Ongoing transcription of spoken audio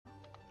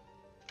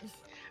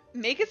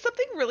Make it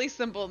something really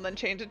simple and then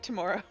change it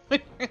tomorrow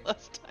when you're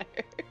less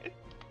tired.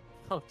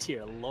 Oh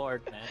dear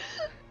lord, man.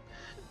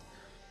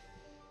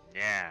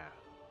 Yeah.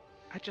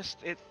 It's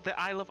the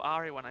I love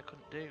Ari one I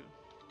couldn't do.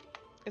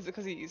 Is it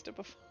because you used it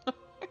before?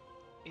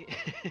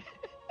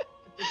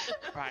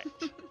 Right,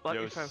 let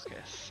me Yo,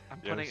 focus. I'm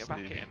yo, putting it back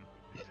see. in.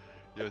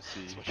 Yo, That's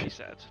see, what she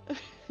said.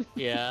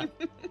 Yeah.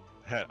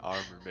 that armor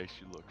makes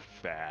you look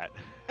fat.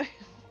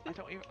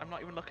 I'm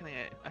not even looking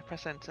at it. I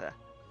press enter.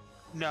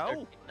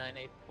 No!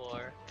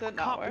 984. Does it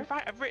not Can't be work?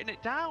 right, I've written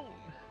it down!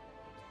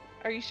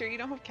 Are you sure you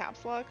don't have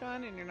caps lock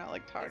on and you're not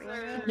like tartling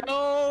it?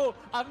 No!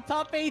 I'm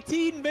top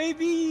 18,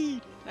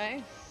 baby!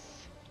 Nice.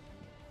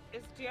 Do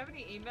you have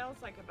any emails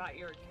like about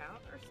your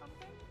account or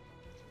something?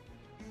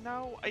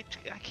 No, I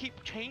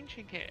keep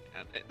changing it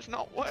and it's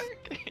not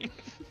working.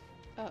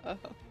 Uh-oh.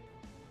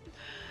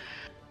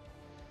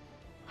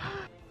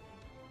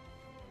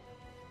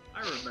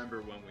 I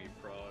remember when we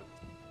progged.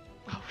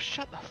 Oh,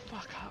 shut the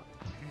fuck up.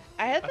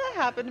 I had that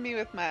happen to me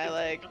with my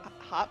like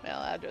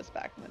Hotmail address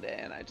back in the day,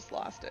 and I just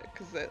lost it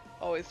because it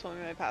always told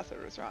me my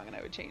password was wrong, and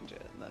I would change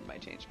it, and then my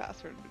changed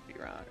password would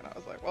be wrong, and I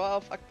was like,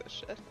 well, fuck this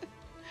shit.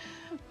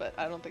 But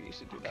I don't think you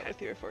should do that with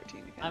your 14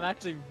 account. I'm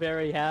actually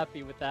very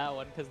happy with that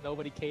one because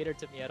nobody catered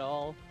to me at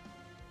all.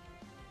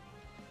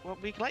 Well,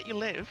 we can let you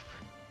live.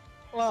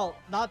 Well,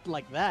 not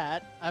like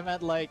that. I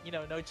meant like, you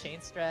know, no chain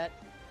strat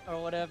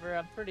or whatever.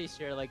 I'm pretty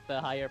sure like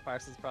the higher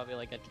parts is probably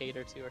like a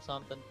cater to or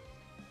something.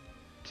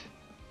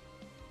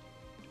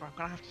 Well, I'm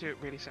gonna have to do it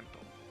really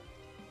simple.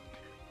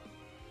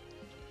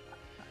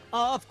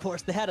 Oh, of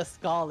course, they had a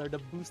scholar to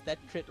boost that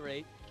crit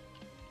rate.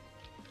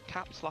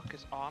 Caps lock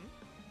is on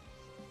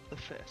the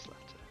first letter.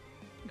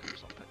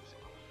 Caps lock is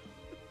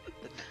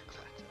off the next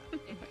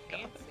letter.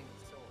 Enhancing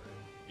sword.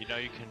 You know,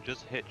 you can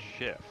just hit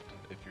shift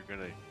if you're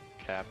gonna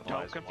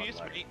capitalize. Don't confuse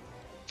one letter. me.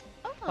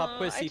 Pop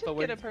quiz, I did Sifa,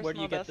 get a where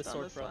do you personal get the best on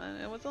sword this from? one.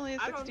 It was only a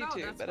I don't know,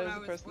 62, that's but what it was I a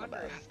was personal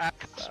wondering. best.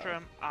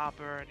 Castrum,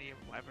 Arboronium,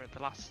 whatever,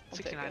 the last I'll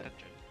take 69 it.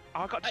 dungeon. Oh,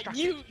 I got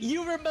distracted.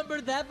 You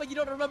remember that, but you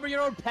don't remember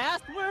your own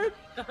password?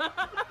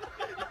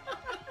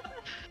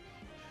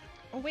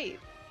 Oh wait,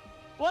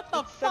 What the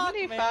it's fuck,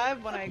 75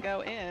 man? when I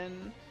go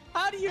in.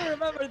 How do you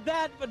remember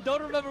that, but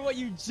don't remember what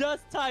you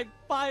just typed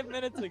 5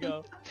 minutes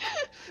ago?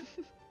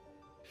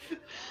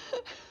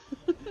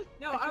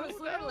 No, I was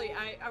literally,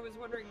 I was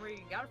wondering where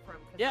you got it from.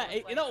 'cause Yeah, I was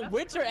you like, know, that's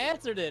Winter pretty-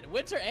 answered it.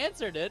 Winter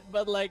answered it,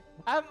 but like,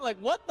 I'm like,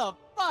 what the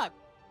fuck?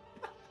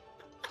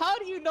 How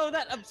do you know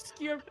that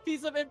obscure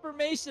piece of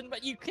information,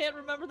 but you can't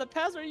remember the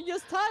password you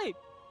just typed?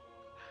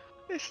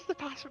 This is the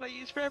password I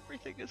use for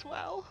everything as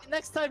well.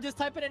 Next time, just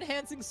type in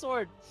enhancing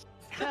sword.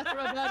 Cast from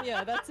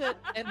Albania, that's it.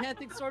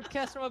 Enhancing sword,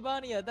 cast from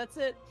Albania, that's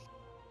it.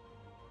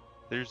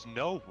 There's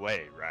no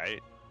way,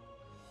 right?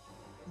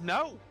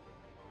 No!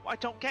 I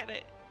don't get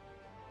it.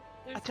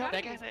 There's don't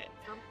gotta get be it.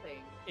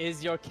 something.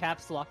 Is your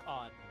caps lock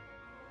on?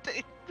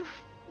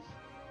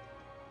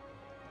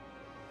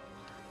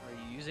 Are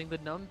you using the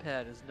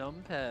numpad? Is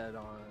numpad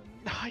on?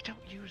 No, I don't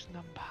use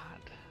numpad.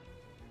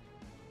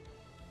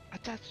 I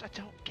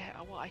don't get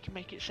what I can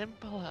make it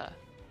simpler.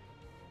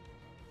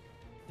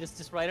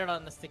 Just write it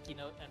on the sticky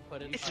note and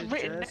put it. It's on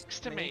written your- next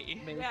to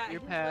me. Make Yeah, your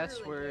he literally did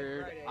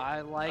password. write it.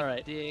 I like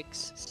Alright.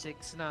 dicks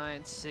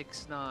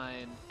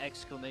 6969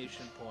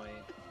 exclamation point.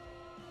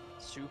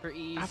 Super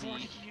easy. I've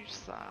already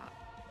used that.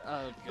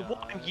 Oh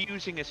What I'm god.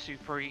 using is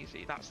super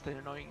easy. That's the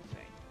annoying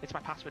thing. It's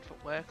my password for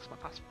work. It's my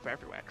password for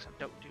everywhere. Because I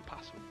don't do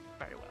password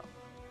very well,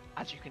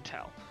 as you can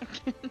tell.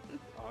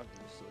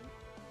 Obviously.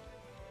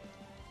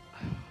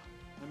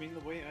 I mean,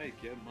 the way I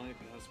get my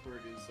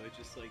password is I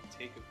just like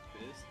take a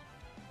fist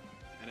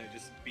and I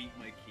just beat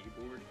my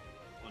keyboard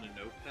on a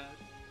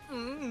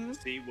notepad,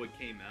 see what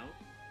came out,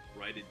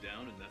 write it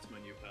down, and that's my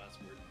new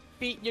password.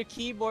 Beat your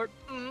keyboard.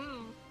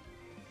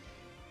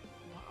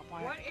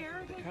 Why What aren't you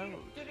error giving me the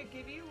code? did it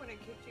give you when it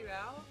kicked you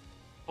out?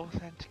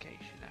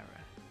 Authentication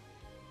error.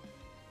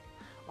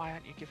 Why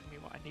aren't you giving me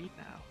what I need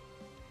now?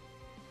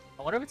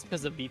 I wonder if it's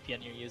because of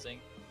VPN you're using,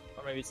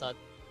 or maybe it's not.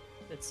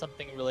 It's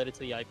something related to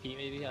the IP,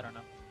 maybe. I don't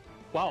know.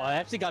 Wow, I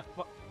actually got.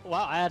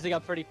 Wow, I actually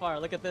got pretty far.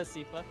 Look at this,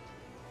 Sifa.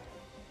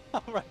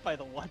 I'm right by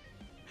the one.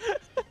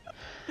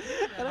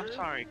 I'm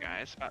sorry,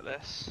 guys, about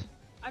this.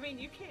 I mean,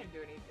 you can't do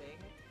anything.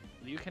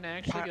 You can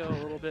actually go a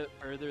little bit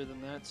further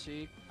than that,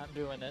 Seek. I'm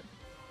doing it.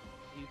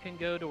 You can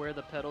go to where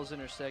the petals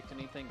intersect.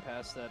 Anything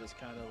past that is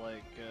kind of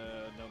like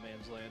no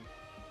man's land.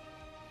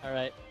 All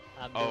right,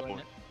 I'm doing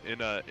it. In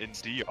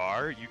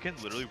DR, you can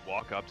literally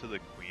walk up to the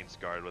Queen's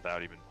Guard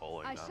without even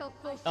pulling I them. shall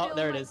fulfill Oh,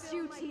 there it my is.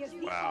 duty as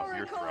the Wow, you're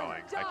Oracle of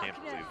throwing. I can't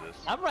believe Darkness.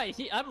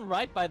 this. I'm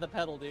right by the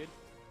pedal, dude.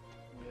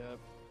 Yep.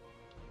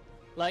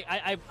 Like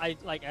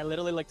I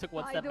literally like took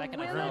one By step the back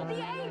and I will of fell.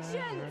 the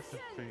ancients.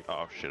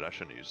 Oh shit, I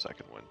shouldn't use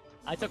second wind.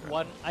 I took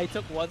Okay. I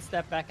took one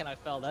step back and I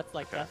fell. That's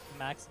like Okay. that's the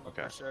maximum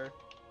Okay. for sure.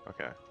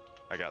 Okay,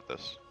 I got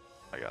this.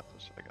 I got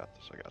this. I got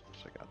this. I got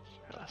this. I got this.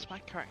 I got That's this. my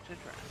correct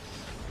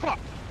address.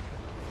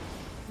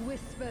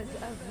 Whispers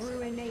of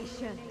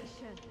ruination.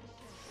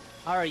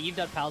 Alright, you've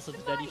done Palace of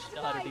the Dead. You should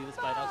know how to do this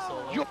by now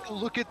solo. Yo,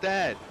 look at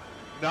that!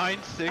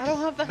 9-6. I don't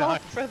have the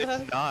health for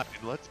 9-6-9.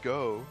 Let's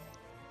go.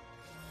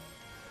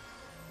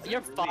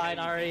 You're really fine,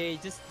 how you Ari.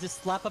 Just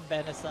slap a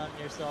Venice on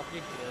yourself.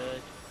 You're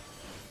good.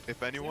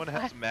 If anyone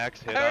has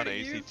max hit I on already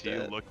used ACT,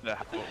 it. look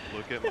at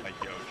my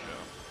Yosho.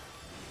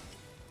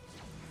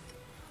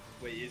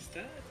 Wait, is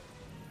that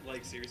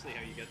like seriously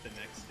how you get the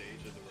next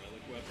stage of the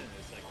relic weapon?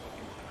 It's like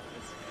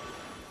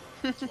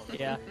fucking palace.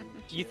 Yeah.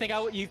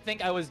 You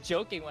think I was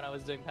joking when I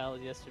was doing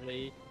Palace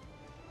yesterday?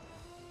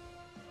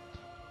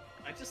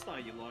 I just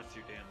thought you lost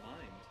your damn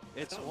mind. I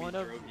It's thought one we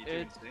of drove you to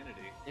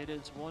insanity. it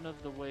is one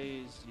of the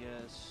ways.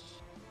 Yes.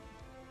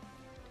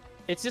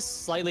 It's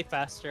just slightly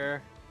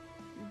faster,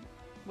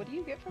 What do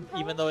you get from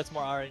even though it's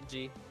more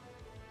RNG.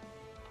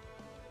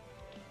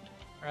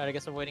 Alright, I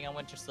guess I'm waiting on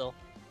Winter still.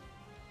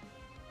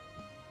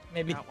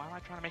 Maybe. Now, why am I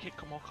trying to make it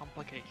more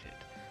complicated?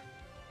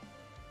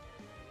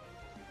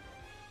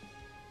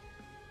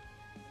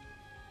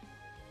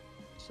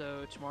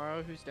 So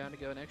tomorrow, who's down to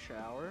go an extra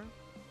hour?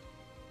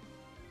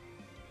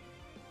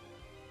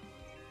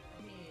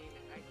 I mean,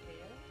 I can.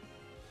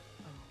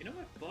 You know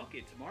what? Fuck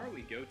it. Tomorrow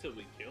we go till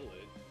we kill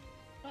it.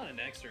 Not an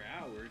extra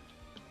hour.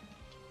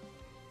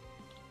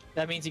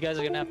 That means you guys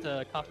are gonna have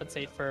to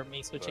compensate for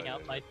me switching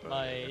out my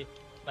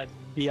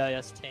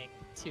BIS tank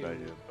to.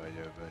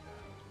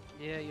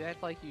 Yeah, you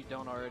act like you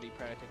don't already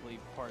practically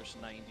parse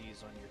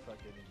 90s on your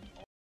fucking.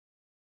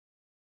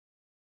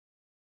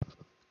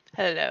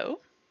 Hello.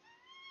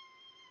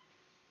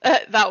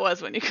 That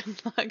was when you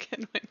could log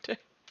in, Winter.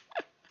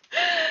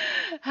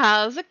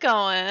 How's it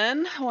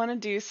going? Want to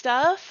do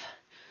stuff?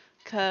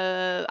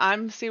 Cause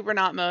I'm super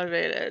not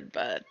motivated,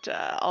 but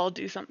I'll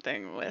do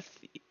something with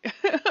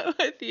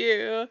with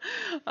you.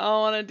 I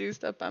want to do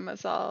stuff by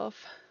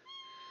myself.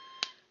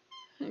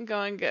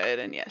 Going good,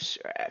 and yes,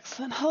 sure,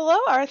 excellent. Hello,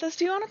 Arthas.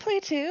 Do you want to play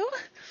too?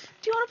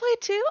 Do you want to play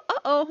too?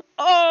 Uh-oh.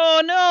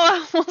 Oh no,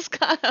 I almost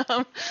got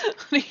him.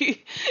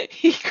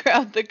 he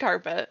grabbed the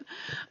carpet.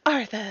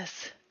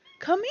 Arthas,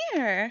 come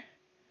here.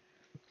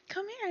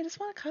 Come here. I just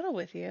want to cuddle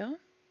with you.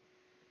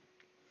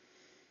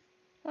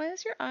 Why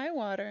is your eye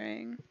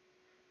watering?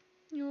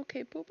 You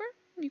okay, Pooper?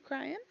 You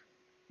crying?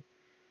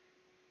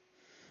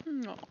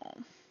 No.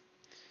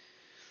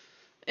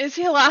 Is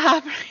he a lot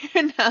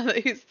happier now that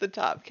he's the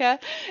top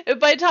cat? If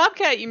by top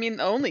cat you mean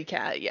the only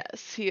cat,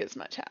 yes, he is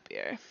much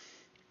happier.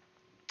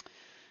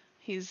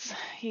 He's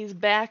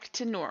back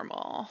to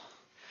normal.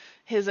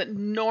 His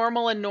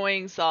normal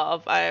annoying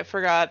self. I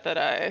forgot that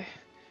I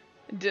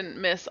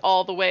didn't miss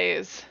all the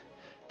ways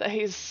that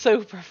he's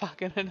super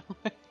fucking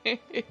annoying.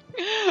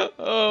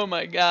 Oh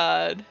my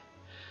god.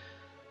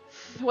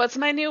 What's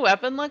my new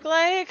weapon look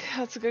like?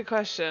 That's a good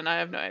question. I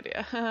have no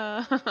idea.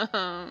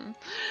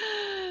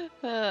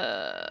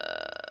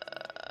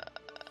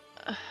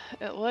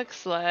 It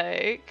looks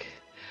like...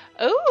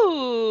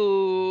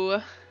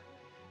 Ooh!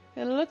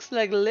 It looks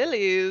like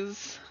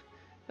lilies.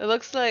 It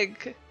looks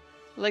like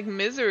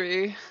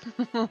misery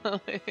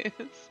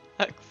lilies.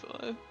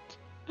 Excellent.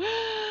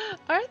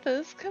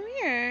 Arthas, come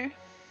here.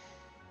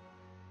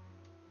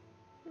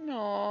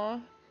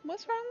 No.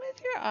 What's wrong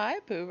with your eye,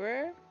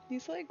 Pooper?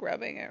 He's like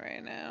rubbing it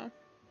right now.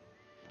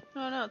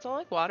 Oh no, it's all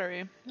like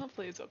watery.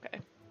 Hopefully it's okay.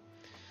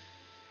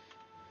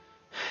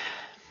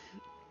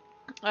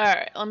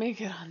 Alright, let me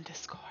get on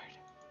Discord.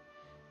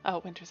 Oh,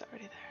 Winter's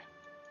already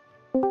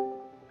there.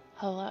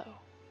 Hello.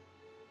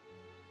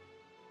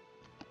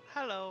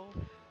 Hello.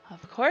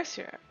 Of course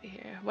you're already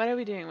here. What are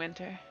we doing,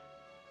 Winter?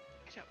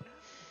 I don't know.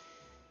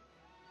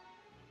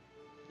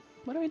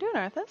 What are we doing,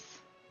 Arthas?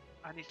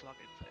 I need to log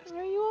in first.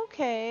 Are you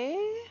okay?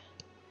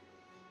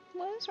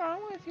 What is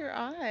wrong with your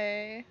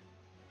eye?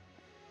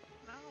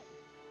 No.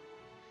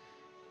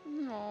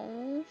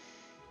 No.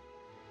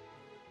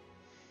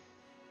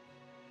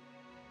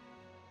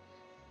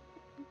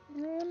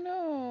 Oh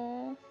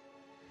no.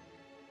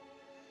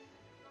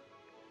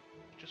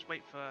 Just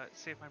wait for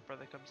see if my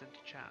brother comes into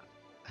chat,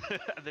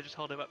 and then just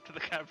hold him up to the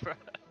camera.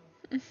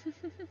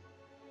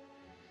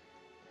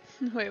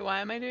 Wait,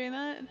 why am I doing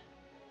that?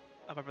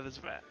 Oh, my brother's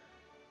a vet.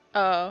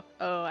 Oh,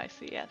 I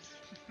see, yes.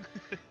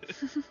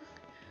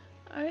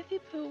 Arthie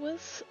Poo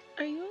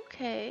are you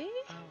okay?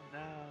 Oh no.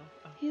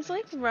 Oh, He's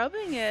like thanks.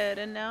 rubbing it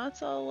and now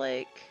it's all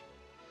like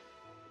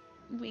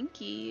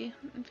winky.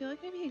 I feel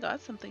like maybe he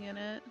got something in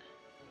it.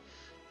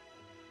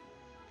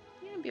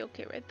 You're gonna be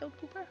okay, right though,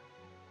 Pooper?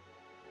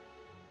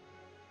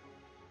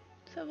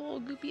 Just have a little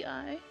goopy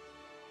eye.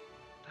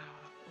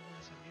 Oh,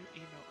 there's a new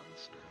email on the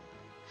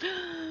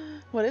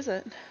screen. What is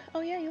it? Oh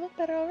yeah, you look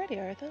better already,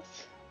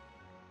 Arthas.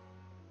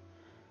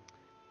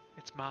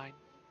 It's mine.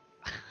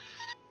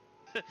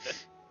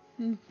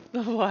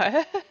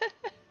 What?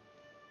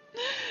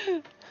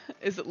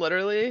 Is it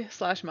literally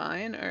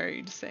 /mine, or are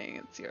you just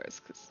saying it's yours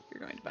because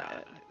you're going to buy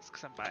it? It's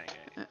because I'm buying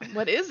it.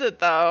 What is it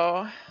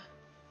though?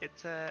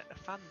 It's a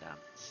fan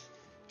dance.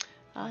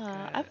 I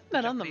Like, haven't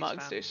been on the Japanese Mug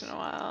fans. Station in a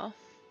while.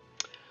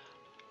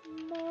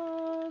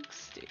 Mug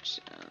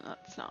Station.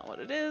 That's not what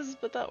it is,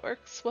 but that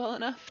works well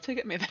enough to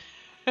get me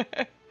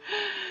there.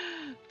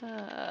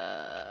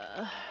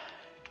 uh,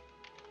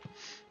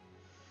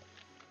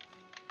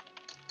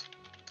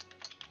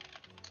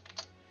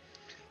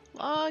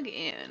 log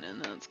in,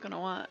 and then it's gonna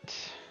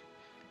want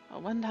a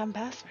one-time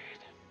password.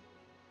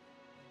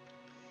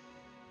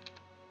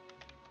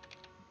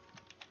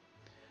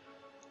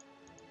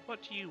 What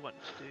do you want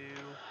to do?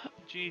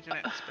 Do you need an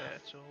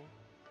expert or?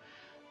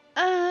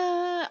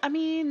 I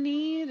mean,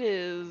 need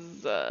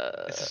is, It's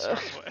a strong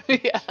word.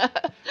 yeah.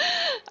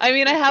 I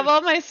mean, I have all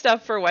my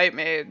stuff for white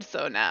mage,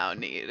 so now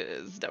need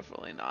is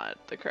definitely not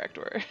the correct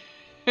word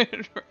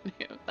for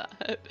any of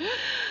that.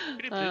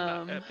 We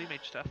do blue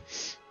mage stuff.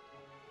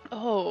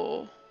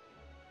 Oh.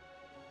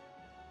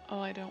 Oh,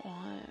 I don't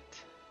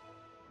want.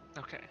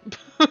 Okay.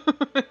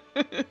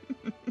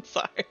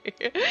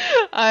 Sorry.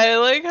 I,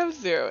 like, have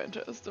zero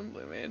interest in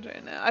blue mage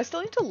right now. I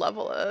still need to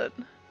level it.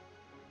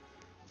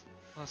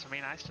 Well, I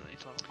mean, I still need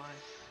to level mine.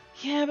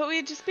 Yeah, but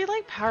we'd just be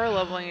like power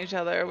leveling each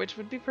other, which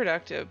would be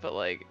productive, but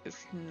like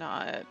it's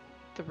not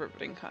the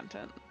riveting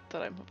content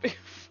that I'm hoping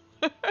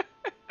for.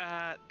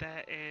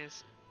 There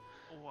is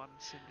one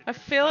Cinder. I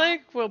feel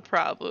like we'll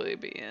probably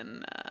be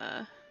in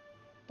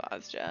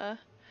Bosja.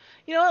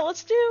 You know what?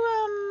 Let's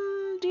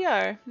do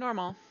DR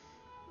normal.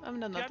 I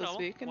haven't done that this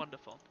week. And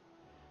Wonderful.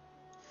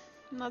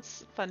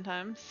 that's fun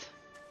times.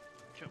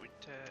 Do you want me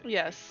to?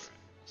 Yes.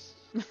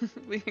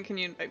 Can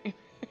you invite me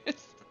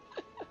first?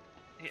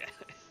 Yeah.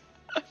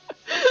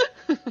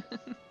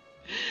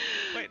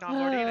 Wait, no, I'm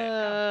already in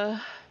it.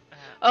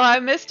 Oh, I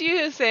missed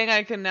you saying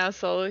I can now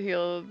solo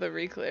heal the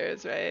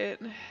reclears, right?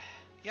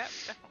 Yeah,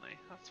 definitely.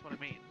 That's what it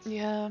means.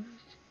 Yeah.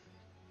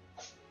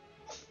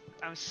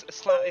 I'm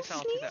slightly Oh,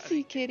 salty that I sneezy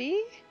didn't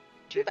kitty.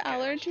 Do you have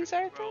allergies,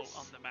 get a roll Arthas?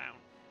 on the mount.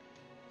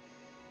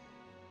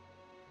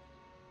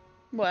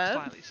 What?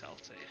 Slightly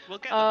salty. We'll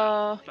get the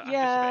mount, but I'm just a bit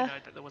yeah.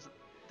 annoyed that there wasn't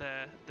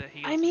the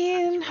heals. I and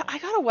mean, tanks roll. I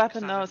got a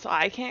weapon though, Standard. so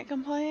I can't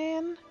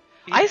complain.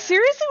 Yeah. I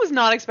seriously was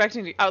not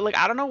expecting to. Like,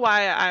 I don't know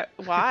why.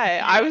 Why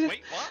You I were was. like,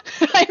 wait,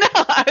 what? I know.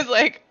 I was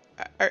like,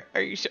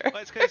 are you sure?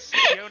 Well, it's because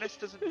Jonas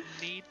doesn't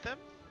need them.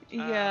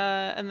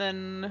 Yeah, and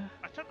then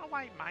I don't know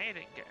why Maya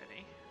didn't get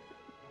any.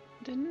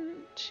 didn't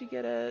she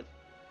get it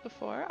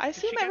before? I Did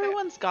assume she get it?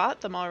 everyone's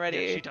got them already.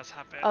 Yeah, she does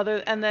have it.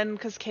 Other and then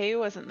because Kay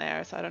wasn't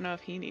there, so I don't know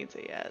if he needs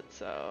it yet.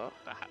 So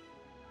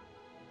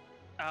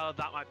Oh,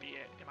 that might be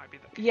it. It might be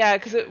that. yeah,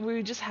 because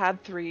we just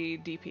had 3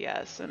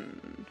 DPS,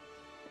 and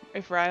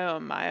if Ryo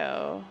and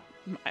Maya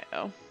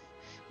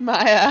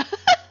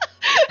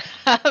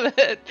have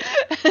it,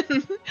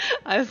 and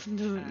Ison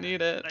doesn't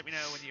need it. Let me know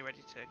when you're ready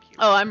to queue.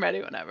 Oh, I'm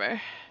ready whenever.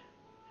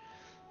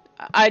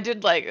 I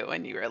did like it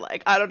when you were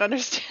like, I don't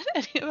understand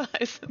any of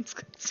Ison's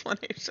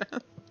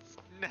explanations.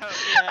 No,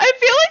 yeah. I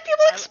feel like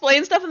people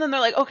explain stuff and then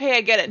they're like, okay,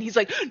 I get it. And he's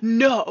like,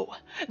 no.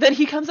 Then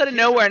he comes out of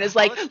nowhere and is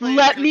I'll like, explain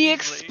let it me easily."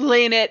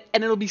 explain it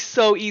and it'll be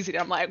so easy.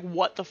 And I'm like,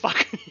 what the fuck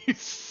are you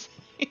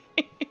saying?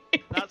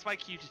 That's my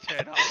cue to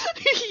turn off.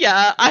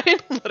 Yeah, I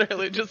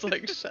literally just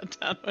like shut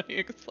down when he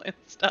explains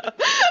stuff.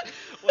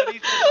 When he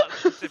says that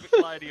specific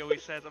line, he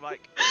always says, I'm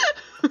like,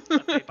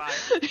 okay, bye.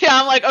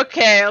 Yeah, I'm like,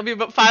 okay, it'll be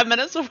about 5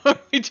 minutes before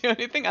we do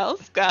anything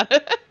else. Got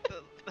it.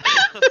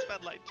 I'll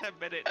spend like 10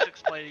 minutes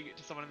explaining it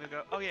to someone and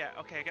they'll go, oh yeah,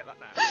 okay, I get that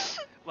now.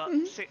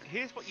 Well, see,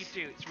 here's what you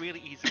do, it's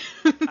really easy.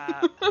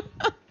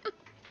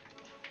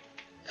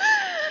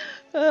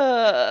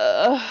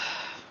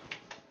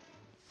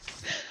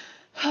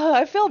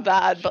 I feel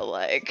bad, but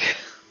like,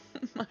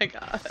 my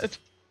god.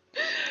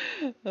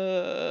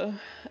 Oh,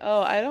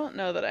 I don't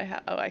know that I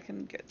have. Oh, I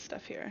can get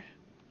stuff here.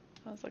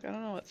 I was like, I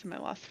don't know what's in my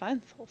Lost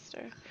Finds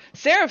holster.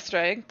 Seraph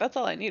Strike, that's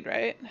all I need,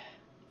 right?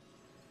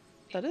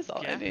 That is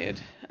all I Yeah. need.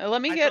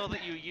 Let me I get. saw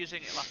that you were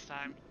using it last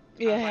time.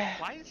 I Yeah. was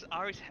like, why is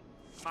Ari's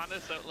mana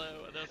so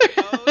low? And I was like,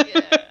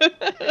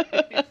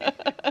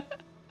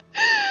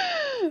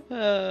 oh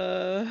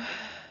yeah.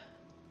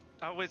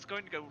 I was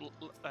going to go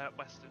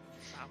western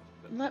south.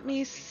 but Let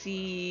me west, east.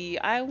 see.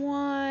 I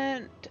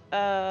want.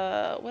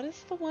 What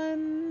is the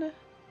one?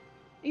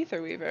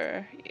 Ether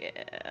Weaver. Yeah,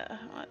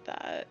 I want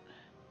that.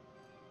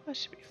 That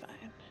should be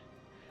fine.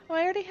 Oh,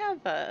 I already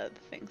have the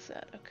thing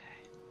set. Okay.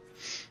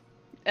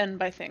 And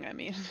by thing, I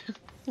mean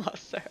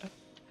Lost Seraph.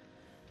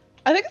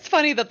 I think it's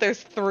funny that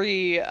there's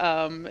 3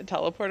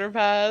 teleporter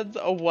pads,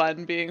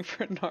 one being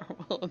for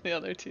normal and the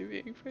other 2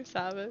 being for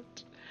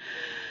savage.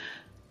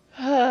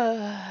 People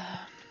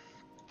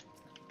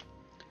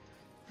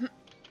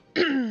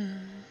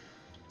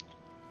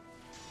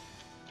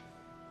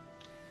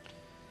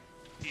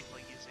are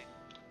using.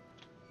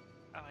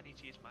 Oh, I need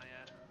to use my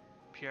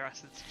pure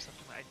essence for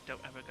something that I don't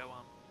ever go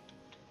on.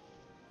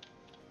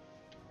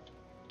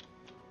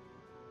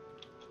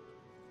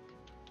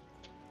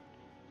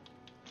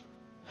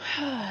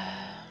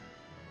 I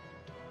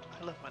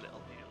love my little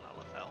new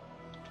Lalafell.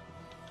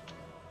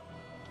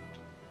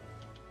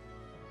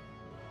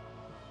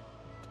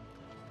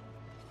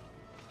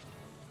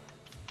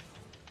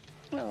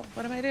 Oh,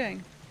 what am I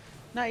doing?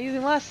 Not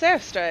using Lost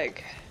Seraph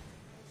Strike.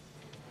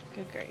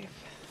 Good grief.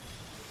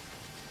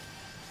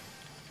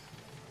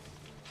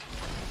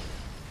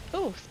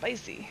 Oh,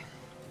 spicy.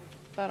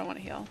 But I don't want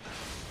to heal.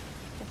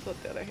 That's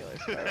what the other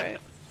healers for, right?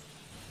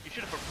 You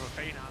should have put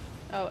profane on.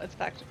 Oh, it's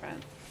back to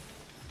front.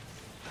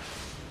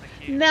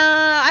 Thank you.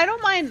 Nah, I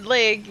don't mind,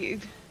 like,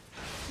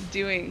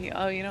 doing.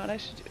 Oh, you know what? I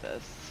should do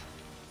this.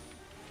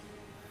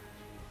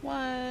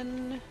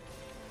 One.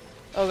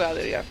 Oh god,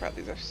 yeah, I forgot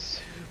these are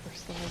super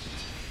slow.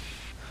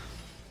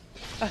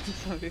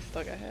 Somebody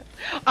still got hit.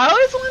 I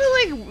always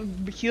want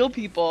to like heal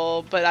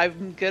people, but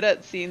I'm good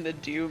at seeing the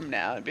doom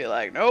now and be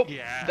like, nope.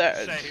 Yeah,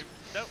 same.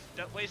 Nope,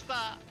 don't waste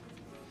that.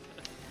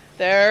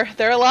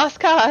 They're a lost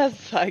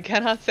cause. I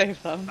cannot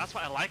save them. That's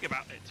what I like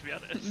about it, to be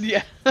honest.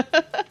 Yeah.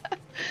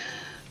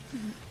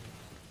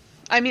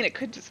 I mean, it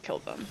could just kill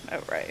them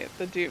outright.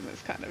 The doom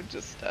is kind of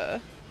just,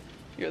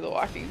 you're the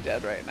Walking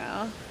Dead right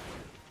now.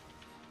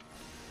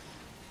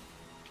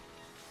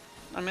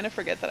 I'm gonna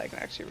forget that I can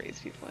actually raise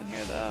people in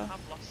here, though.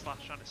 I've lost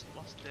Slash on, it's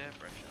lost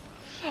Airbrush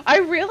now. I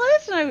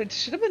realized, and I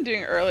should have been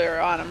doing earlier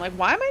on, I'm like,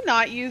 why am I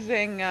not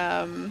using,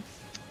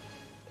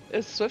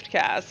 a Swift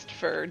Cast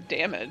for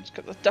damage?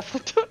 Because I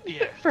definitely don't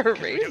need it for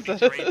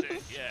raises.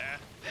 Yeah.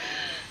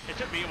 It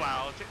took me a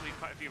while, it took me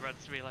quite a few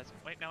runs to realise,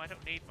 wait, no, I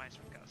don't need my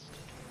Swiftcast.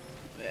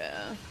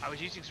 Yeah. I was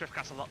using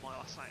Swiftcast a lot more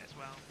last night as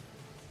well.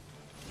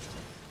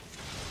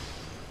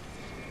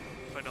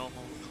 For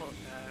normal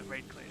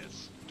raid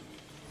clears.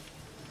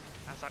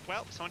 I was like,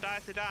 well, someone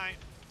dies, they die.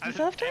 Is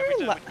after every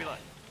turn our would be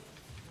like,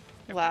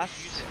 last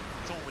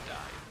someone would die.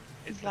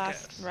 It's the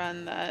last curse.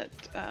 run that,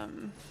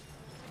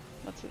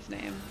 what's his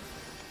name?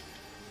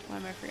 Why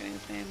am I forgetting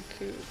his name?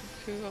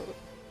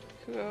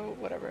 Kuo,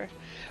 whatever.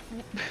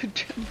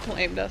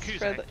 Blamed us for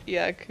Kuze. the,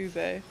 yeah,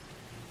 Kuze.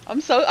 I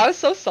was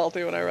so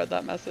salty when I read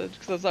that message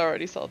because I was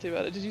already salty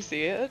about it. Did you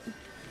see it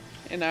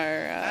in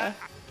our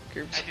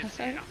group I didn't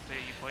see it chat? after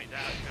you pointed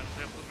out, because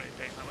I wasn't really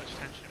paying that much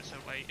attention, it was so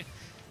late.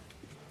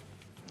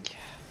 Yeah.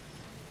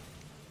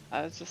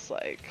 I was just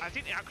like, I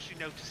didn't actually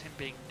notice him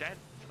being dead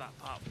for that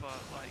part for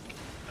like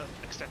an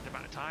extended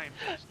amount of time.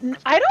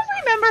 I don't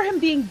remember him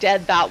being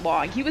dead that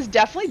long. He was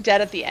definitely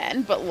dead at the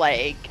end, but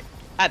like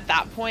at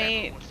that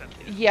point,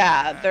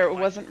 yeah, there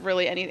wasn't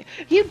really anything.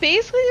 He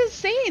basically is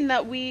saying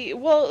that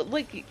well,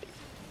 like,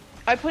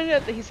 I pointed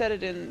out that he said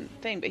it in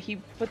thing, but he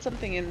put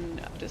something in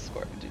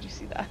Discord. Did you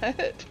see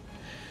that?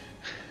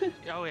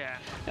 Oh yeah.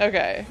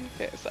 Okay,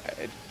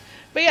 sorry.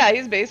 But yeah,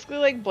 he's basically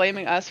like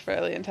blaming us for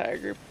the entire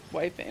group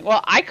wiping.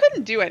 Well, I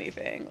couldn't do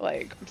anything.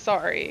 Like, I'm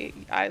sorry.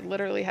 I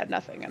literally had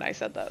nothing, and I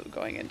said that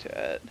going into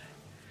it.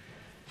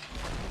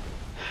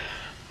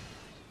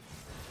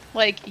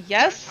 Like,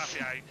 yes.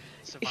 I'm happy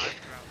I survived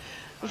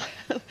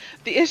throughout.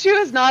 The issue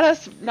is not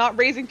us not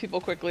raising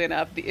people quickly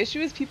enough. The issue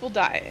is people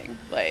dying.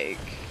 Like,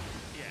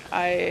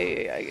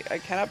 Yeah. I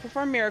cannot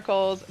perform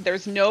miracles.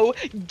 There's no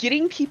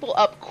getting people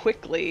up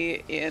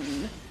quickly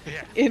in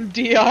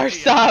DR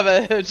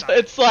Savage.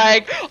 It's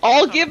like,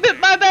 I'll give it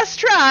my best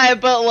try,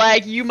 but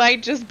like, you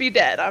might just be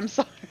dead. I'm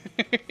sorry.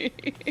 And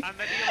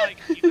then you're like,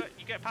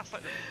 you get past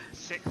like the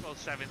 6th or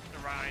 7th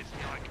rise,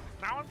 and you're like,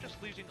 now I'm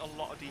just losing a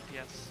lot of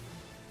DPS.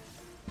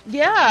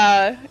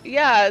 Yeah,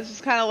 it's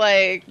just kind of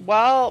like,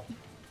 well,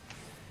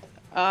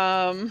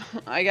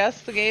 I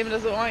guess the game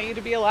doesn't want you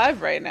to be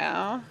alive right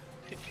now.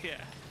 Yeah.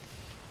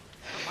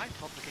 Not my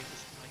fault the game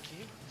doesn't like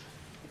you.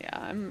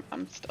 Yeah,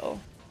 I'm still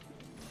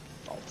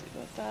salty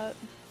about that.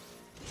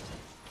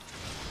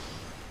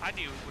 I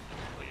knew it wouldn't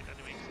have cleared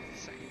anyway, because it's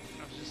the second.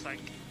 I was just like,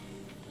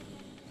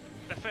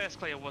 the first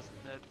clear wasn't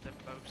the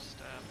most,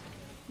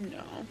 No.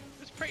 it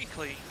was pretty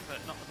clean, but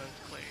not the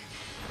most clean.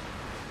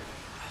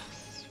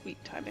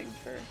 Sweet timing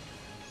for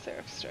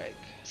Seraph Strike.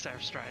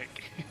 Seraph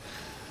Strike.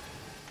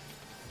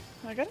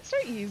 I gotta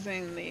start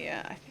using the,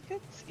 I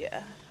think it's,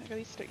 yeah, I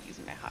gotta start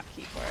using my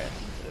hotkey for it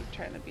instead of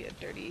trying to be a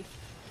dirty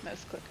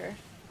mouse clicker.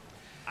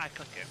 I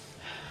click it.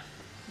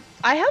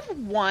 I have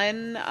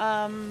one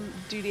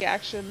duty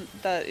action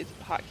that is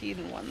hotkeyed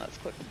and one that's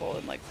clickable,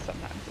 and like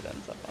sometimes it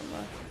ends up on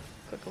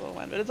the clickable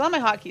one, but it's on my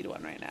hotkeyed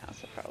one right now,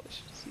 so I probably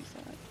should just use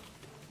that.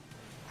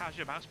 How's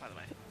your mouse, by the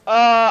way?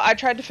 I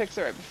tried to fix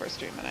it right before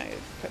stream and I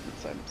couldn't,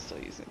 so I'm still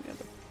using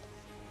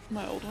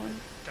my old one.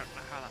 Don't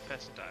know how that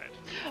person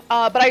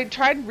died. But I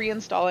tried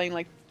reinstalling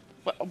like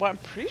what I'm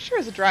pretty sure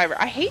is a driver.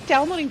 I hate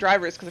downloading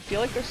drivers because I feel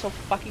like they're so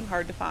fucking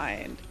hard to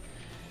find.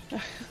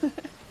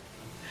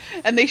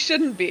 And they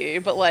shouldn't be,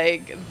 but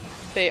like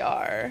they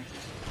are.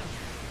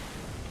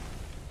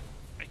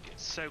 Make it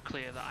so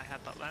clear that I had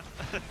that then.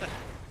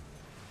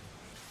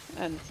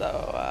 And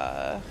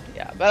so,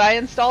 yeah, but I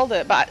installed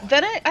it, but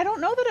then I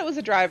don't know that it was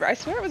a driver. I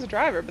swear it was a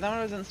driver, but then when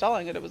I was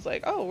installing it, it was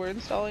like, oh, we're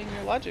installing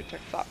your Logitech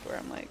software.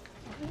 I'm like,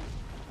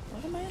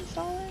 what am I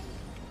installing?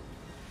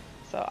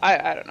 So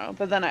I don't know,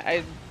 but then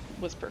I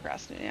was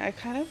procrastinating. I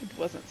kind of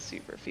wasn't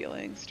super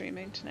feeling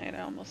streaming tonight.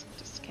 I almost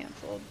just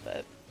canceled,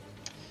 but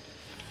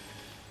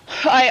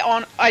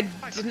I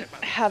didn't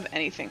have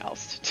anything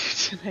else to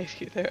do tonight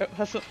either. It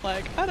wasn't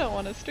like, I don't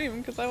want to stream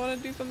because I want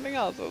to do something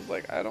else. I was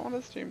like, I don't want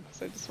to stream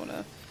because I just want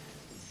to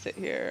sit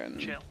here and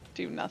chill,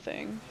 do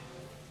nothing.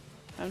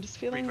 I'm just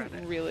feeling Read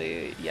Reddit.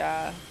 really,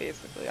 yeah,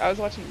 basically. I was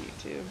watching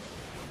YouTube,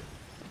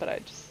 but I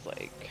just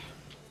like,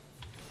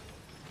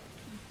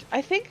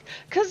 I think,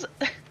 because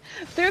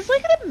there's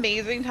like an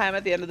amazing time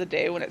at the end of the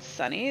day when it's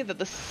sunny that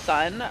the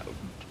sun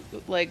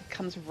like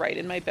comes right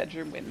in my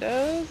bedroom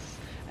windows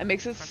and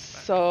makes it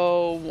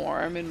so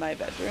warm in my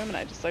bedroom, and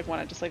I just like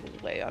want to just like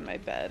lay on my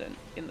bed and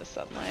in the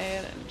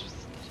sunlight and just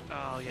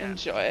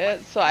enjoy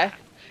it. So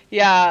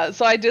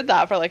so I did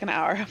that for like an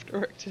hour after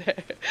work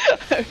today.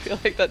 I feel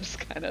like that just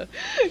kind of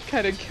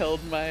killed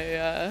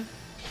my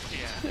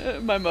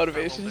my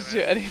motivation to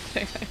do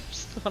anything. I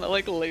just want to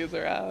like laze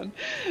around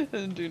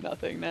and do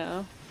nothing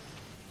now.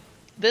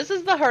 This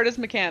is the hardest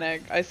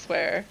mechanic, I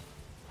swear.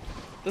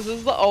 This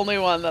is the only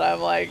one that I'm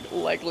like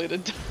likely to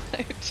die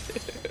to.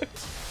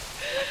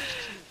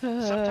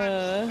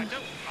 Sometimes I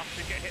don't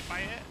often get hit by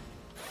it.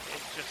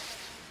 It's just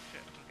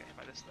shit. I'm gonna get hit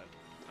by this though.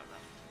 Oh, no.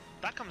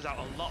 That comes out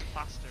a lot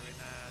faster in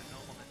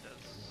normal than it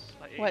does.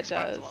 Like, it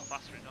expands a lot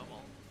faster in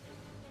normal.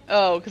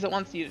 Oh, because it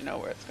wants you to know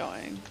where it's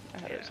going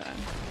ahead of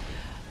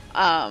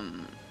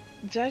time.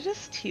 Did I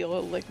just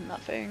heal like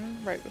nothing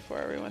right before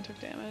everyone took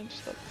damage?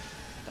 That's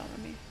dumb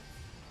of me.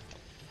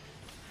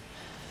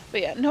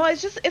 But yeah, no,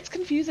 it's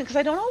confusing because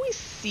I don't always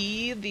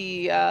see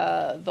the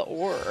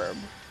orb.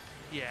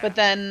 Yeah. But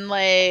then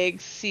like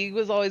Sieg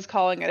was always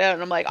calling it out,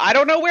 and I'm like, I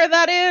don't know where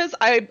that is.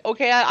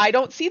 I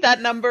don't see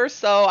that number,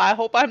 so I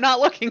hope I'm not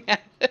looking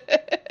at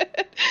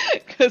it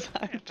because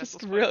I'm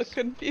just real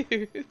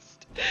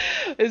confused.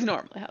 Is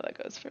normally how that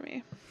goes for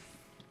me.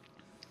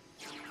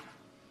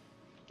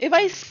 If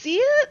I see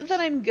it,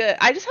 then I'm good.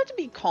 I just have to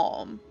be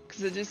calm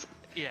because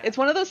it's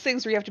one of those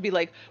things where you have to be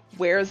like,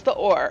 where's the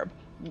orb?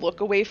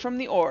 Look away from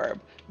the orb.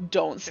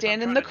 Don't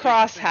stand in the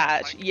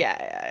crosshatch. Like,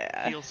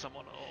 yeah. Heal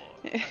someone or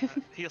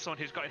heal someone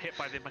who's got hit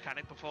by the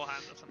mechanic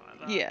beforehand or something like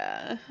that.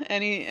 Yeah,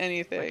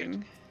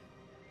 anything.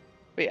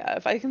 But yeah,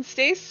 if I can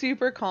stay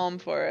super calm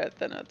for it,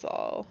 then it's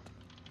all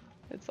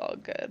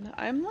good.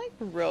 I'm like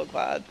real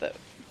glad that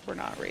we're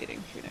not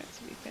raiding 3 nights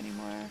a week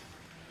anymore.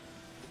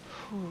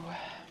 Whew.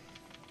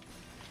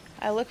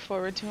 I look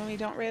forward to when we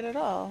don't raid at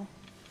all.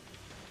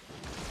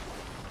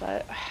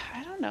 But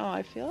I don't know,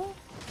 I feel...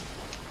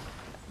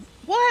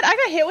 What? I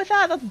got hit with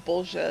that? That's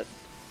bullshit.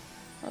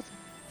 That's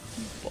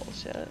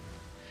bullshit.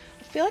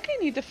 I feel like I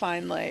need to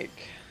find, like,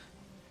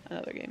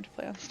 another game to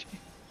play on stream.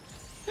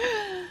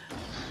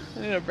 I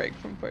need a break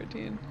from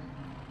 14.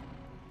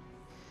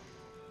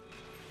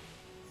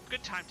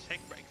 Good time to take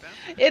a break, then.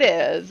 It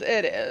is.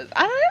 I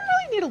don't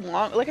really need a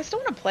long... Like, I still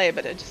want to play,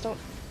 but I just don't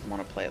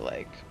want to play,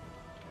 like,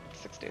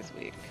 6 days a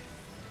week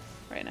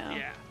right now.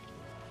 Yeah.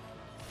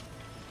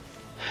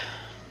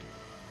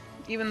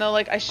 Even though,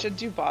 like, I should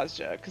do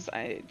Bosja, because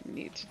I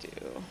need to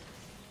do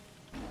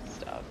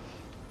stuff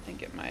and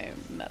get my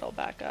medal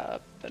back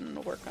up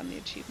and work on the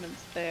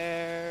achievements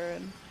there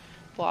and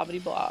blah blah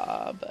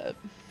blah, but...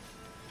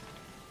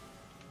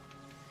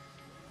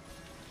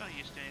 Not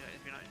used to doing that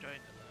if you're not enjoying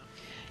it,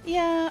 though.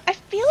 Yeah, I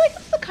feel like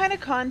it's the kind of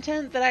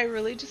content that I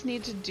really just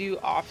need to do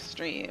off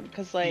stream,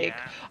 because, like,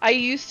 I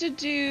used to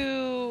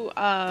do,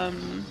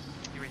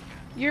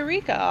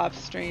 Eureka off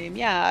stream,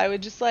 yeah, I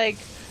would just, like,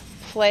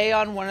 play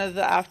on one of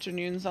the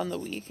afternoons on the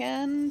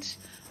weekend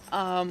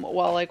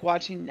while like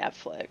watching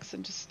Netflix,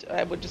 and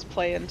I would just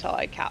play until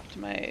I capped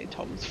my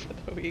tomes for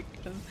the week,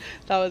 and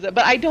that was it.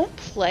 But I don't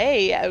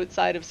play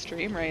outside of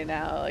stream right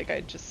now. Like, I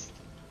just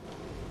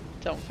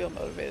don't feel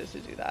motivated to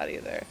do that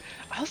either.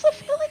 I also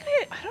feel like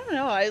I don't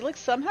know, I like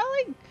somehow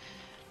like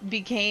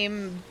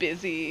became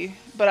busy,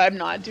 but I'm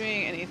not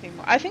doing anything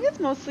more. I think it's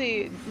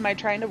mostly my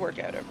trying to work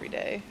out every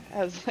day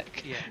has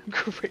like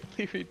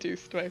greatly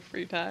reduced my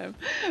free time,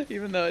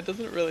 even though it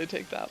doesn't really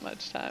take that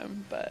much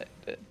time, but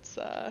it's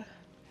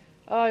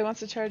oh, he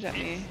wants to charge at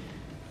me.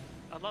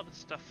 A lot of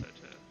stuff though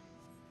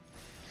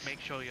to make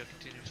sure you're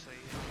continuously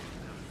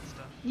doing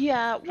stuff.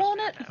 Yeah,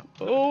 won't it?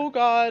 Oh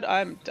god,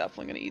 I'm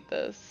definitely gonna eat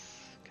this.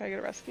 Can I get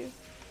a rescue?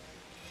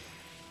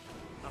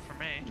 Not for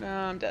me. No,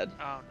 I'm dead.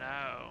 Oh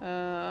no.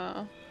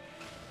 Oh.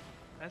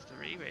 That's the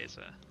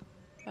re-raiser.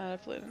 I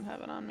definitely didn't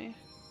have it on me.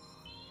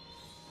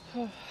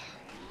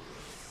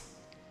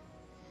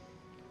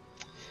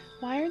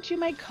 Why aren't you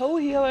my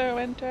co-healer,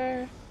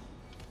 Winter?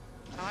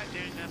 I like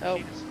doing them.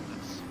 Oh.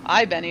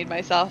 I bennied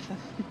myself.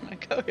 My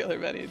co-healer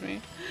bennied me.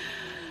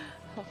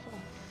 Helpful.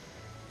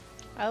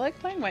 I like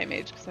playing White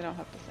Mage because I don't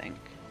have to think.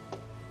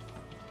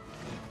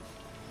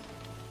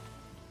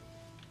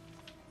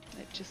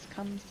 It just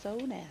comes so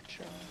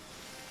natural.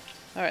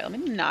 Alright, let me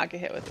not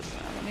get hit with this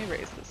one. Let me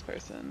raise this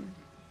person.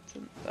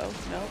 Oh,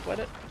 no,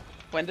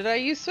 when did I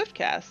use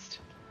Swiftcast?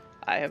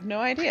 I have no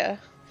idea.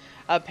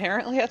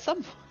 Apparently at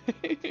some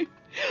point.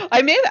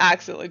 I may have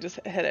accidentally just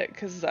hit it,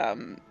 because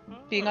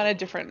being on a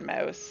different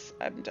mouse,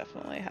 I'm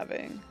definitely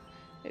having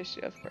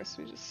issue. Of course,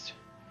 we just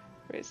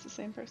raised the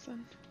same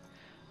person.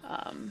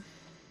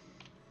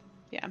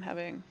 Yeah,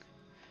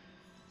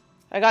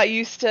 I got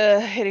used to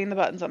hitting the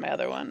buttons on my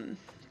other one.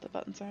 The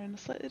buttons are in a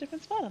slightly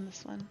different spot on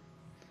this one.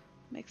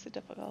 Makes it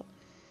difficult.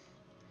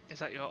 Is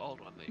that your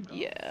old one that you got?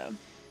 Yeah.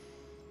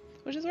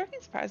 Which is working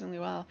surprisingly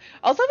well.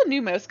 I also have a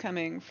new mouse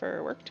coming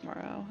for work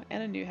tomorrow,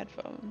 and a new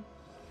headphone.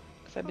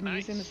 Because I've been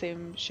using the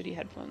same shitty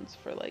headphones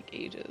for like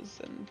ages,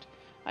 and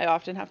I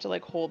often have to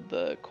like hold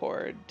the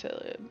cord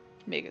to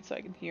make it so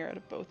I can hear out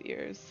of both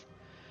ears.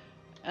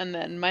 And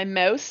then my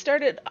mouse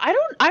started.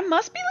 I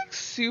must be like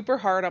super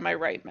hard on my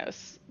right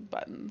mouse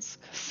buttons,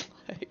 cause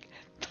like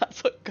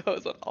that's what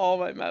goes on all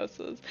my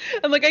mouses.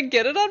 And like I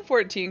get it on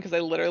 14 because I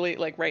literally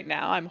like right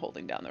now I'm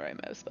holding down the right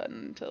mouse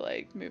button to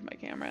like move my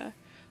camera.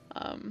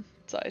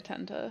 So I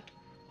tend to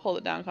hold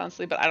it down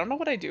constantly. But I don't know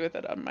what I do with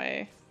it on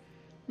my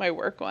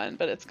work one,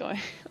 but it's going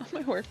on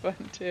my work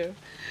one too.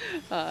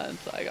 And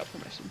so I got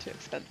permission to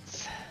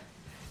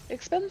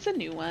expense a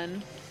new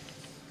one.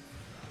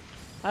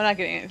 I'm not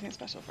getting anything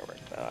special for work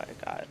though. I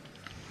got,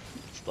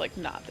 it's like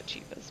not the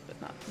cheapest,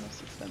 but not the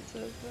most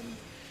expensive, and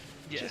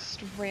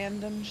just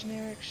random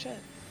generic shit.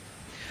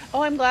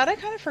 Oh, I'm glad I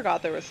kind of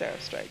forgot there was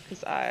Seraph Strike,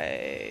 because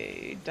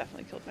I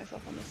definitely killed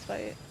myself on this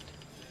fight.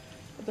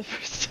 For the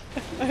first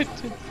time I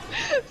did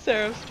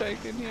Seraph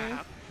Strike in here.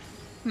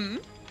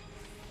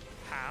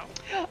 How?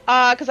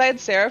 Because I had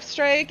Seraph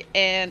Strike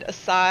and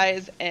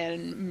Assize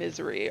and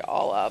Misery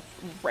all up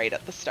right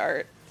at the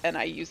start, and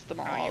I used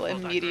them all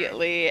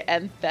immediately,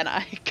 and then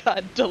I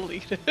got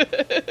deleted.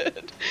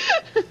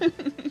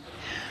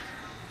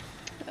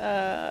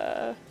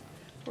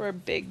 We're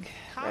big,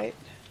 right?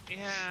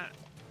 Yeah,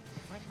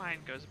 my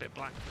mind goes a bit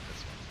blank with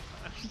this one.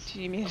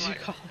 Do you mean to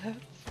call it?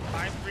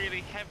 I'm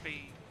really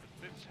heavy.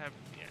 It's heavy,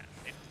 yeah.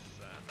 It's,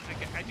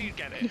 I do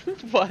get it.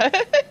 What?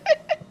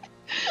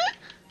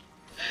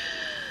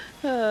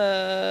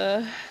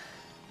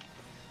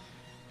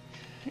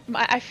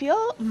 I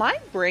feel my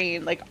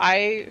brain, like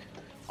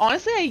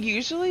honestly, I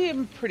usually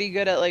am pretty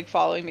good at like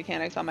following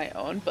mechanics on my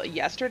own, but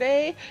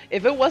yesterday,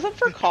 if it wasn't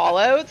for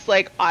callouts,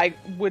 like I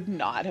would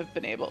not have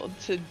been able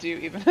to do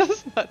even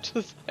as much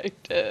as I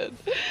did.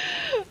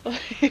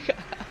 Like,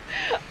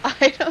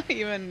 I don't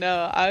even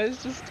know. I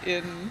was just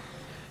in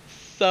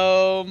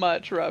so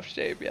much rough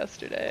shape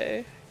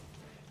yesterday.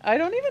 I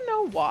don't even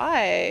know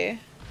why.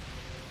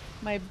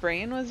 My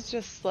brain was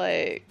just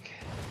like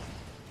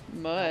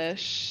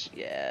mush.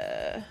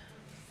 Yeah.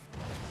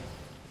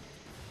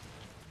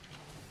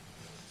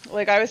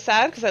 Like, I was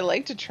sad because I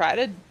like to try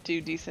to do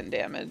decent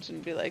damage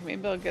and be like,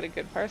 maybe I'll get a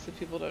good parse if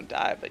people don't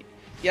die. But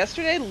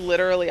yesterday,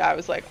 literally, I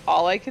was like,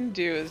 all I can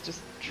do is just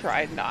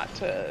try not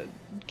to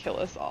kill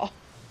us all.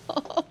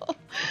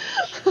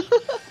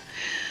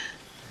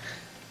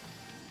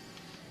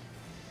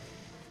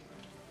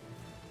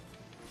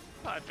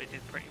 I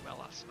did pretty well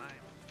last night.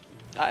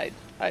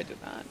 I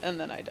did not, and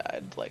then I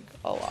died like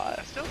a lot.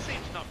 I still seem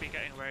to not be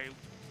getting very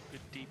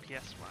good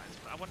DPS wise,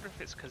 but I wonder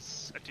if it's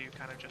because I do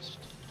kind of just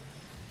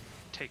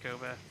take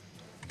over.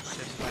 I'll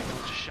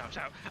just shout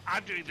out,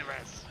 I'm doing the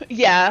rest.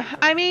 Yeah,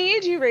 I mean,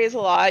 you do raise a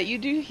lot. You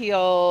do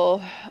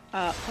heal.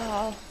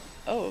 Well,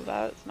 oh,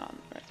 that's not in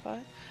the right spot.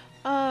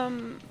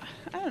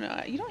 I don't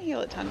know. You don't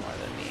heal a ton more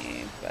than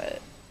me,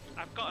 but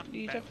I've gotten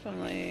you better.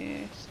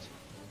 definitely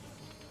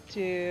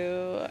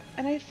do.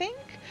 And I think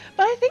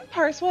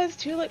parse-wise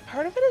too, like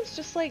part of it is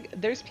just like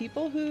there's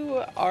people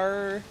who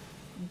are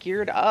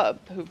geared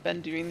up who've been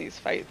doing these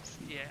fights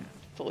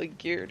fully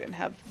geared and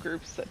have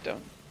groups that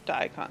don't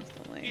die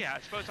constantly. Yeah,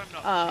 I suppose I'm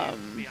not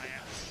BIS.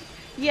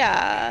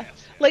 Yeah,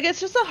 like it's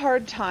just a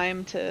hard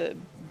time to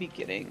be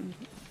getting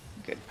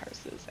good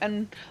parses,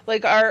 and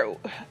like a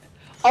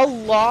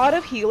lot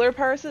of healer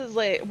parses,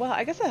 like, well,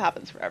 I guess that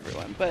happens for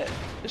everyone, but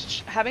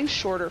having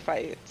shorter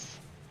fights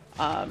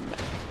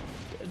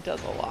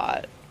does a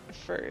lot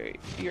for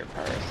your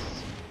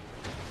parse.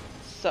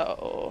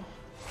 So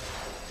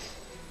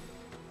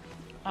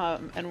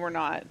and we're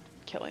not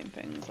killing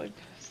things like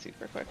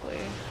super quickly.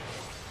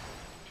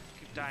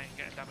 Keep dying,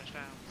 getting damage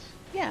down.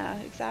 Yeah,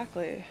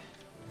 exactly.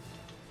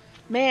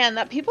 Man,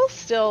 that people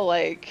still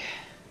like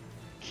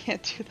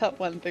can't do that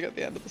one thing at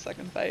the end of the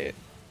second fight.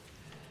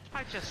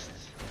 I just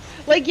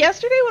like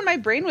yesterday when my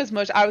brain was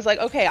mush, I was like,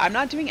 okay, I'm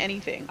not doing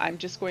anything. I'm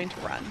just going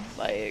to run.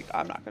 Like,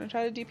 I'm not going to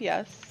try to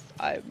DPS.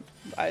 I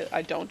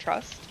don't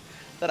trust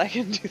that I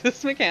can do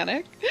this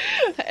mechanic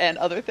and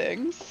other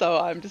things, so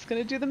I'm just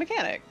going to do the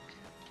mechanic.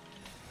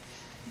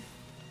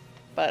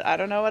 But I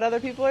don't know what other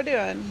people are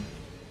doing,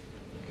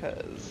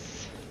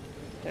 because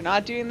they're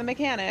not doing the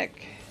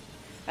mechanic.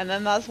 And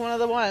then that's one of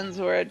the ones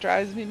where it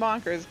drives me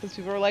bonkers, because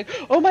people are like,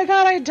 oh my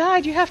god, I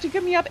died, you have to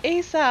get me up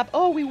ASAP.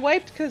 Oh, we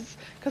wiped because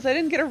I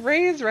didn't get a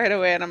raise right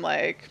away. And I'm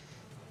like,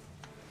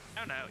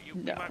 oh no, you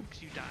wiped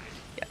because you died.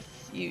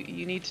 Yes,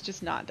 you need to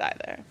just not die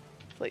there,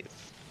 please.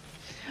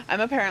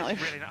 I'm apparently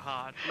it's really not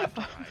hard. Left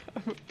or right.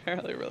 I'm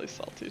apparently really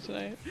salty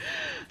tonight.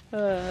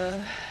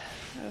 I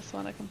just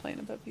want to complain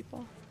about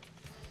people.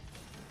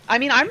 I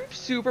mean, I'm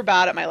super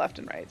bad at my left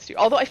and rights too.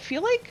 Although I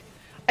feel like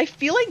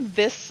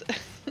this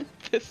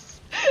this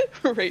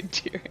raid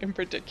tier in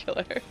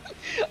particular,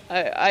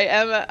 I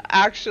am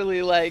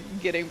actually like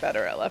getting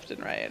better at left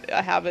and right.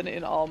 I haven't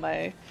in all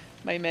my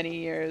many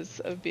years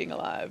of being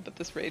alive, but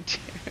this raid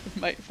tier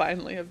might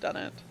finally have done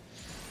it.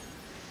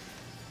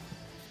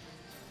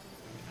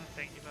 I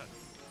think you've got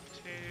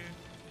two.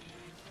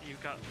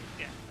 You've got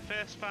the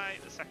first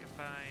fight, the second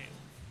fight.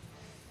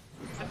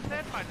 The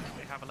third fight doesn't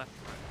really have a left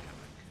and right mechanic.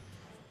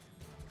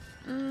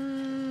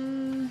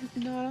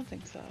 No, I don't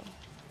think so.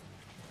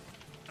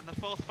 And the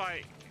fourth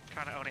fight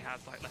kind of only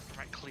has like left and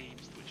right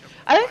cleaves, which are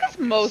I think quite it's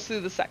obvious. mostly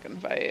the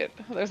second fight.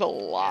 There's a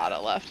lot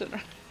of left and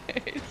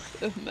right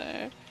in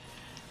there.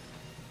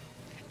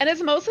 And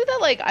it's mostly that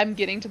like I'm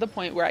getting to the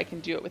point where I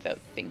can do it without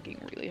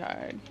thinking really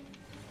hard.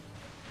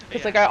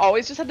 It's like I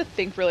always just had to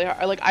think really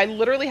hard. Like I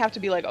literally have to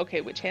be like,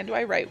 okay, which hand do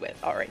I write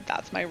with? All right,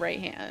 that's my right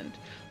hand.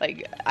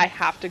 Like I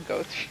have to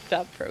go through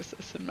that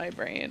process in my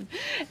brain.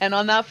 And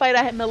on that fight,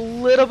 I am a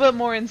little bit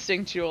more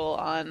instinctual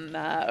on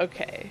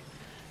okay,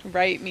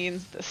 right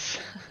means this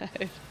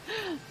side,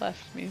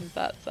 left means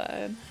that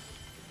side.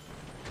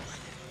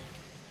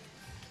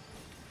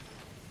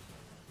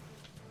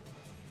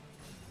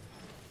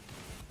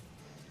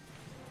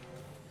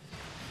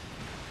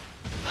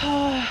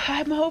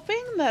 I'm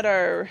hoping that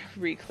our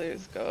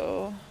reclears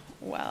go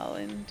well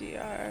in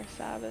DR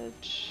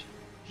Savage.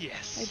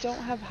 Yes. I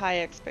don't have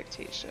high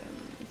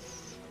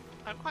expectations.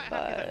 I'm quite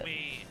happy that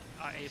we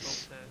are able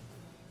to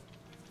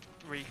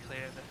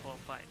re-clear the 4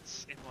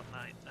 fights in one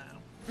night now.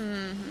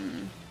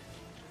 Mm-hmm.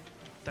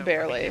 Though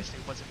Barely. I think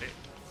yesterday was a bit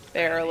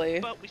Barely.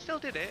 but we still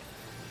did it.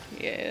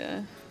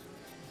 Yeah.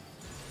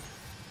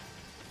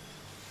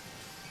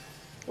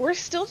 We're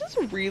still just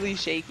really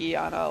shaky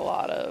on a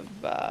lot of,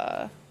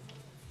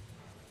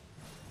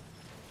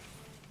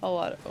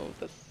 oh,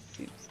 this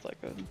seems like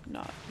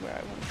not where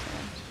I want to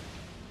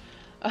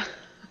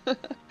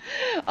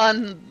stand.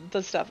 On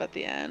the stuff at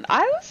the end.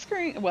 I was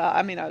screwing, well,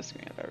 I mean, I was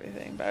screwing up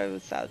everything, but I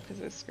was sad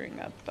because I was screwing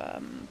up,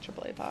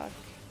 AAA Pac.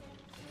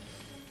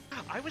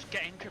 I was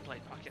getting AAA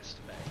Pac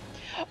yesterday.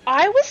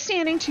 I was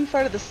standing too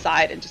far to the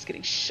side and just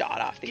getting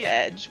shot off the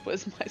edge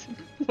was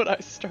what I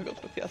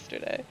struggled with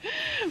yesterday.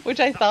 Which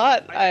I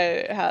thought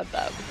I had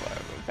that before,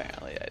 but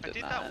apparently I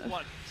did not. I did that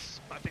once,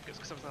 but I think it's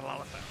because I was a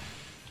Lalafell.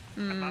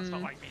 And that's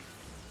not like me.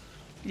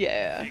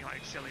 Yeah. Being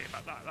like silly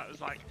about that. That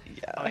was like,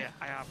 oh yeah,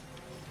 I am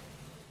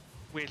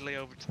weirdly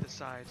over to the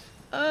side.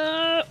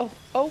 Oh.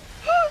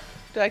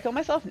 Did I kill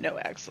myself? No,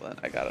 excellent.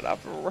 I got it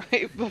off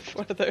right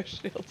before their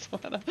shields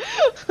went up.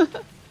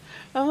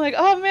 I'm like,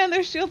 oh man,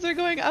 their shields are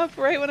going up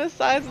right when a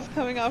size is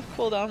coming off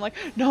cooldown. I'm like,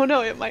 no,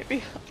 it might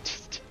be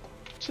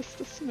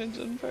just a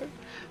smidgen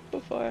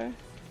before.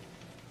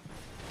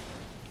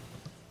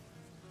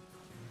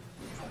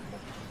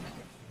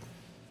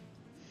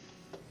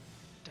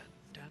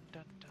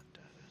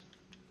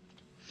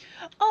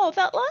 Oh,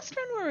 that last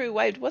run where we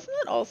wiped, wasn't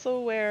it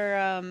also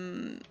where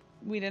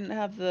we didn't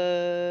have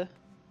the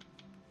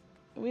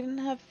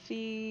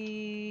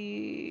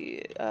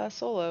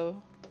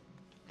solo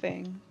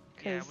thing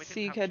because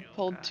Sieg had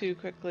pulled too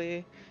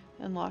quickly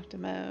and locked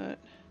him out.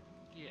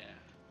 Yeah.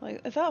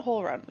 Like that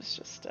whole run was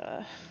just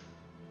it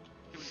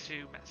was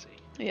too messy.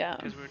 Yeah.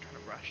 Because we were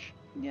trying to rush.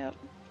 Yep.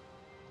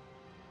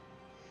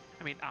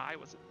 I mean, I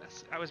wasn't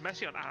messy. I was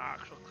messy on our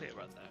actual clear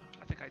run though.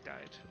 I think I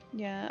died.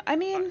 Yeah, I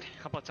mean, like,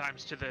 a couple of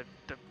times to the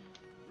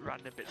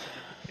random bits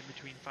in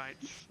between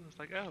fights. I was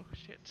like, oh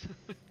shit.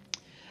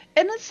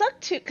 And it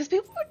sucked too, because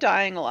people were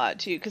dying a lot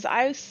too. Because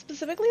I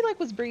specifically like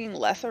was bringing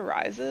less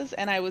arises,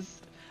 and I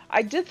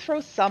did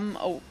throw some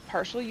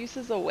partial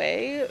uses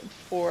away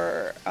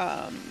for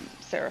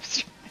Seraph's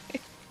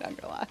Strike. Not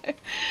gonna lie,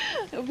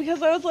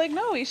 because I was like,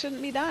 no, we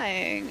shouldn't be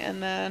dying.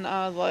 And then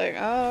I was like,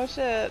 oh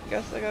shit,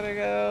 guess I gotta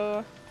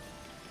go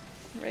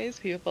raise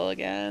people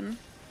again.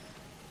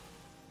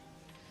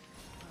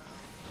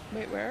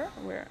 Wait, where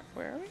are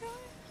we going?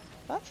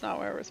 That's not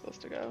where we're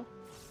supposed to go.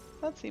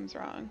 That seems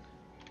wrong.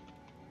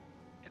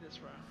 It is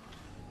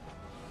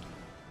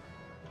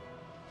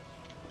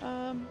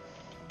wrong.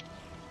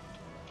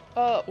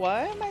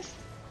 Why am I?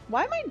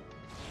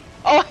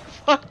 Oh, I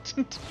walked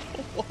into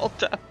the wall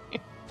down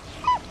here.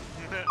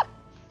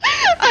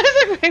 I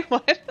was like, wait,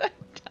 why did I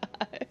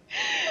die?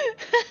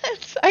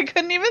 I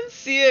couldn't even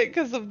see it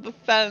because of the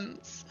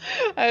fence.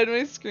 I had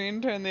my screen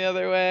turned the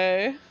other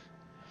way.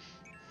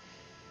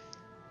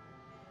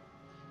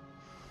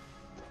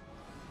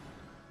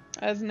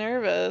 I was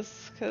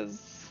nervous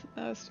because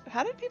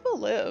how did people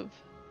live?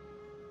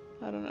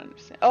 I don't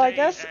understand. Oh, I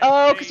guess,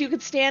 because you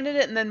could stand in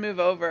it and then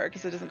move over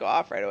because it doesn't go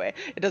off right away.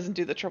 It doesn't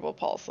do the triple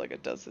pulse like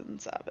it does in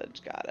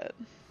Savage. Got it.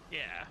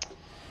 Yeah.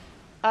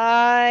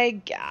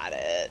 I got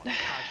it.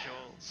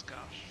 Casuals, gosh.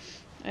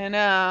 I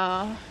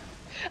know.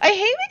 I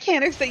hate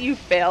mechanics that you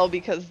fail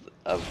because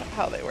of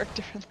how they work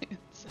differently in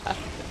Savage.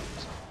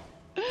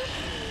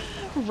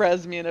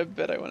 Res me in a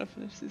bit. I want to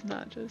finish these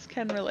matches.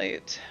 Can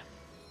relate.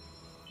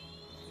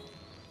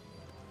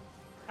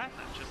 And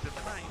matches in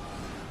the night.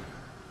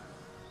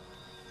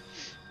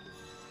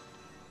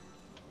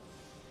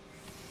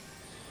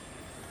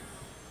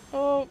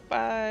 Oh,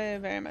 I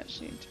very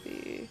much need to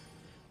be...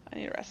 I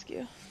need a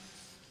rescue.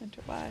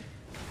 Enter Y.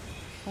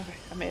 Okay,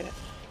 I made it.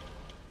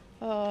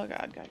 Oh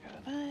god.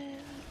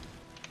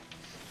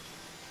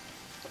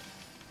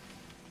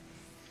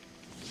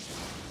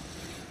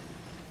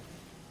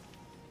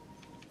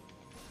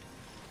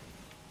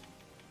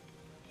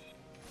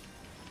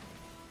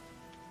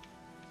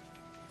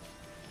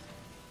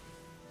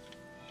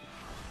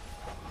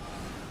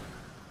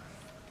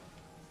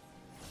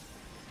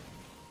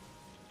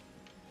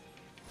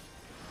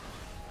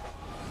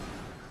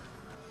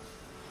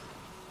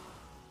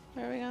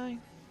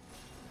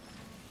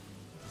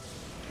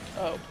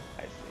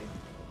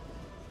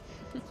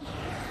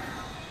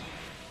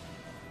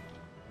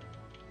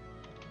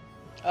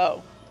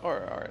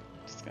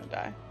 gonna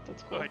die.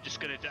 That's Oh, cool. I'm just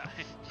gonna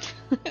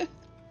die.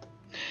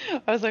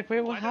 I was like,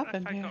 wait, Why what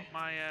happened don't I here? got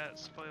my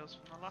spoils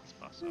from the last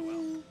boss? Oh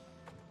well.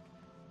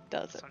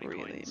 Does it Sunny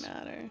really coins.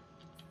 matter?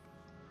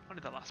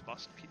 Only the last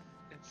boss it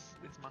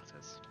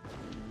matters.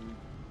 Mm.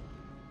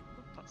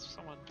 Oh, that's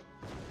someone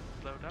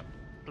blowed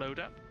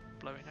up,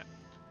 blowing up.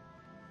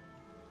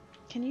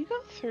 Can you go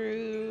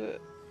through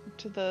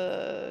to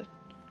the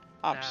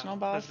optional No,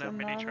 boss there's no in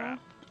mini normal? trap.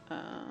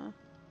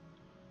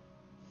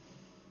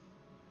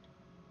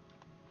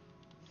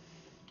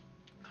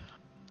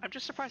 I'm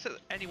just surprised that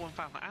anyone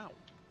found that out.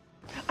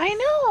 I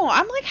know!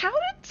 I'm like, how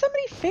did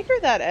somebody figure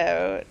that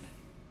out?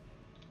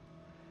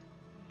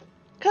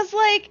 Cause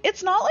like,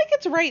 it's not like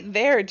it's right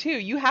there too.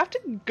 You have to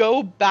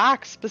go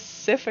back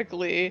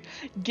specifically,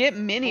 get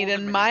minied, For the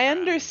and mini my trap.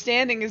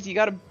 understanding is you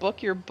gotta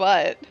book your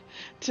butt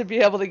to be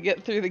able to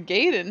get through the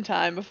gate in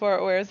time before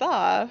it wears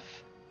off.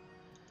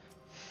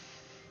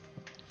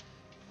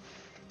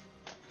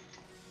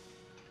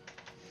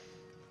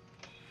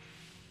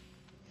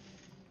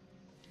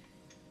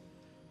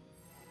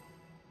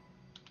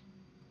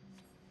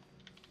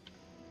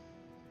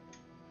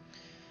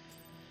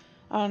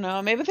 I don't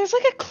know, maybe there's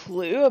like a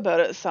clue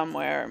about it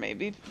somewhere.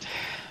 Maybe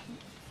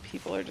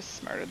people are just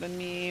smarter than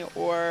me,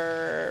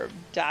 or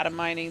data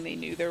mining, they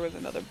knew there was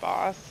another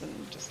boss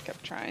and just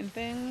kept trying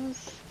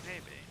things.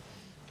 Maybe.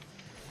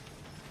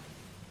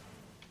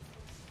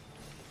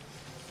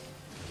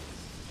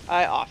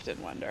 I often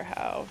wonder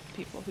how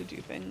people who do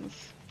things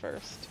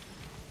first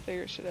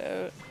figure shit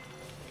out.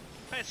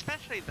 But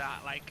especially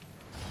that, like,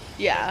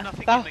 Yeah, there's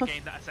nothing that in the one,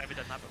 game that has ever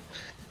done that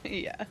before.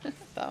 yeah,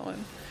 that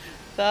one.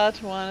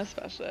 That one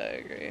especially, I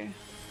agree.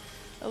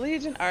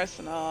 Allegiant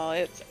Arsenal,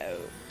 it's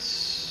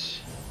out.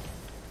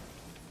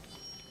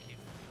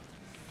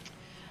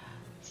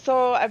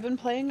 So I've been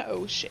playing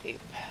O-Shape.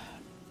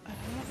 I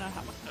don't know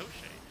how much. Oh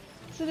shit.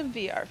 It's a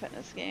VR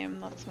fitness game.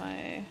 That's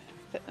my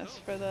fitness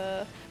for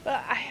the.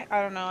 But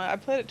I don't know. I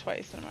played it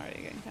twice and I'm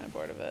already getting kind of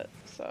bored of it.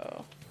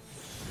 So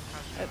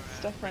How's your, it's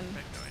different. ring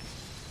fit going?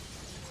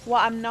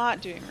 Well, I'm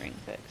not doing Ring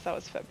Fit because that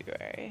was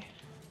February.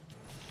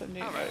 So I'm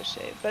doing Alright.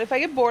 O-Shape. But if I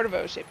get bored of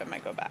O-Shape, I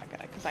might go back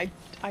because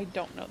I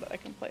don't know that I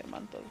can play a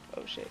month of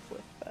O-Shape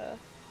without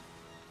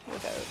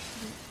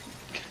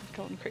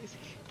going crazy.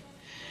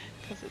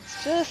 Because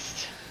it's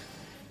just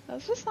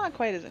not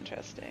quite as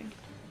interesting.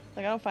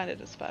 Like, I don't find it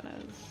as fun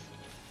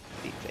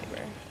as Beat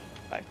Saber,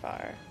 by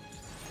far.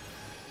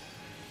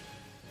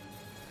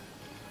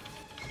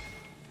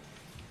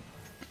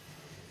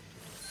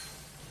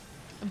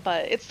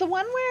 But it's the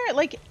one where,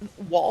 like,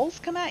 walls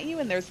come at you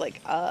and there's, like,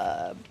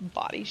 a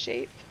body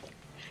shape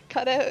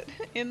cut out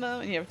in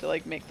them, and you have to,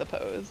 like, make the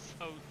pose.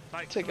 Oh,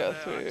 like To some of go the-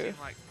 I've through. seen,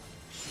 like,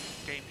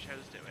 game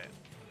shows do it.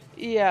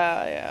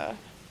 Yeah, yeah.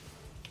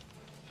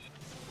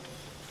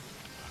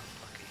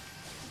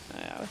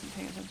 Lucky. I wasn't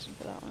paying attention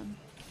for that one.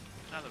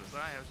 Neither was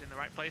I was in the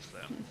right place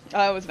though.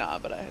 I was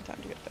not, but I had time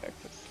to get there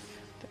because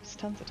there's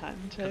tons of time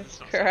to 'Cause it's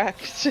not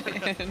correct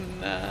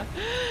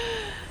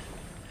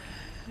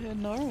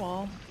in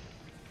normal.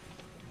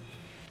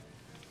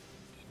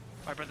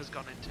 My brother's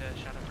gone into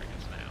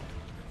Shadowbringers now.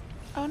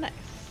 Oh, nice.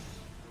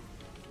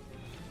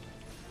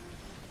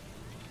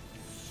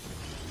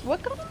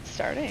 What got him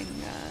starting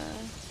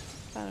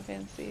Final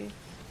Fantasy?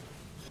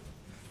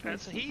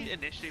 So he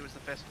initially was the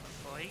first one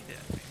that played it.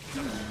 I think he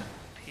got it on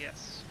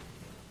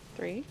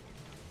PS3,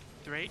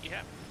 3?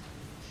 yeah.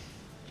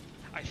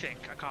 I think,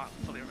 I can't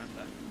fully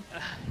remember.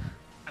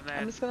 And then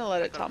I'm just gonna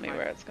let I it got tell me my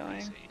where it's going.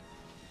 PC.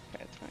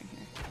 Okay, it's going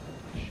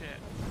here. Shit.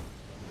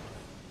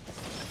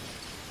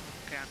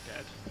 Okay, I'm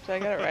dead. Did I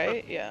get it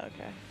right? Yeah,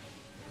 okay.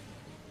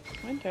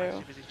 I'm Window.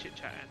 too busy chit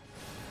chatting.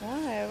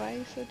 Why? Why are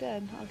you so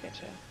dead? I'll get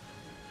you.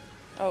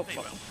 Oh, No, you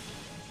well, won't.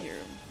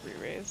 you're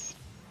re-raised.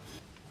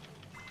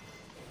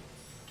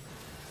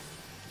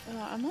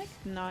 I'm like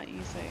not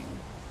using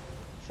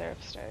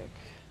Seraph Strike.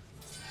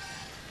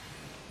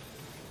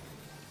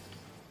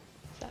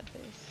 Sad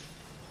face.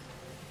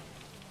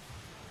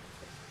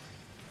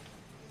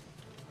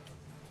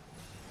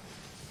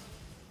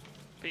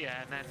 But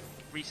yeah, and then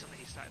recently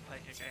he started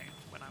playing a game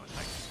when I was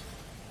like,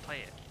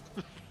 play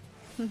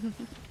it.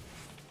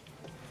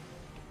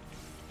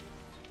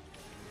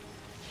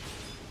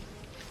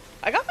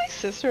 I got my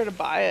sister to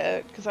buy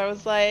it because I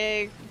was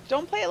like,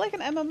 don't play it like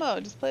an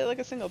MMO, just play it like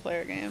a single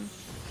player game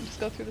and just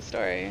go through the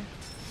story.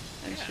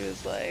 And she Yeah.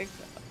 was like,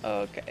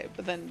 oh, okay,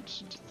 but then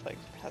she just like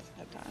hasn't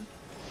had time.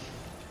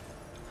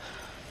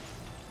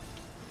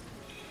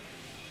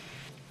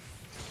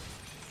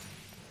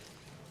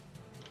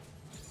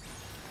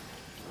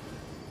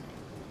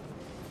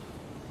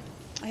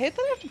 I hate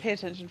that I have to pay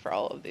attention for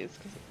all of these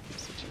because it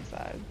keeps switching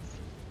sides.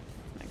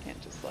 I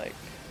can't just like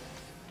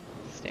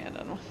stand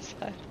on one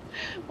side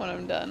when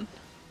I'm done.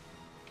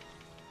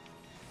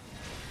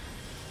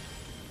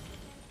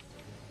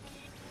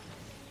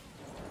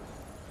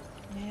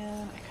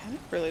 Man, I kind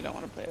of really don't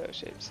want to play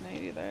O-Shape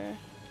tonight either.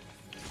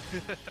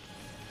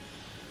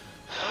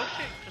 Oh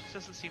shit, just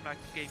doesn't seem like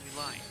the game you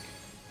like.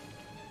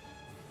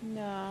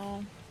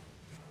 No.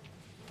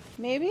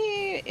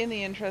 Maybe in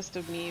the interest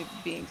of me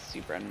being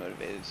super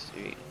unmotivated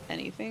to do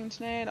anything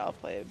tonight, I'll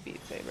play a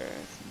Beat Saber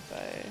since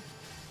I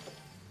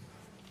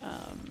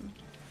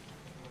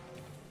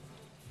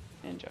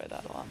enjoy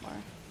that a lot more.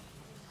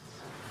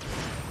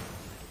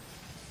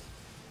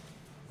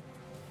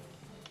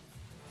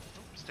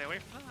 Stay away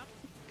from that.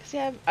 Cause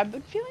yeah, I've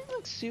been feeling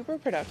like super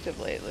productive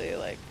lately.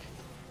 Like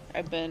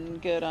I've been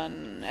good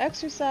on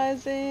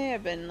exercising.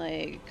 I've been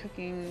like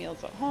cooking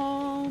meals at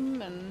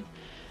home, and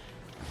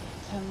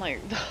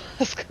like the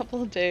last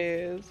couple of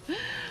days.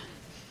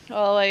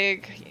 Well,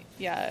 like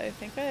yeah, I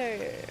think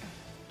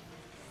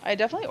I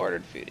definitely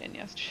ordered food in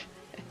yesterday.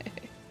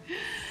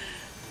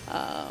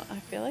 I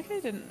feel like I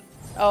didn't.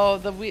 Oh,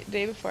 the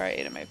day before I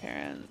ate at my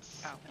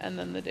parents', and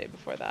then the day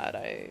before that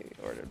I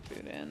ordered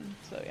food in.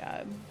 So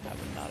yeah, I'm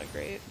having not a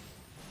great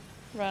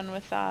run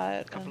with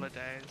that. Couple of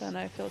days. Then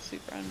I feel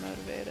super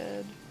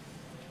unmotivated.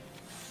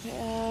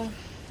 Yeah,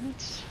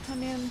 I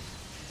mean,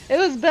 it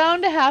was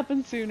bound to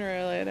happen sooner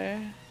or later.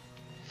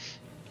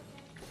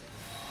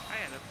 I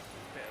had a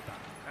bit of that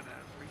kind of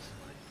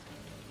recently.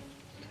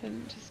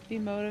 Couldn't just be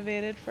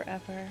motivated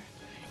forever.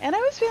 And I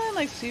was feeling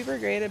like super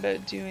great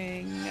about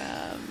doing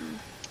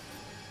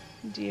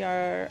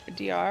DR,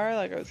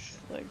 like I was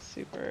like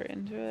super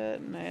into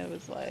it, and I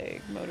was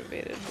like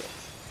motivated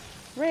with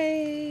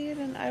raid,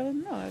 and I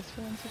was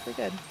feeling super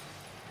good.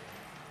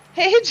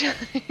 Hey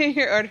Johnny,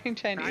 you're ordering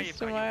Chinese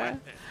tomorrow? You're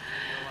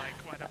like,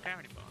 why don't care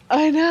anymore?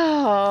 I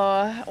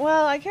know.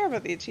 Well, I care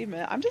about the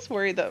achievement. I'm just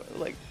worried that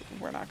like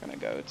we're not gonna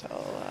go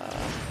till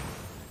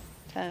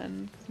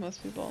 10, because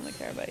most people only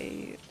care about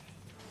 8.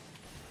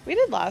 We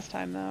did last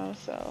time though,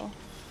 so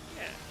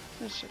yeah,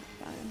 this should be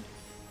fine.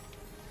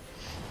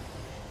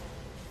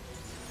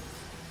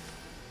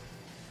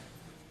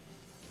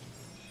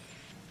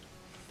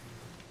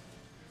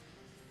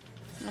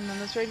 And then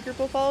this raid group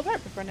will fall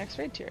apart before next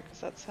raid tier,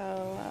 because that's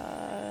how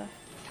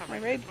my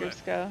raid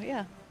groups go.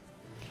 Yeah.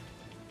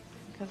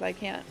 Because I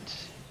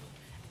can't.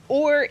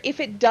 Or if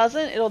it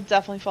doesn't, it'll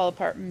definitely fall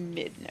apart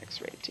mid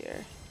next raid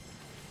tier.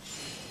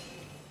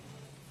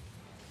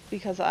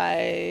 Because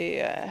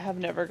I have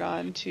never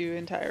gone 2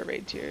 entire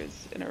raid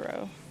tiers in a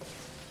row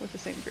with the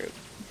same group.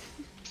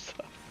 So.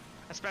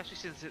 Especially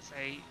since it's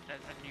a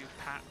new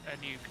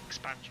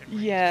expansion.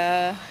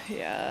 Yeah,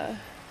 yeah.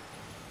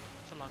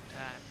 It's a long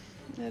time.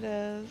 It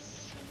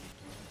is.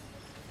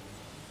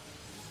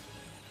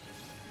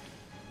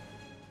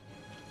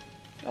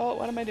 Oh,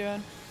 what am I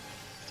doing?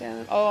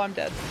 Standing. Oh, I'm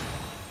dead.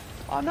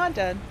 Oh, I'm not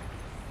dead.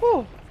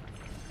 Whew.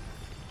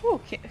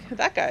 Whew.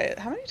 That guy.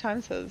 How many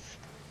times has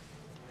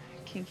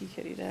Kinky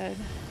Kitty dead?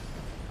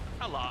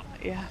 A lot.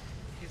 Yeah.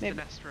 He's maybe,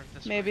 the master of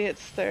this. Maybe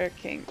it's their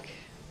kink.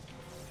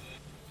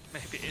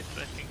 Maybe it's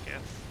their kink,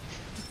 yes.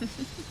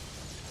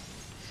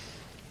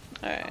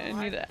 Alright, I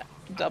need a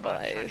double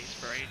I've had Chinese ice.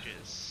 for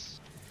ages.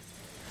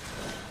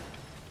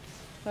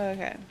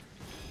 Okay.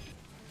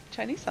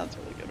 Chinese sounds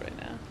really good right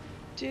now.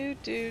 Do.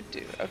 Okay,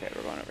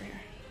 we're going over here.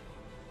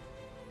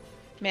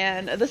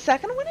 Man, the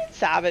second one in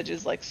Savage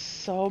is like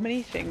so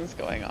many things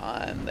going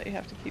on that you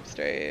have to keep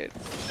straight.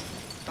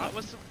 That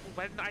was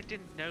when I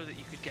didn't know that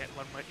you could get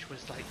one which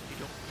was like you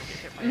don't want to get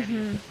hit by any of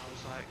them. I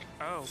was like,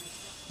 oh.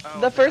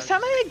 The first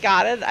time I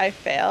got it, I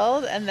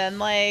failed, and then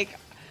like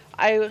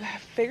I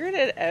figured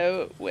it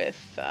out with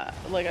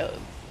like a,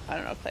 I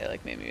don't know, play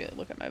like maybe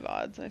look at my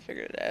VODs and I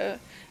figured it out.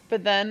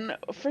 But then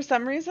for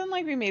some reason,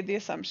 like we made the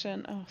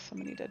assumption, oh, so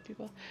many dead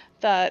people,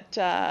 that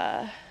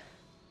that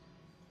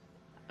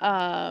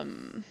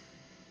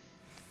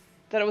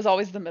it was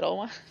always the middle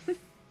one.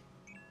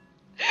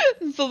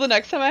 So the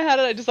next time I had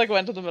it, I just like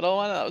went to the middle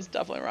one, and that was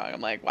definitely wrong.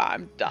 I'm like, wow,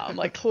 I'm dumb.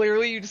 Like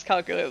clearly you just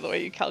calculate the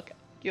way you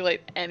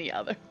calculate any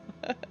other.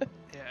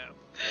 Yeah.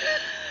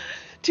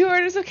 2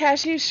 orders of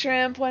cashew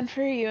shrimp, 1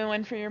 for you and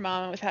 1 for your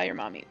mom. And with how your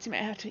mom eats, you might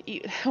have to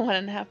eat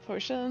 1.5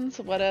 portions.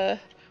 What a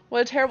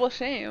terrible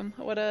shame.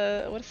 What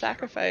a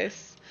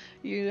sacrifice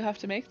you have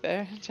to make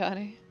there,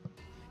 Johnny.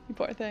 You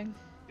poor thing.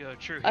 You're a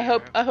true I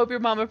hero. hope your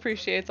mom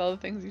appreciates all the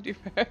things you do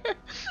for her.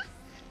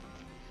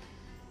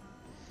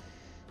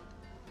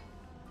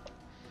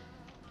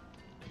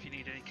 If you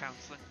need any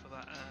counselling for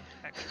that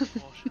extra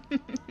portion.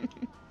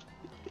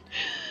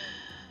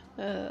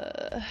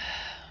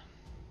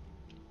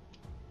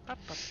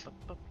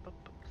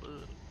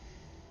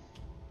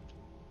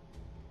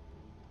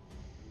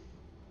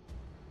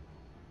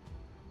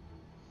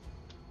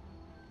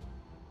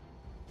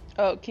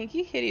 Oh,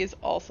 Kinky Kitty is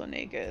also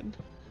naked.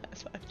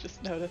 As I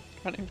just noticed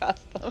running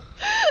past them.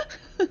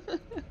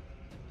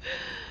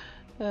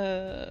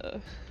 Oh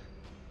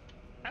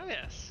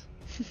yes,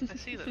 I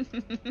see them.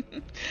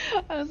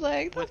 I was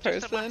like, that With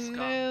just a person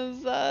mask on.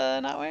 is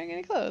not wearing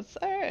any clothes.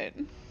 Alright.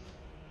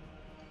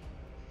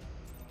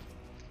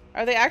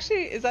 Are they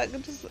actually, is that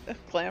just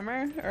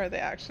glamour? Or are they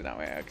actually not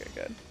wearing? Okay,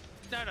 good.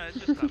 No, it's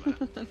just glamour.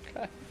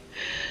 Okay.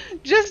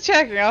 Just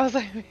checking. I was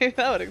like, maybe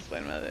that would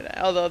explain why they're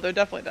dying. Although they're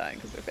definitely dying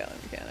because they're failing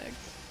mechanics.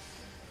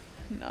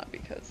 Not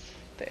because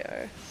they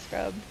are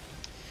scrub.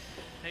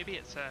 Maybe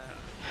it's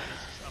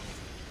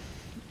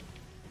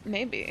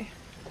Maybe.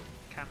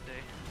 can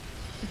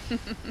do.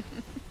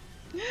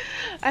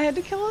 I had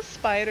to kill a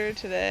spider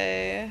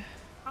today.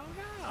 Oh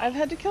no. I've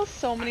had to kill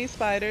so many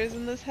spiders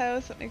in this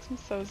house. It makes me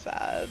so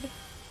sad.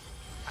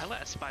 I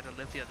let a spider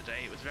live the other day.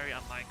 It was very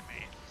unlike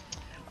me.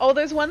 Oh,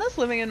 there's one that's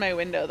living in my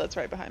window that's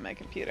right behind my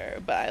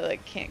computer, but I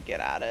like can't get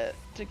at it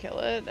to kill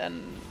it,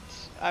 and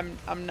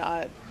I'm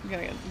not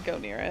gonna go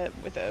near it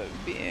without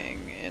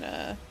being in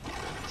a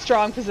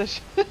strong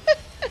position.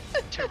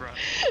 To run.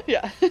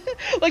 Yeah.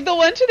 Like the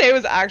one today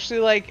was actually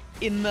like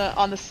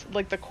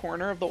like the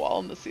corner of the wall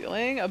in the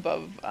ceiling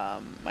above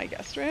my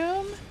guest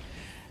room.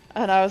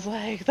 And I was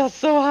like, that's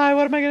so high,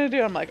 what am I gonna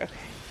do? I'm like, okay,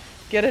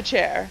 get a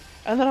chair.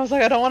 And then I was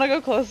like, I don't want to go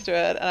close to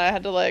it, and I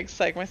had to like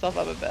psych myself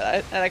up a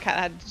bit. And I kind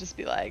of had to just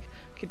be like,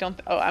 okay, don't.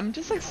 Oh, I'm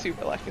just like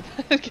super lucky that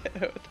I didn't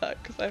get out with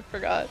that because I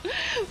forgot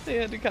they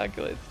had to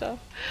calculate stuff.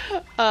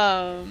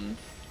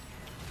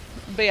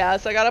 But yeah,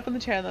 so I got up in the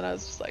chair and then I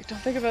was just like, don't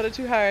think about it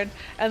too hard.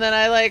 And then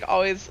I like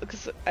always,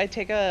 because I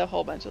take a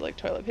whole bunch of like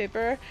toilet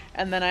paper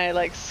and then I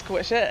like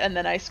squish it and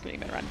then I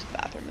scream and run to the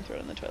bathroom and throw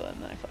it in the toilet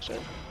and then I flush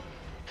it.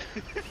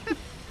 You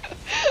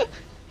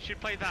should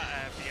play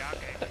that VR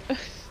game.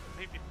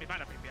 Maybe it might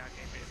not be a VR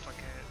game, but it's like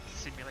a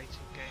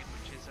simulation game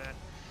which is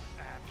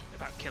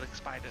about killing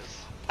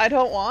spiders. I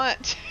don't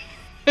want.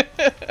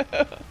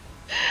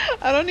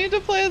 I don't need to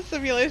play a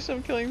simulation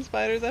of killing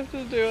spiders. I have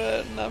to do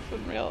it enough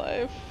in real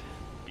life.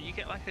 But you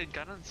get like a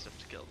gun and stuff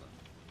to kill them.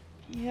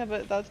 Yeah,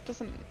 but that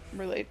doesn't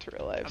relate to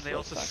real life. And they so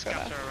also it's not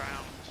scatter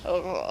gonna...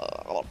 around.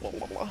 Blah,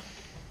 blah, blah.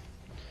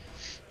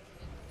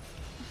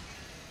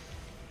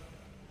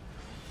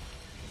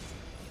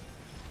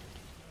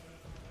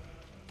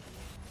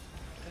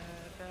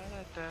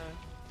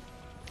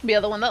 But yeah,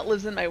 the one that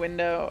lives in my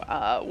window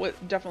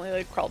definitely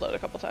like crawled out a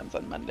couple times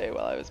on Monday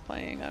while I was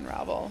playing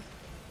Unravel.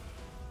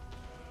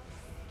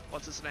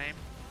 What's his name?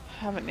 I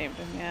haven't named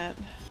him yet.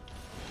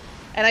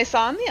 And I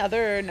saw him the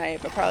other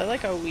night, but probably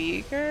like a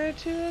week or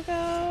two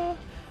ago,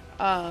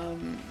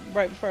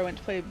 right before I went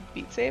to play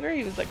Beat Saber,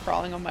 he was like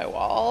crawling on my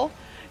wall,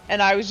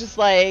 and I was just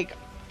like,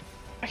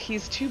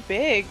 he's too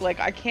big,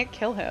 like I can't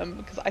kill him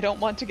because I don't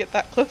want to get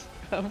that close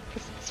to him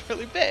because he's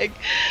really big.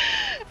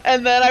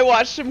 And then I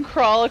watched him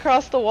crawl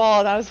across the wall,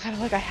 and I was kind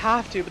of like, I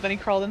have to, but then he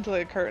crawled into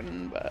the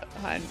curtain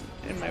behind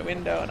in my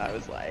window, and I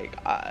was like,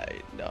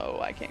 no,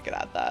 I can't get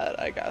at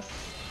that, I guess.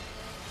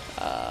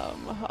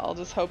 I'll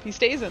just hope he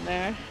stays in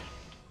there.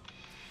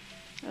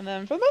 And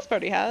then for the most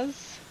part he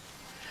has.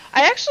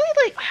 I actually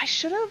I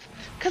should have,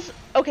 cause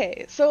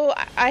okay, so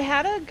I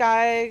had a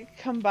guy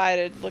come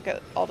by to look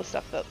at all the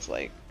stuff that's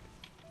like,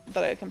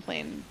 that I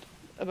complained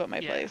about my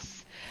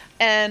place.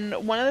 And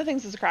one of the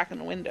things is a crack in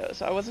the window,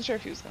 so I wasn't sure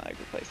if he was gonna like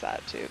replace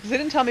that too. Cause they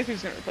didn't tell me if he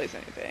was gonna replace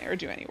anything or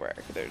do any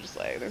work. They were just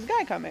like, there's a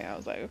guy coming. I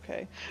was like,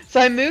 okay. So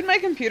I moved my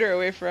computer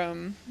away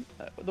from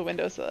the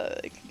window so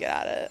that I could get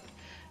at it.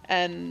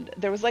 And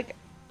there was like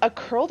a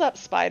curled up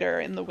spider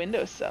in the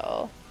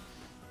windowsill.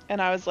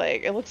 And I was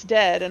like, it looks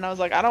dead. And I was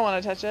like, I don't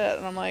want to touch it.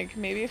 And I'm like,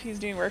 maybe if he's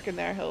doing work in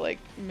there, he'll like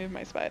move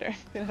my spider.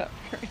 So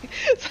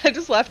I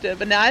just left it.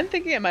 But now I'm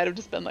thinking it might have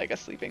just been like a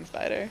sleeping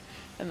spider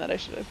and that I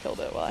should have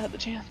killed it while I had the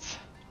chance.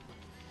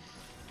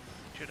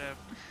 Should have.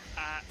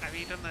 Have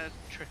you done the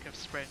trick of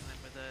spraying them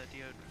with a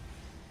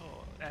deodorant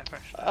or air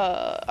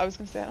freshener? I was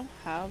gonna say I don't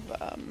have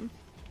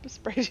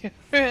spray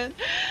deodorant.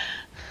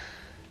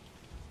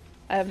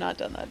 I have not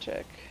done that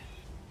trick.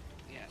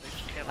 Yeah, they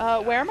just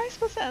kill where am I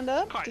supposed to end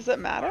up? Quite Does it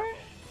matter? horrible.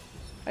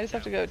 I just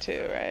have to go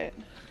 2, right?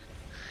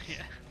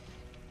 Yeah.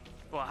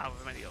 Well,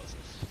 however many yours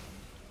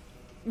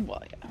is.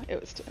 Well, yeah,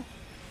 it was 2.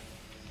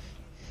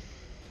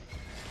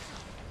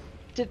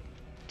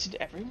 Did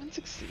everyone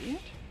succeed?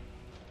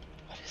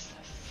 What is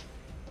this?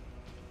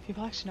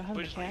 People actually know how to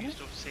We're just not mechanic?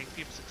 used to seeing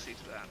people succeed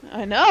with that.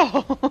 I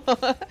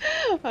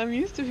know! I'm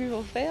used to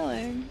people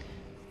failing.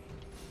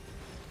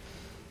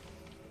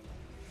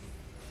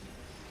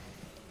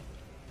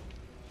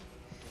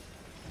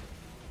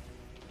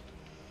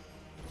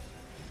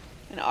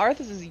 And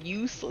Arthas is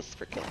useless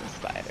for killing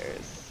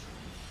spiders.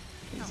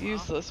 He's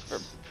useless for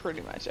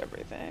pretty much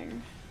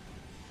everything.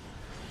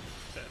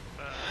 Except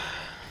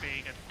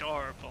being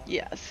adorable.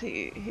 Yes,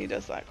 he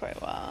does that quite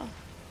well.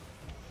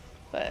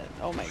 But,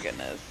 oh my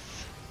goodness,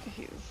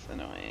 he's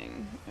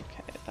annoying.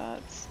 Okay,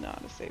 that's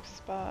not a safe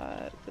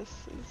spot. This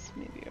is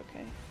maybe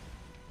okay.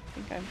 I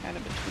think I'm kind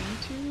of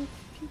between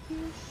 2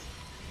 PPs.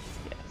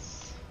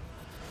 Yes.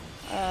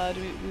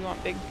 Do we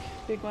want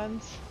big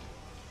ones?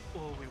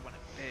 Oh, we want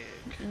it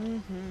big.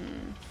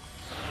 Mm-hmm.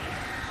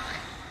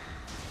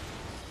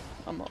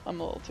 I'm a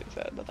little too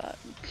excited about that.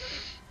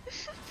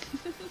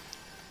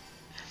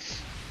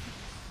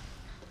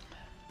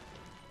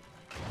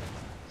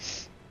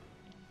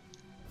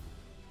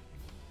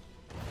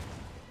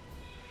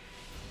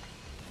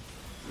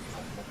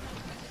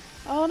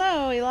 Oh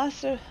no, he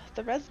lost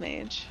the res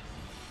mage.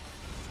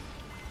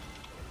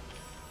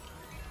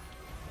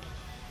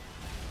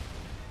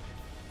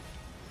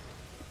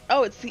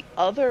 Oh, it's the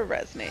other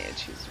res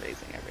mage who's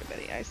raising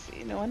everybody. I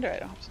see. No wonder I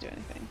don't have to do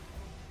anything.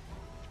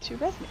 2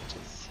 res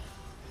mages.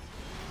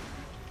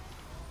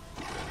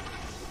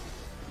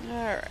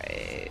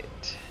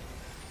 Alright.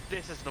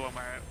 This is the one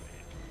where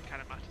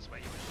kind of matters where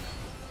you end.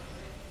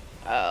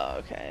 Oh,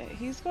 okay.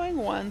 He's going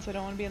 1, so I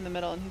don't want to be in the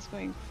middle, and he's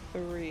going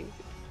 3.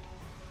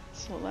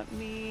 So let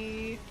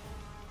me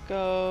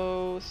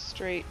go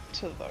straight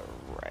to the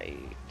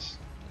right.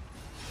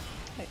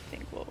 I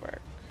think will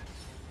work.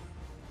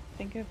 I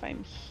think if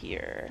I'm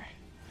here,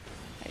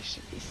 I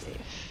should be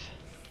safe.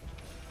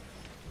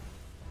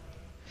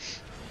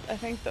 I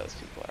think those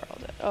people are all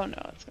dead. Oh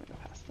no, it's gonna go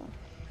past them.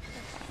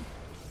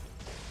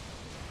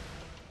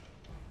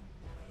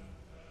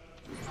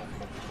 They're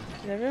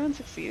fine. Did everyone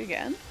succeed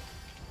again?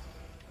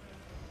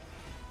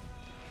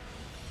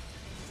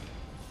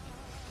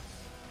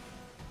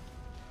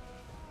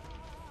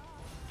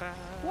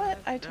 What?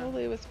 I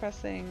totally was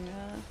pressing.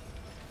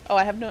 Oh,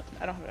 I don't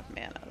have enough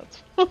mana.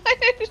 That's why.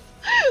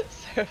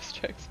 Sarah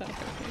strikes not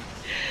working.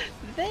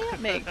 That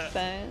makes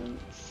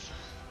sense.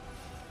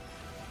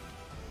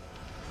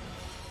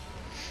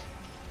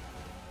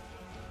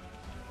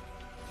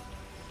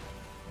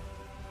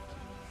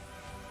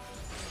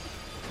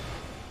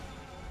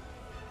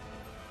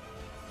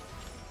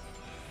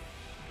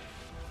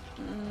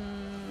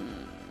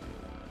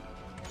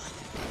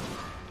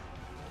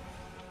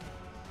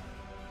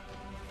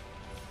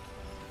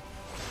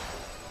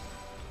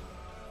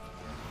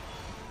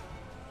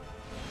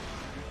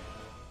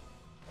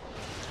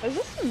 Is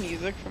this the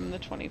music from the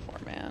 24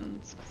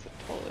 Mans? Because it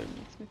totally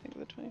makes me think of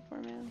the 24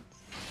 Mans.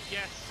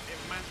 Yes, it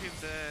reminds me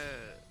of the...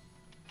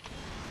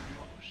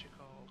 What was she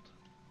called?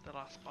 The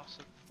last boss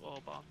of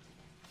Orbon.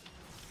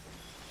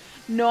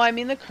 No, I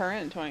mean the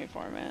current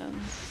 24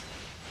 Mans.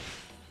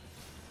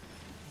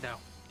 No.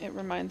 It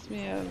reminds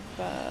me of,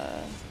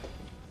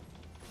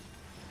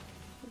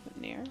 is it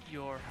Nier?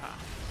 Your hat.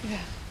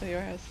 Yeah, the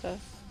Your House stuff.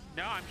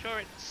 No, I'm sure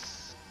it's...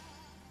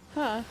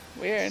 Huh,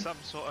 weird. some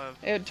sort of...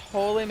 It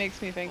totally makes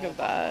me think of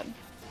that.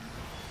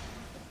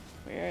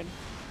 Weird.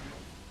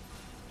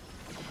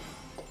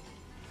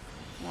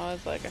 I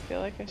was like, I feel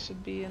like I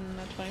should be in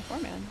the 24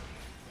 man.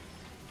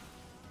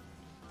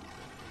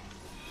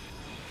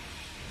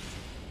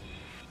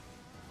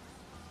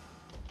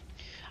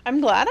 I'm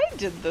glad I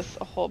did this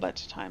a whole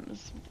bunch of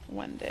times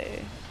one day,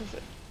 because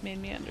it made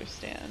me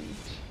understand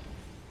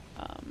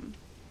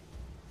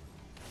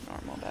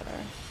normal better.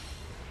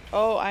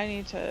 Oh, I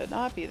need to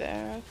not be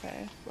there.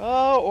 Okay.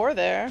 Oh, or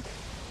there.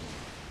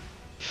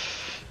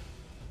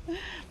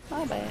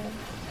 My bad.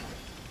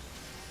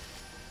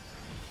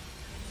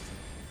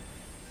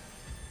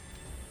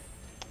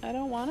 I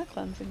don't want a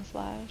cleansing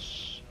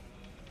slash.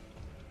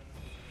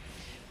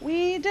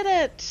 We did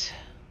it!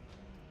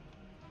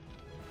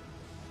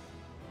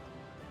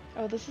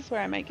 Oh, this is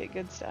where I might get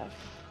good stuff.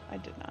 I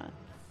did not.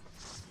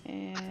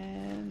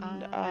 And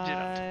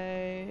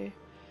I...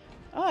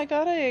 Oh, I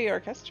got a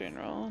orchestrion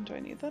roll. Do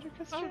I need that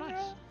orchestrion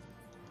roll?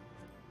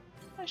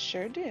 I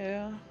sure do.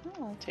 Oh,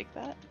 I'll take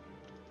that.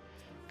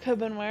 Could've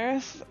been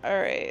worse.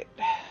 Alright.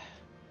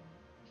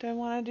 Do I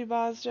want to do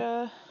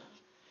Bozja?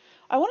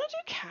 I want to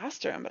do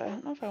Castrum, but I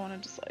don't know if I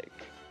want to just like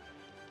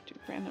do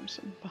random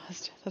shit in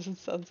Bozja. Doesn't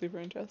sound super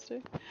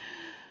interesting.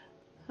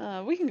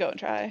 We can go and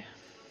try.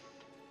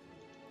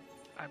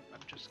 I'm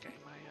just getting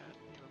my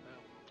new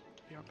remote.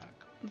 Be right back.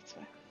 That's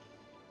fine.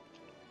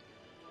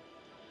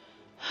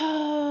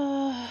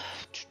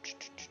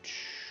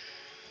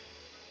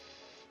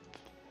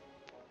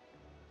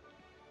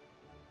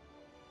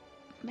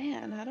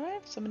 Man, how do I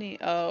have so many?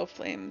 Oh,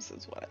 flames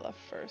is what I left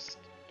first.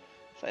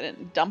 So I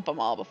didn't dump them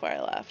all before I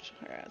left,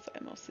 whereas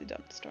I mostly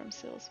dumped storm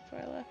seals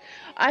before I left.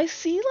 I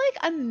see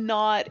like a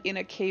knot in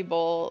a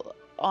cable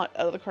out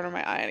of the corner of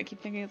my eye, and I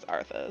keep thinking it's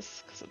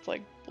Arthas because it's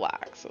like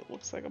black, so it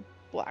looks like a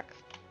black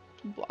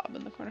blob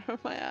in the corner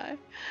of my eye.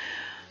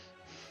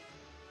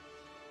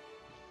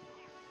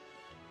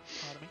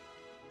 Pardon me?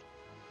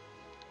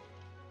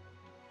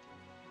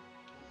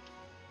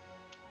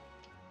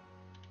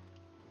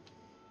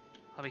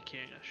 I'll be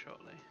queuing us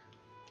shortly.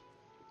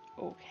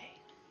 Okay.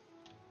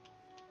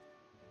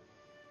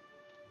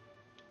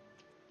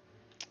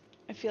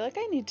 I feel like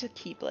I need to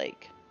keep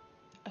like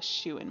a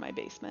shoe in my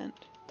basement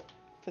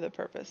for the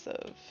purpose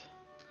of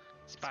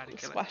Spider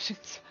killer. squashing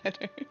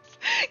spiders.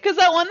 Because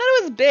that one that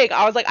was big,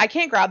 I was like, I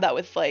can't grab that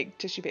with like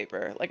tissue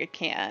paper. Like I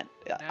can't.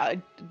 No.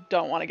 I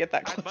don't want to get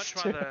that I'd close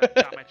much to rather it.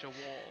 damage a wall.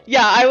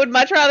 Yeah, I would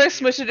much rather than be a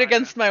smush it spider.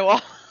 against my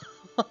wall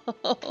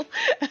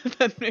and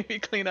then maybe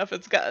clean up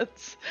its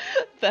guts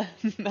than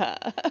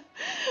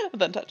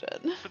touch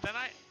it. But then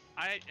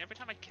I every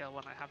time I kill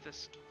one, I have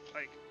this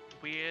like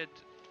weird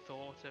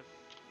thought of,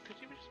 could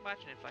you just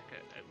imagine if like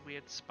a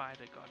weird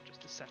spider god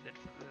just descended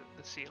from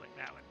the ceiling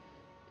now and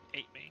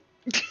ate me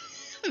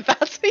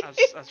That's me.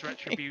 as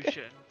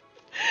retribution?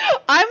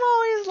 I'm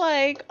always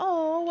like,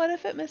 oh, what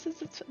if it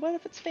misses its? What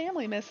if its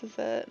family misses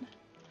it?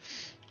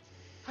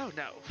 Oh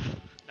no,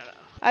 no.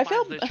 I Mine's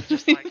feel literally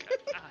just like,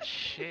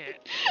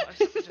 shit.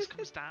 It just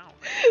comes down.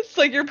 It's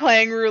like you're You know?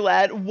 playing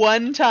roulette.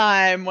 One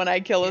time when I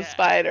kill a Yeah.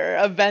 spider,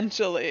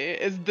 eventually,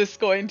 is this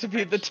going to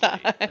be the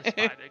time? Eventually,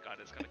 the spider god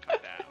is gonna come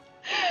down.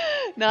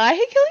 No, I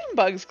hate killing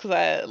bugs because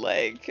I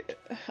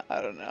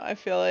don't know. I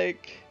feel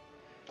like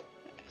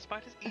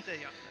Spiders eat their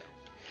young though.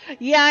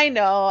 Yeah, I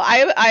know.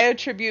 I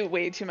attribute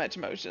way too much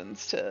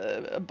emotions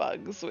to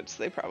bugs, which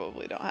they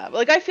probably don't have.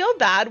 Like, I feel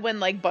bad when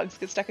like bugs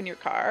get stuck in your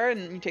car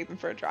and you take them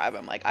for a drive.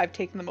 I'm like, I've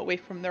taken them away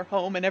from their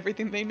home and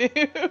everything they knew.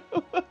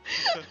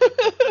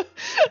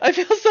 I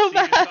feel so So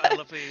bad. you've got a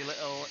lovely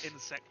little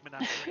insect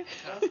menagerie.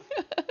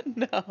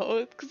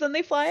 No, because then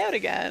they fly out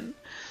again.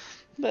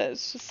 But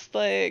it's just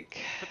like,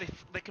 But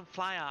they can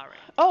fly, Ari.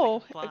 oh,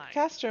 They can fly.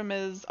 Castrum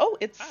is. Oh,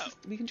 it's. Oh.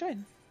 We can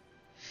join.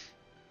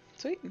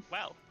 Sweet.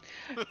 Well.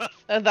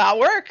 That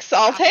works.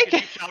 I'll take You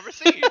it. shall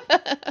receive.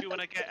 Do you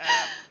want to get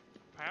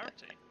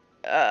priority?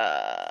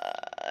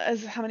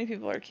 How many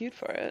people are queued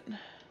for it?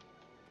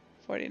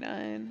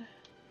 49.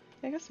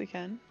 I guess we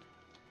can.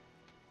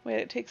 Wait,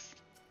 it takes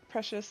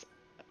precious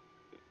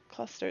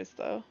clusters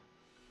though.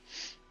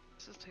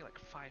 This will take like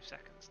 5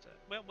 seconds to.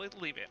 Well, we'll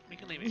leave it. We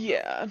can leave it.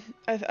 Yeah,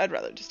 I'd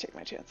rather just take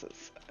my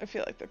chances. I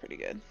feel like they're pretty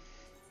good.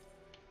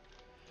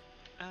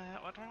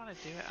 What do I want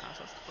to do it as?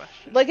 That's the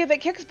question. Like if it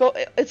kicks both,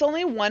 it's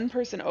only one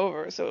person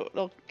over, so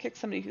it'll kick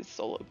somebody who's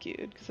solo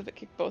queued. Because if it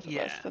kicked both of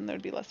us, then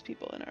there'd be less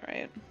people in it,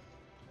 right?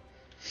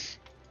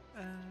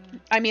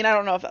 I mean, I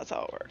don't know if that's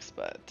how it works,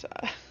 but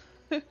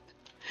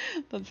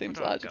that seems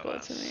logical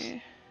to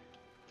me.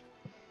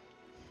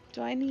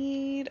 Do I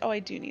need? Oh, I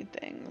do need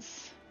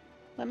things.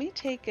 Let me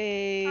take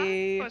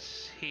a.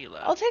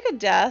 I'll take a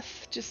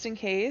death just in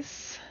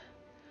case.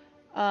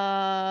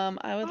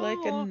 I would like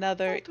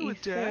another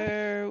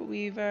ether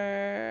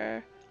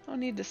weaver. I don't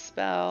need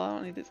dispel. I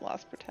don't need these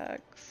lost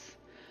protects.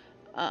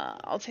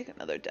 I'll take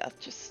another death.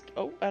 Just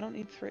I don't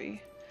need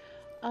 3.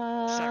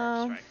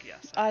 Seraph Strike,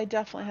 yes. I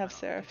definitely have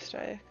Seraph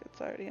Strike.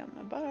 It's already on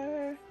my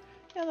bar.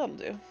 Yeah, that'll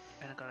do.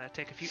 And I'm gonna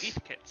take a few ether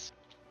kits.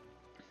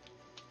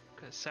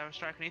 Because Seraph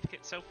Strike and ether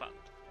kit's so fun.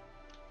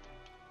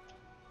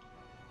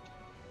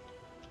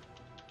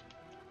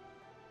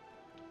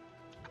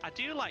 I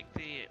do like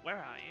the. Where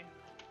are you?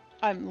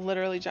 I'm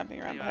literally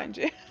jumping around behind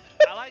you.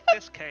 I like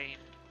this cane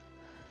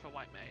for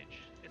White Mage.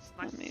 It's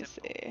nice. Let me and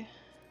simple. see.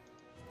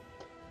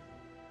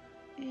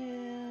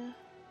 Yeah.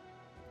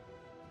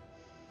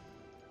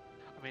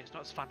 I mean, it's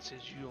not as fancy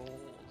as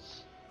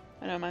yours.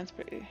 I know mine's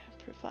pretty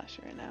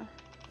flashy right now.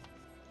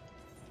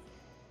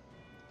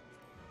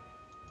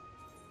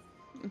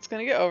 It's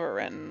gonna get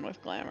overwritten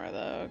with glamour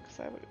though, because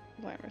I have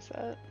a glamour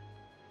set.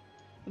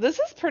 This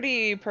is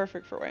pretty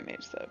perfect for White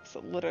Mage though, because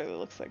it literally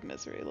looks like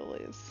Misery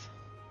Lilies.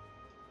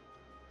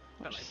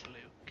 But like blue.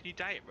 Can you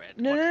dye it red?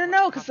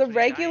 No, because the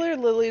regular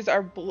lilies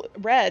are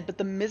red, but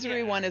the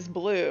Misery one is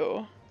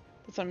blue.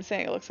 That's what I'm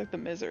saying. It looks like the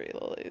Misery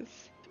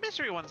Lilies. The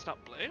Misery one's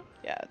not blue.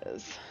 Yeah, it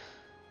is.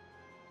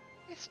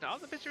 It's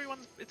not. The Misery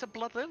one's. It's a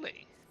blood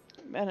lily.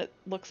 And it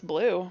looks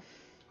blue.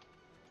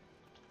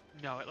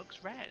 No, it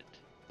looks red.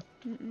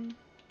 Mm-mm.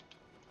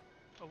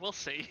 Well, we'll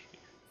see.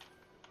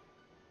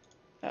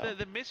 Oh.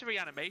 The Misery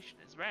animation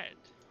is red.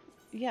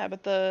 Yeah,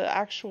 but the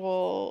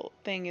actual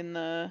thing in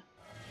the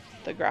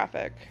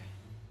graphic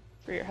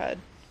for your head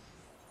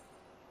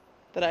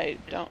that I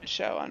don't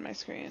show on my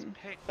screen,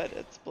 but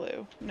it's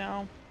blue.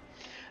 No.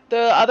 The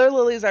other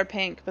lilies are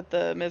pink, but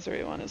the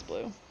Misery one is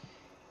blue.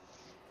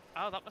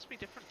 Oh, that must be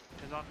different,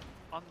 because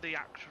on the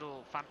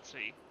actual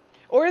fancy...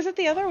 Or is it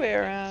the other way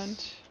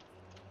around?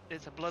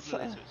 It's a blood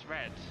lily, so it's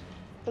red.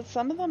 But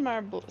some of them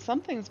are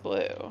something's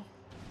blue.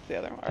 The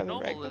other one are the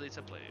normal regular? lilies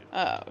are blue.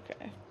 Oh,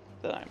 okay.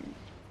 Then I'm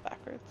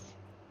backwards.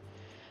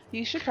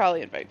 You should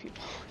probably invite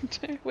people.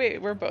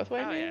 Wait, we're both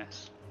white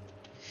names?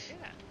 Yeah.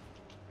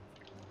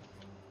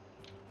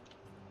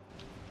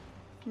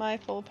 My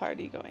full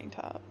party going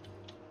top.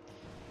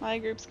 My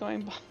group's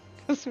going bottom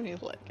because we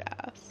need lit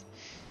gas.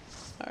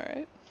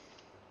 Alright.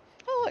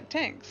 Oh look,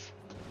 tanks.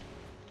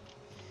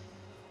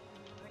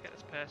 I get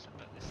this person,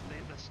 but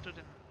they're stood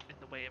in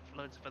the way of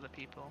loads of other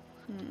people.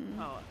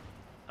 Hmm. Oh,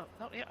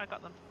 no, yeah, I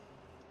got them.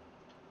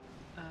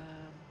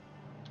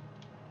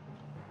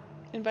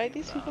 Invite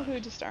these people who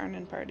just aren't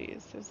in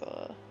parties. There's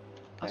a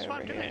guy That's what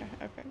over I'm doing. here.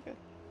 Okay, good.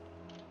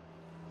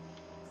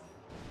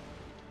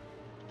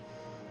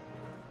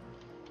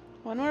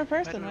 One more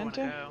person, Where do we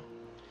Winter. wanna go?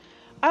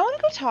 I want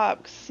to go top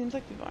because it seems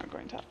like people aren't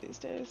going top these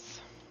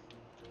days.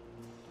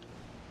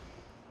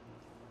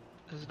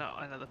 There's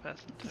not another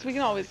person. Because we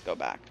can always go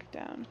back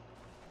down.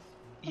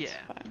 That's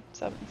Yeah. fine.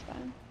 7's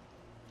fine.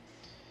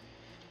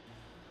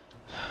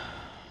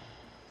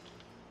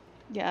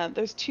 Yeah,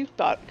 there's 2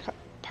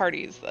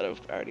 parties that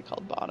have already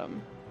called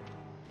bottom.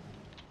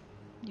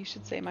 You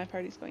should say my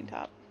party's going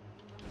top.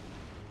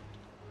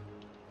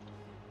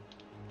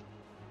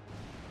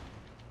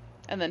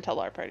 And then tell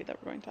our party that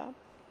we're going top.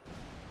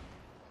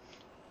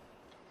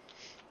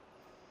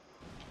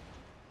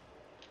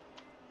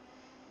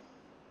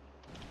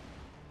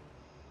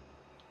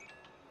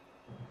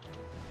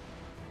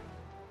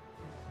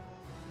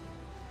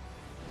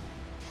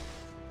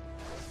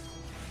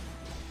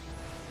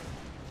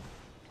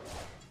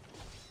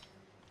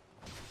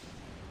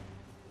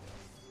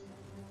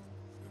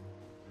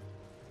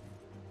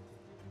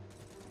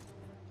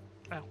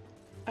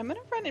 I'm gonna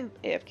run in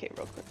AFK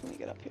real quick when we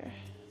get up here.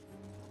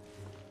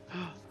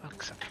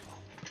 Unacceptable.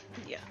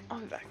 Yeah, I'll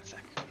be back in a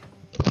sec.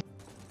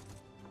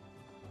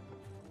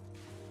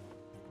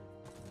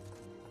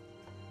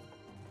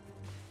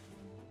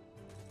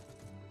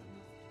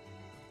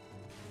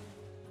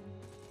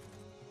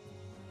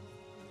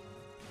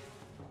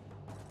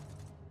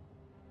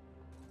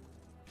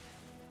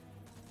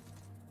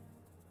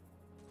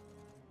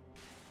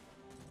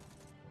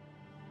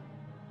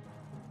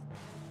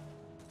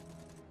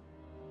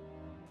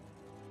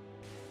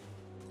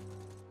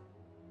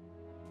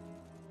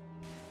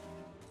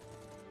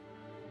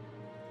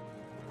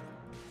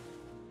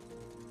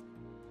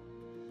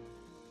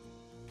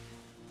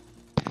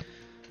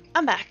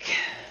 I'm back.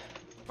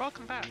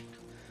 Welcome back.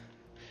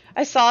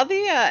 I saw the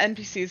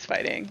NPCs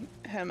fighting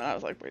him, and I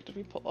was like, wait, did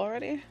we pull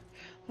already? And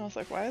I was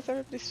like, why is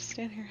everybody just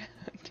standing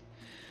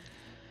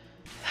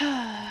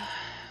around?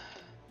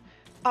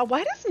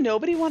 Why does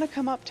nobody want to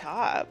come up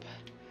top?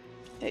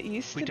 It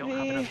used We to don't be...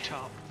 have enough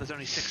top. There's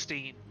only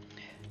 16.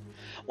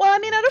 Well, I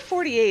mean, out of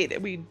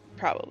 48, we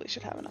probably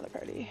should have another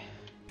party.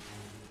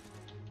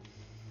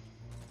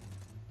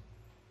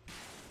 I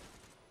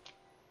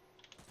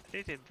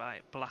did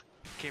invite Blackiron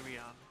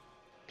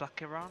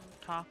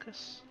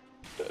Tarkus.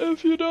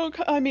 If you don't...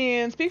 I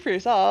mean, speak for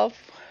yourself.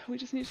 We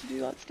just need to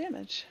do lots of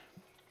damage.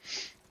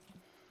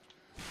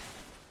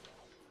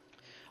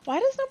 Why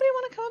does nobody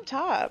want to come up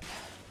top?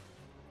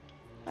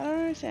 I don't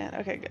understand.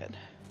 Okay, good.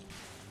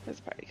 There's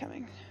a party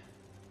coming.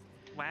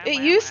 Wow, It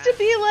wow, used to wow.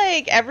 be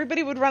like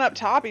everybody would run up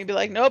top and you'd be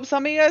like, nope,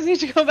 some of you guys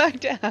need to go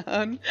back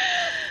down.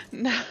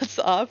 Now it's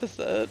the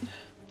opposite.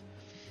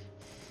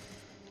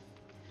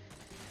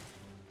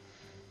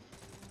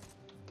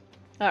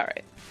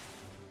 Alright.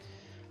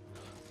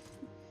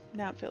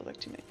 Now it feels like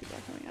too many people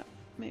are coming up.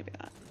 Maybe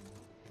not.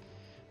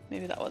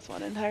 Maybe that was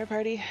one entire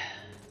party.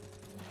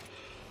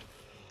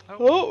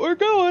 Oh, we're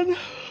going.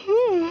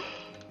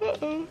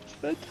 Uh-oh, it's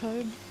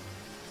bedtime.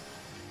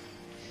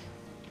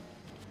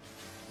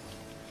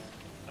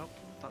 Oh,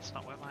 that's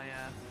not where my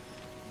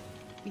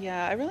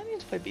Yeah, I really need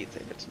to play Beat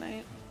Saber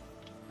tonight.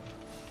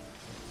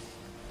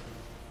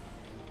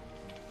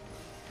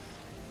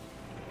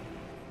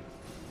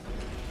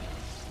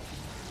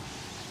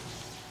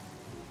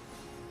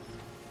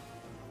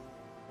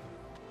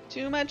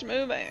 Too much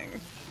moving.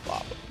 Blah,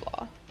 blah,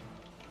 blah.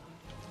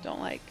 Don't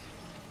like.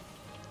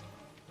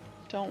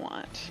 Don't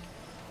want.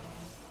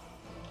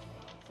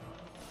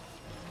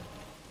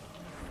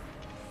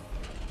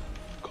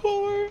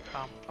 Core.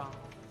 bum.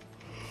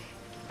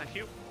 Thank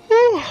you.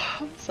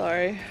 I'm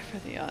sorry for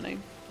the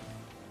yawning.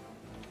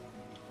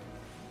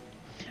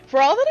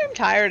 For all that I'm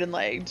tired and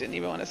like didn't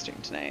even want to stream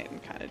tonight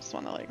and kind of just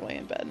want to like lay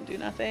in bed and do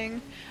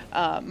nothing,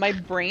 my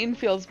brain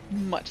feels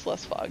much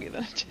less foggy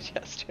than it did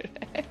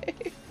yesterday.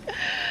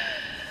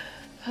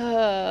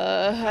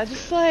 I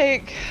just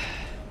like,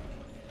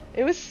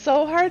 it was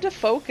so hard to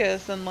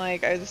focus and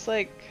like I just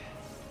like,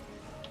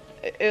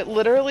 it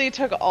literally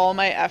took all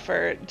my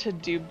effort to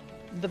do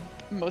the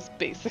most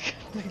basic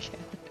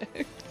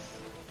mechanics.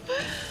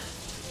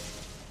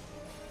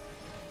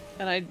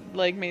 And I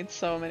like made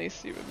so many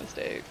stupid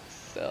mistakes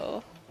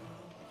still.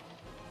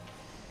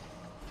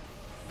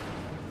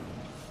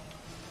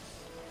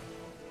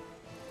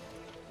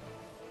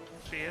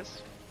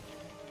 Cheers.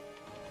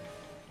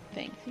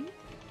 Thank you.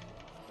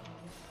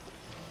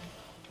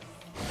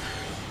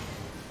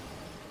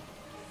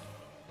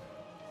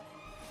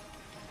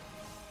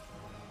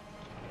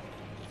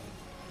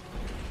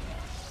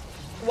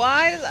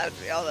 Why does that have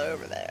to be all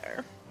over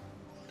there?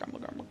 Grumble,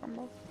 grumble,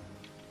 grumble.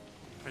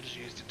 I just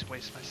used it to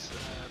waste my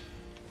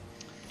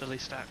lily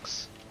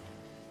stacks.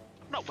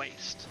 Not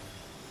waste.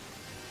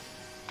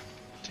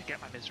 To get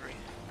my misery.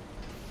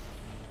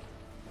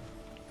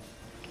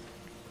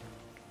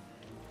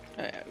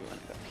 Alright, we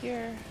want to go up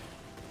here.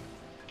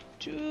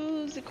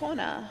 To the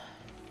corner.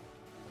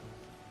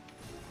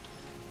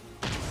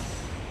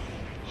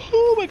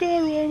 Oh my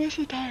god, why am I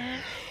so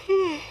tired?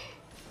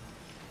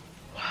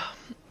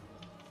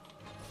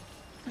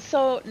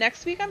 So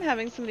next week I'm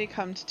having somebody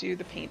come to do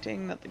the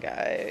painting that the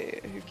guy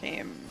who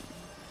came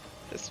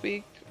this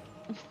week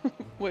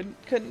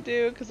couldn't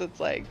do because it's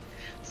like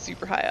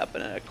super high up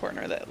in a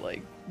corner that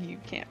like you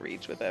can't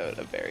reach without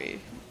a very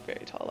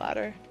tall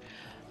ladder,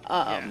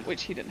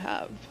 which he didn't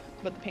have,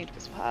 but the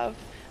painters will have.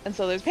 And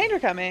so there's a painter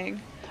coming.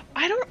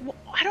 I don't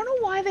know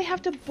why they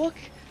have to book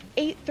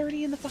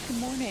 8:30 in the fucking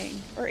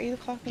morning or 8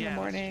 o'clock in the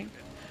morning.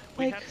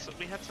 We Like,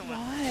 had someone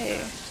why?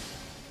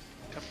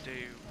 come to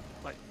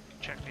like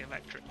check the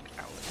electric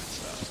outlet and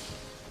stuff,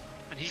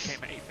 and he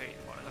came at 8:30 in the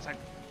morning. I was like,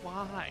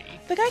 why?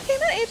 The guy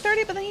came at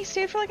 8:30, but then he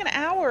stayed for like an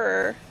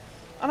hour,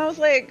 and I was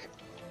like,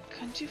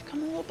 couldn't you have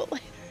come a little bit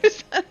later?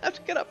 I have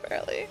to get up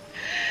early.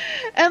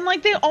 And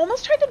like they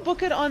almost tried to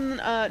book it on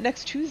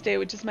next Tuesday,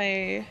 which is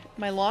my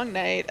long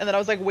night, and then I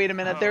was like, wait a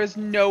minute, there's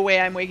no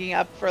way I'm waking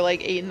up for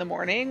like 8 in the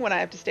morning when I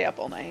have to stay up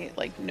all night.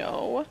 Like,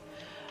 no.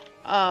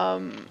 Oh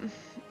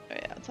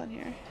yeah, it's on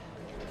here.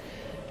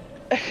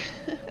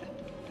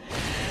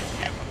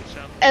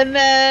 And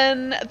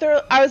then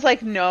I was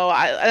like, no,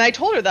 and I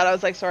told her that. I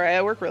was like, sorry,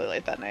 I work really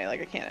late that night.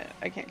 Like, I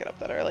can't get up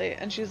that early.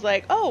 And she's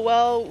like, oh,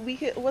 well,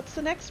 what's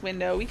the next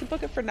window? We could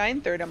book it for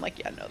 9:30. I'm like,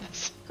 yeah, no,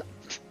 that's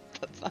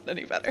not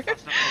any better.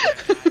 That's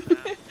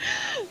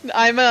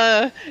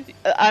not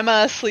I'm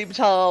a sleep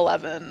till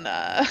 11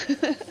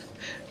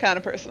 kind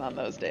of person on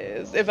those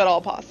days, if at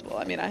all possible.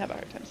 I mean, I have a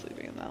hard time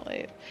sleeping in that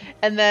late.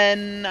 And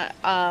then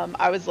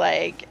I was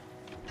like,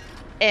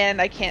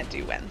 and I can't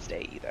do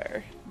Wednesday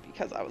either.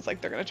 Because I was like,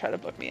 they're going to try to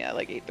book me at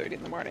like 8:30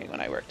 in the morning when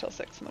I work till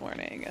 6 in the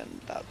morning,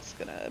 and that's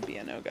going to be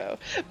a no-go.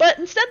 But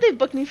instead they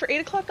booked me for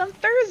 8 o'clock on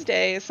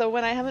Thursday, so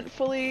when I haven't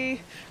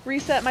fully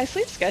reset my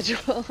sleep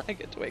schedule, I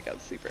get to wake up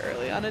super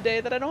early on a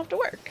day that I don't have to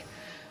work.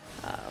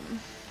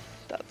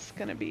 That's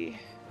going to be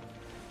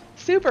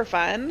Super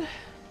fun.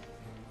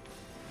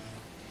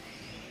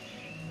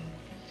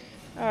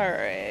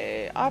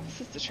 Alright,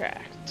 opposites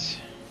attract.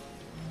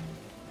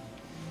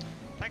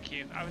 Thank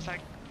you. I was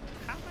like,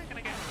 how am I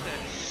gonna get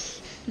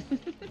this?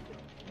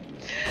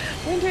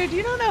 Winter, do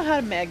you not know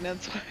how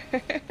magnets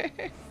work?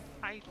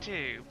 I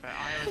do, but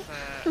I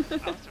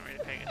wasn't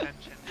really paying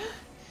attention.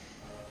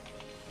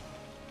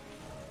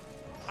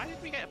 Why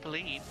did we get a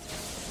bleed?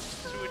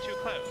 Because we were too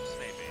close, I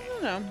maybe?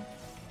 don't know.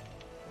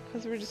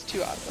 Because we're just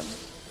too awesome.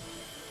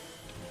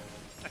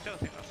 I don't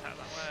think that's how that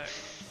works.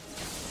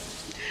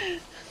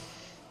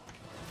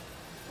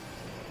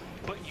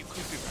 But you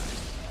could be right.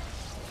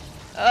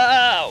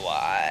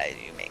 Why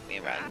do you make me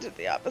run to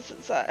the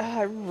opposite side?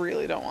 I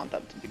really don't want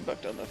them to be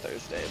booked on the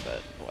Thursday,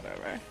 but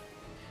whatever.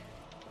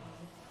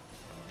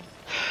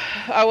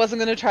 I wasn't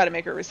going to try to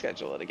make her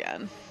reschedule it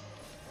again.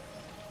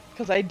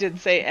 Because I did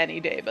say any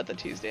day, but the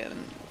Tuesday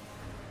and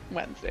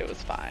Wednesday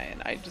was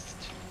fine. I just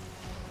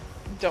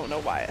don't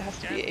know why it has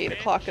to be 8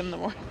 o'clock in the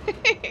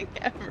morning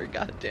every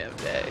goddamn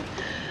day.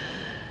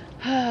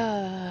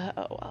 Oh,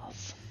 well.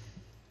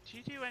 Do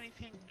you do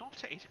anything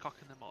not at 8 o'clock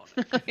in the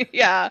morning?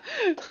 Yeah.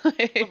 Well,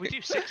 we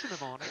do 6 in the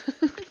morning.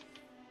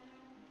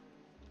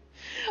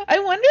 I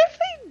wonder if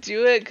they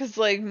do it because,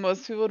 like,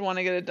 most people would want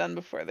to get it done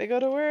before they go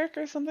to work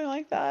or something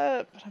like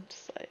that. But I'm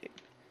just like,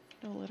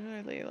 no,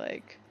 literally,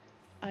 like,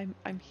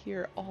 I'm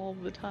here all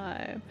the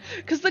time.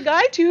 Because the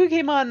guy too who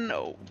came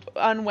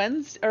on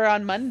Wednesday or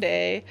on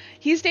Monday,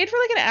 he stayed for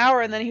like an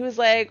hour and then he was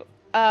like,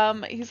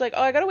 oh,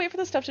 I gotta wait for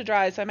the stuff to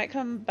dry, so I might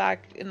come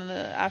back in the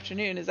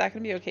afternoon. Is that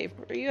gonna be okay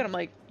for you? And I'm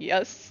like,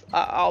 yes,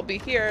 I'll be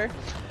here.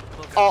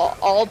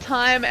 All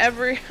time,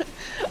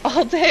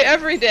 all day,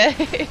 every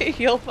day.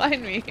 You'll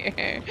find me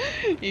here.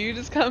 You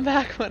just come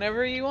back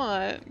whenever you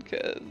want,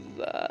 because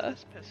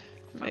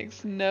it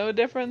makes no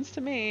difference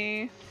to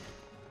me.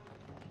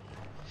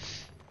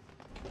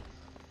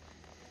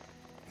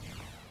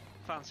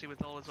 Fancy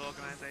with all his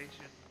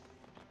organisation.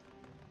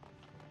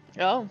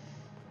 Oh.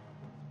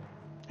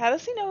 How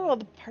does he know who all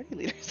the party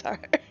leaders are?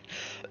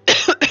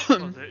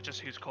 Well,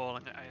 just who's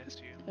calling it, I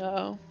assume.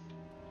 Oh.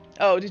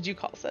 Oh, did you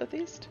call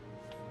Southeast?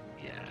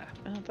 Yeah.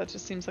 Oh, that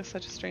just seems like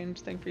such a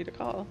strange thing for you to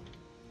call.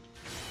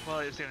 Well,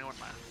 it was the only one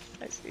left.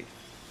 I see.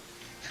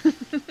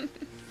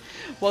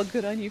 Well,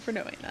 good on you for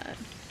knowing that.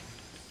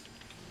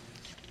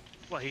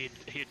 Well, he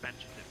had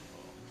mentioned it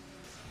before.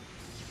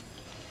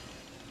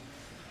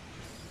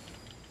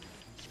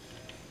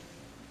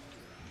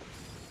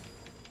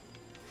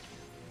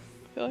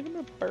 I feel like I'm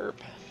gonna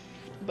burp,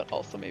 but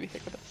also maybe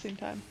hiccup at the same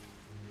time.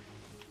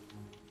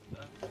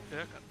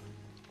 Haircut.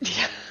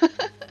 Yeah.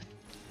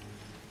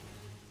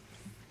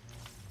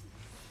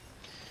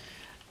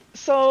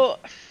 So,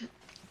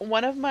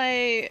 one of the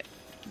main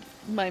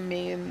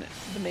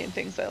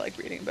things I like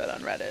reading about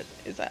on Reddit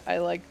is that I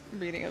like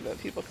reading about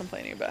people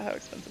complaining about how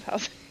expensive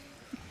housing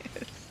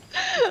is.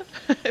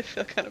 I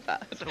feel kind of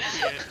bad. It's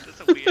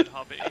a weird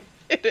hobby.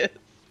 It is.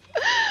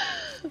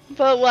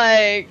 But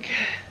like,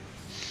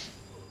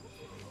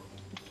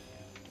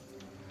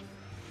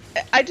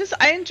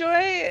 I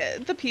enjoy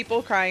the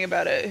people crying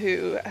about it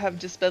who have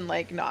just been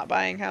like not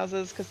buying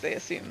houses because they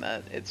assume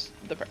that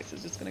the price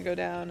is just gonna go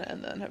down,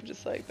 and then have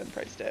just like been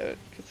priced out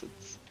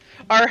because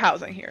our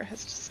housing here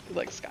has just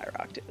like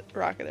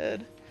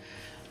rocketed.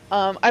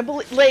 I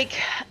believe like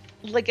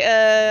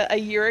a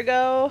year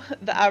ago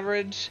the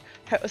average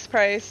house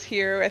price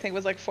here I think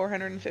was like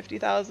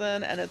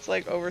 450,000, and it's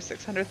like over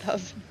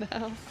 600,000 now.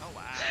 Oh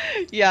wow.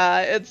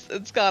 Yeah,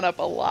 it's gone up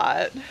a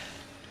lot.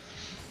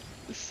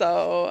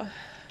 So,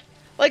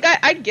 like,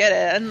 I get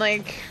it, and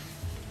like,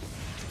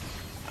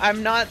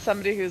 I'm not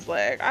somebody who's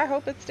like, I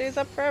hope it stays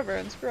up forever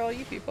and screw all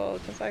you people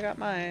because I got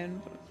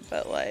mine.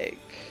 But like,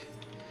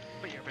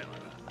 But you're a bit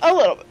like that. a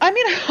little bit. I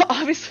mean,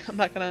 obviously, I'm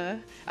not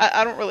gonna.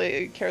 I don't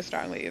really care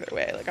strongly either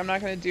way. Like, I'm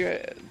not gonna do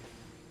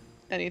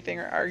anything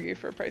or argue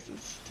for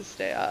prices to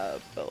stay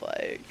up, but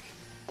like,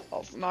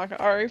 also not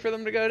gonna argue for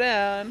them to go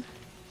down.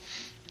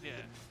 Yeah.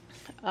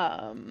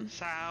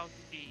 South,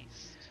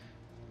 east.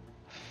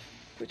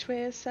 Which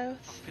way is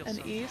south Feel and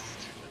so east?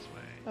 this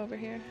way. Over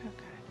here?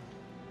 Okay.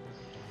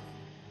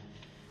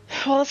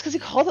 Well, that's because he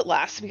called it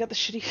last, so we got the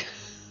shitty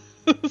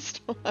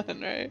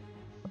one, right?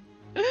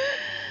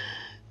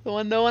 The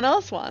one no one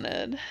else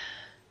wanted.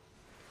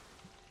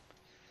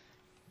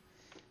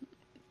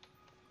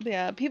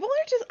 Yeah, people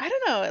are just, I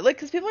don't know, like,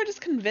 because people are just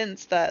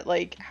convinced that,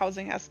 like,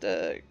 housing has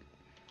to,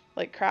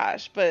 like,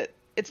 crash, but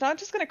it's not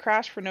just going to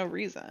crash for no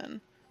reason.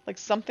 Like,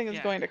 something is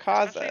going to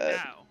cause especially it.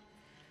 now.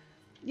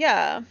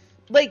 Yeah.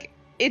 Like,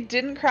 it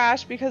didn't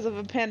crash because of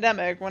a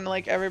pandemic when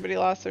like everybody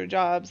lost their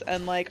jobs,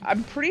 and like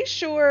I'm pretty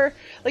sure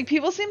like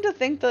people seem to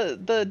think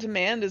the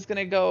demand is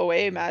gonna go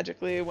away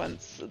magically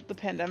once the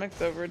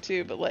pandemic's over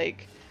too, but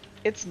like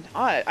it's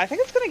not. I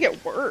think it's gonna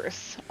get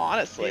worse,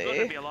 honestly. People are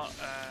gonna be a lot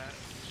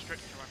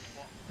stricter on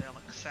what they'll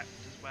accept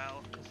as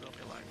well, because they'll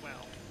be like,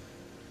 well,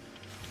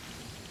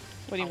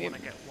 What do you mean? I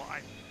want to get what I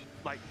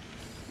like.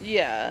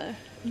 Yeah.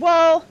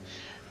 Well,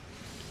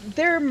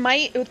 there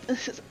might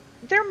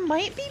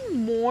be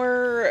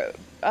more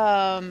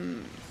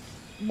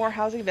more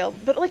housing available.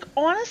 But like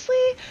honestly,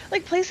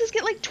 like places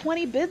get like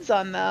 20 bids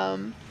on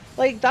them.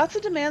 Like that's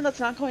a demand that's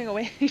not going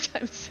away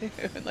anytime soon.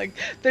 Like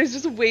there's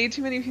just way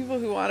too many people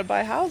who want to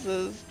buy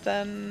houses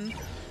than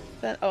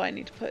oh, I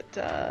need to put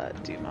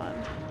Doom on.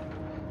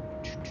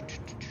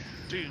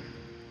 Doom.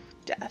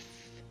 Death.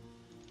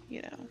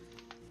 You know.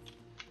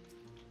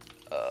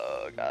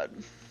 Oh god.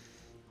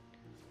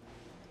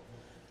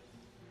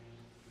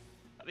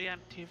 The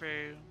empty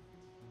room.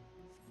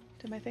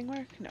 Did my thing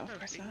work? No, of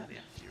course not. The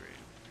empty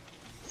room.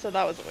 So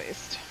that was a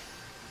waste.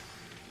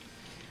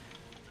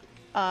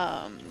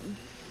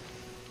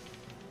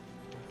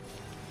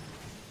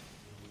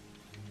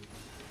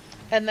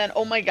 And then,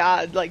 oh my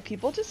god, like,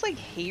 people just, like,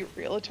 hate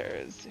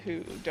realtors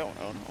who don't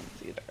own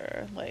homes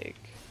either. Like,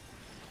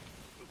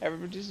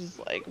 everybody's just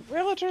like,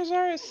 realtors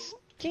are a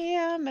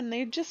scam, and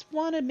they just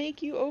want to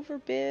make you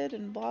overbid,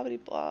 and blah, blah,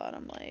 blah. And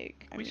I'm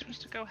like, Are we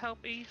supposed to go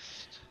help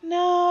East?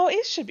 no,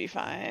 it should be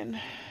fine.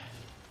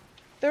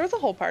 There was a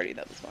whole party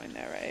that was going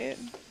there, right?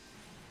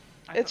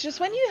 It's just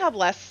when you have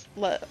less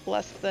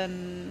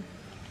than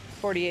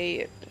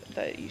 48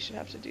 that you should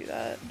have to do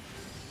that.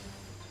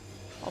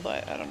 Although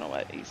I don't know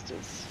what East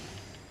is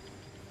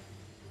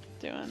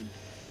doing.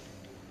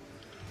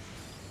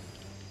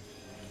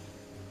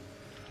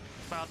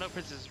 Well, no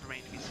prisoners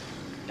remain to be seen.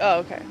 Oh,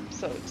 okay.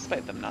 So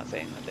despite them not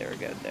saying that they were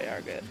good, they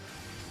are good.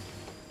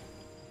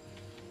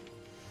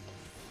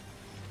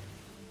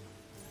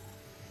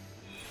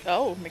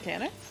 Oh,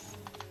 mechanics?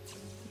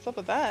 What's up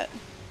with that?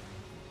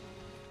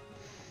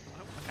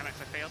 Oh, mechanics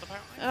have failed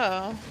apparently.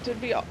 Oh,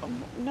 did we?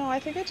 No, I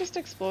think it just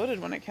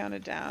exploded when it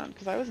counted down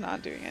because I was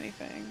not doing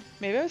anything.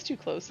 Maybe I was too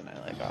close and I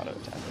like auto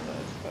tested,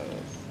 I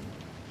suppose.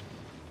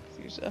 It's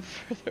usually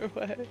further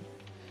away.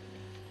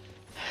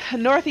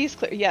 Northeast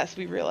clear. Yes,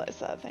 we realized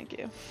that. Thank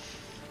you.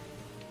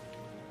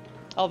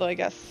 Although I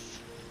guess.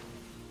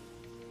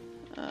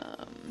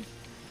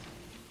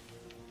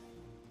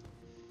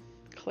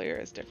 Clear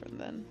is different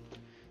than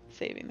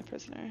saving the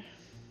prisoner.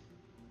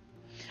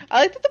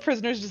 I like that the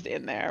prisoner's just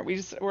in there.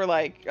 We're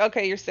like,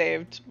 okay, you're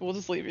saved. We'll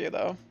just leave you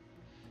though.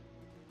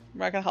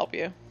 We're not gonna help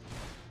you.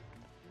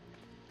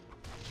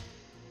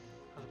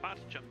 I was about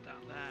to jump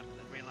down there, but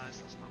then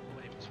realised that's not the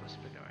way we're supposed to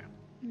be going.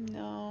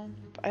 No,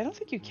 I don't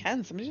think you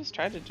can. Somebody just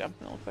tried to jump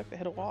and it looked like they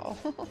hit a wall.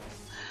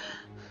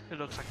 It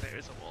looks like there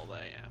is a wall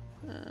there,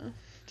 yeah.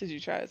 Did you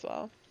try as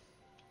well?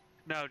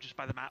 No, just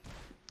by the map.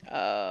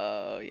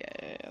 Oh,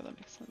 yeah, that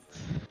makes sense.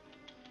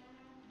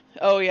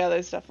 Oh yeah,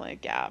 there's definitely a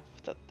gap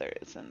that there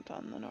isn't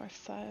on the north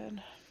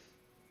side.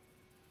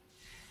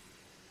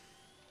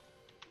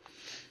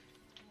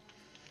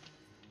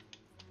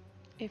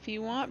 If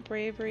you want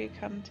bravery,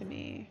 come to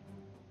me.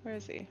 Where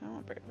is he? I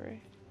want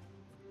bravery.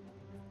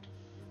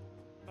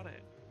 Got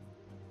it.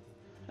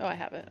 Oh, I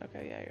have it.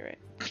 Okay, yeah, you're right.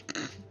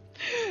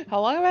 How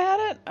long have I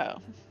had it?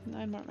 Oh,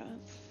 9 more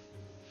minutes.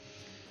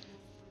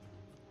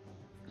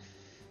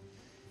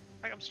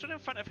 Like, I'm stood in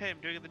front of him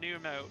doing the new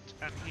remote,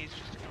 and he's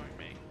just ignoring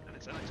me, and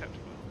it's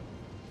unacceptable.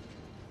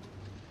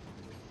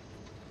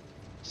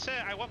 Sir,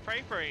 I want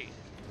bravery!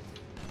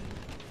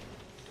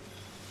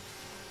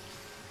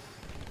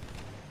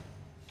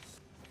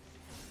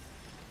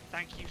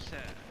 Thank you, sir.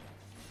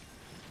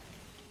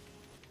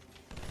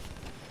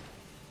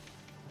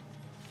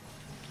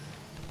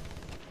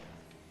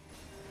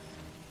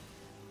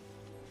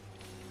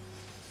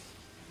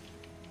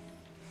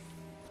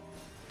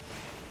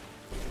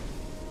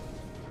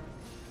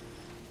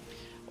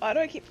 Why do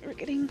I keep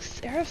forgetting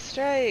Seraph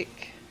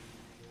Strike?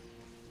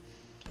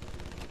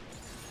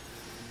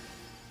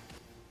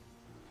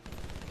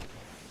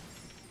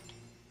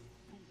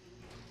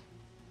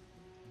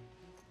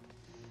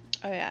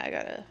 Oh yeah, I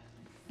gotta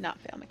not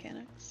fail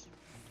mechanics.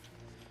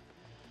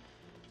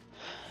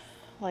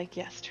 Like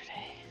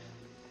yesterday.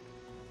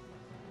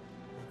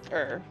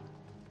 Or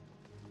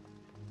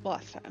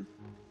last time.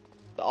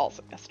 But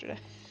also yesterday.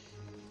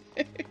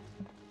 I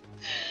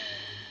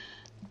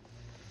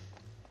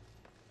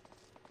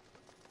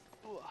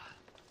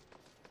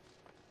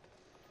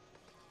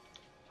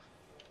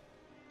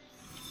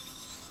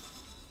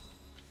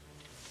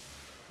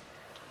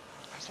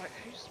was like,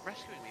 who's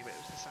rescuing me? But it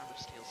was the sound of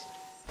steel stick.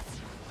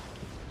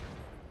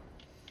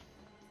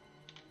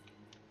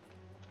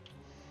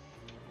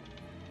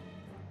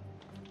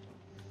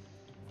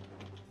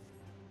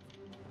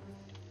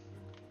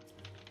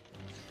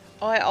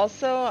 Oh, I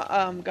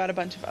also got a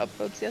bunch of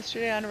upvotes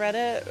yesterday on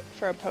Reddit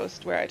for a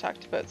post where I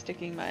talked about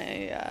sticking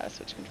my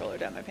Switch controller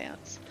down my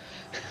pants.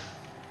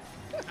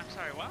 I'm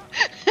sorry, what?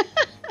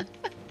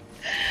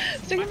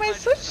 Sticking my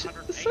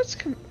Switch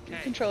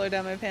controller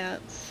down my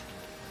pants.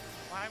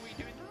 Why are we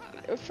doing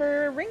that?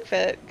 For Ring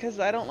Fit, because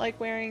I don't like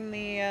wearing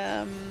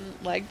the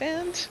leg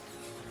band.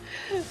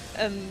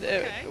 And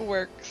it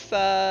works,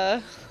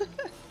 Just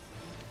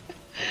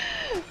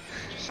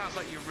sounds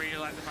like you really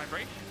like the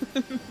vibration.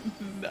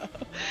 No.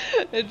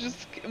 It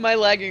just, my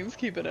leggings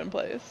keep it in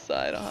place, so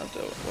I don't have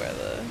to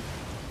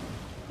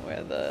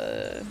wear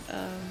the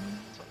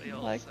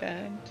leg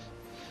band.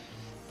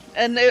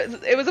 And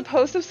it was a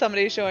post of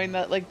somebody showing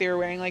that like they were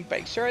wearing like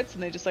bike shorts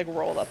and they just like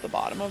rolled up the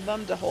bottom of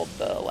them to hold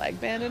the leg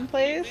band in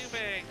place.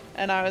 Moving.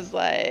 And I was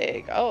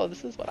like, oh,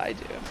 this is what I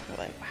do. They're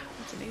like, wow,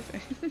 that's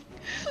amazing.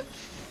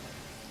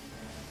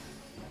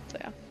 So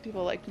yeah,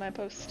 people liked my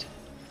post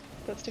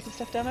about sticking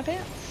stuff down my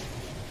pants.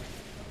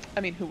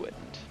 I mean, who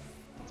wouldn't?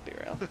 Let's be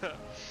real.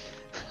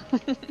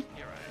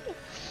 You're right.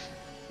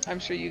 I'm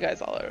sure you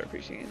guys all are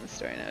appreciating the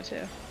story now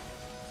too.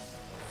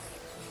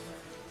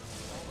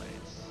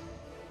 Always.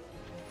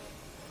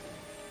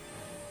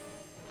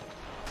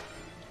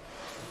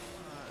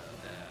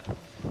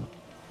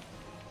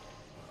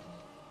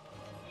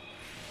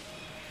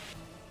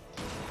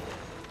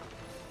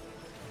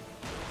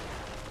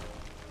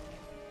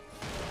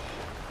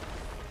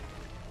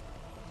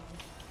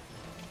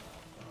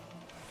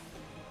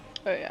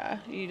 Oh yeah,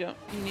 you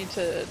need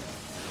to...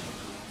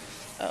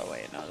 Oh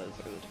wait, no, those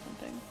are the different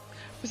things.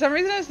 For some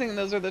reason I was thinking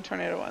those are the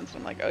tornado ones, and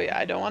I'm like, oh yeah,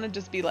 I don't want to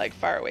just be like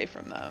far away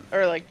from them,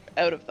 or like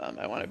out of them.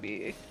 I want to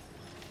be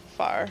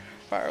far,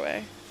 far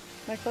away.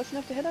 Am I close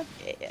enough to hit them?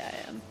 Yeah,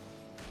 I am.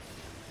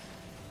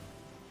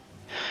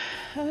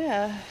 Oh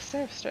yeah,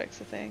 Seraph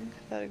Strike's a thing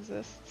that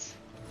exists.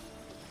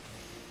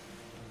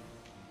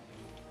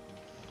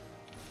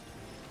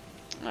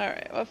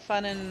 Alright, what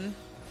fun and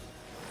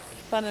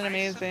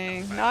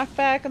amazing. Knock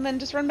back and then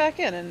just run back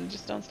in and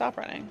just don't stop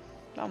running.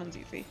 That one's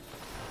easy.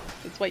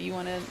 It's what you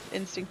want to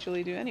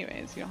instinctually do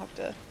anyways. You don't have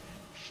to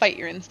fight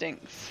your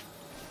instincts.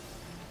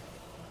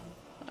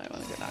 I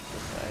want to get knocked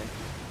this way.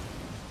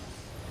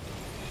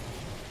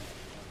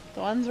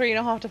 The ones where you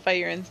don't have to fight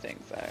your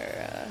instincts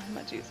are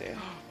much easier.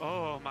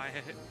 Oh, my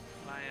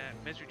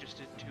misery just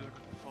did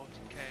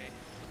 240k.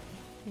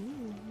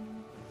 Ooh.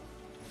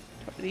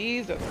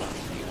 These are the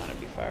ones you want to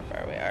be far,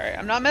 far away. Alright,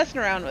 I'm not messing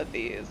around with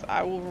these.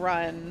 I will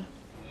run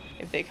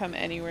if they come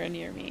anywhere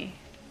near me.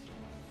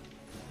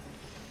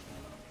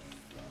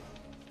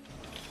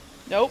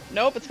 Nope,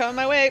 nope, it's coming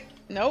my way.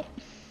 Nope.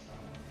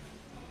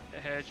 I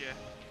heard you.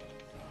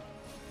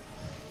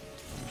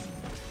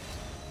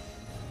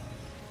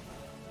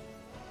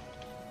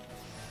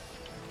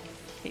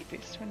 Hate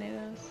these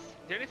tornadoes.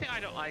 The only thing I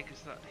don't like is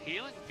that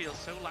healing feels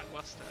so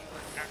lackluster,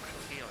 like actual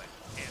healing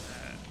in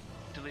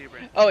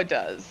Deliberate. Oh, it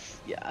does.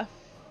 Yeah.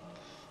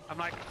 I'm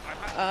like,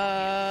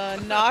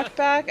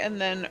 knockback and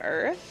then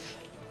earth.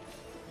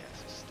 Yeah,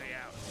 so stay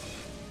out.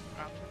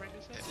 After ring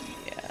is it?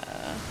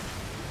 Yeah.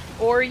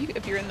 Or you,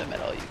 if you're in the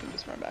middle, you can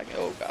just run back.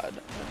 Oh god.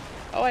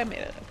 Oh, I made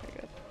it. Okay,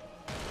 good.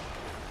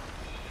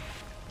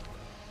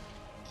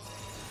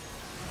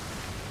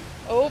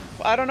 Oh,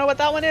 I don't know what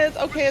that one is.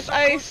 Okay, it's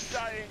ice.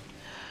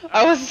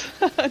 I was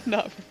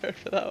not prepared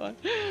for that one.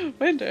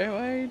 Winter,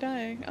 why are you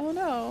dying? Oh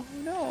no,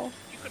 no.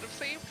 You could have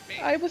saved me.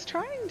 I was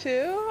trying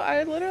to.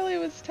 I literally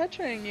was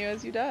tetring you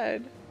as you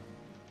died.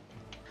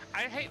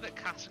 I hate that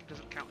casting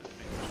doesn't count as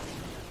movement.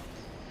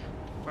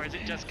 Or is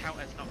it just count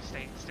as not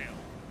staying still?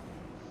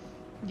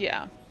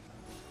 Yeah.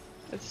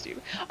 That's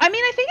stupid. I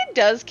mean, I think it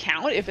does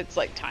count if it's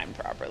like timed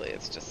properly.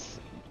 It's just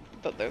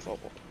that there's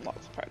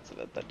lots of parts of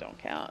it that don't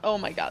count. Oh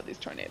my god, these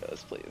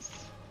tornadoes, please.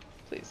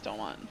 Please don't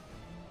want.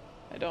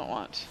 I don't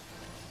want.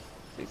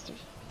 Please do.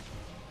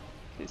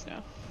 Please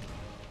no.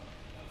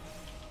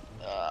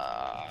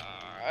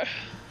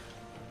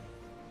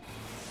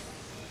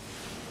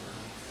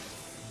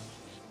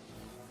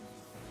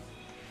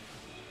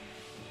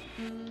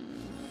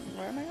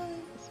 Where am I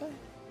going? This way?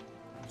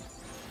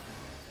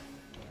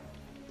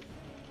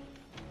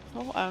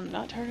 Oh, I'm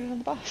not targeted on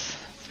the boss.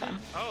 That's fine.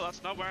 Oh,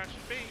 that's not where I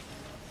should be.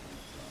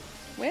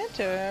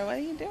 Winter, what are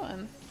you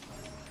doing?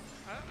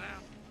 I don't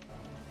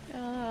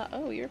know.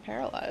 Oh, you're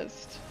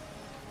paralyzed.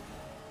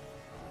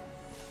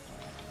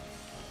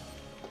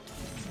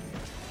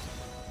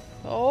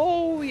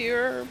 Oh,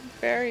 you're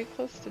very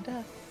close to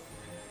death.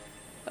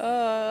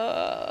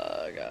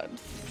 Oh, God.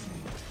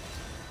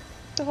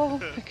 Oh,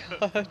 my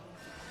God.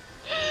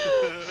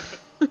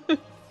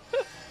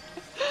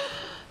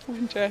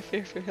 Winter, I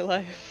fear for your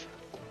life.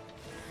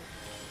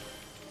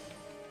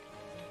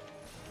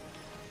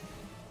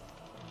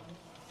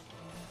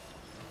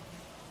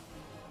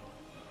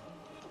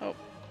 Oh.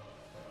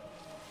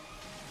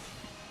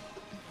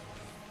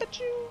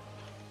 Achoo.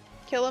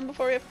 Kill him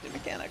before we have to do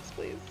mechanics,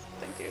 please.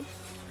 Thank you.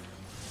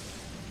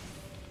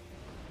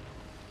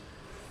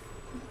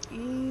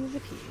 Easy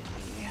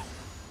peasy.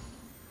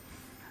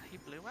 He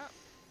blew up.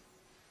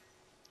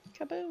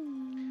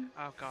 Kaboom.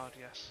 Oh god,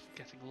 yes.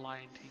 Getting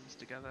lion teams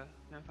together.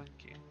 No, thank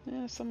you.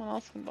 Yeah, someone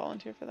else can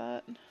volunteer for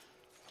that.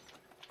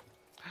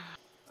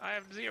 I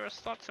have 0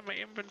 slots in my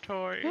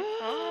inventory.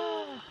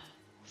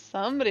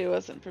 Somebody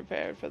wasn't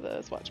prepared for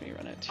this. Watch me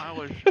run it. I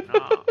was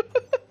not.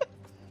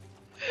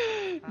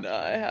 No,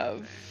 I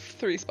have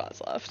 3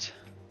 spots left.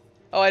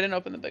 Oh, I didn't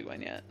open the big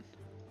one yet.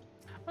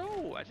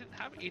 Oh, I didn't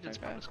have Eden's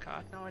Okay. bonus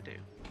card. Now I do.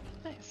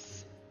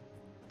 Nice.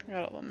 I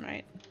got all of them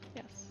right.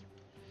 Yes.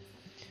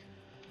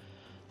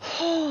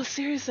 Oh,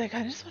 seriously, I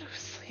kinda just want to go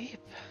to sleep.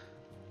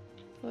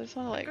 I just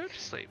want to like... Go to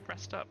sleep.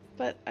 Rest up.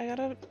 But I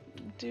gotta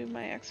do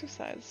my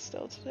exercise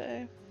still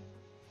today.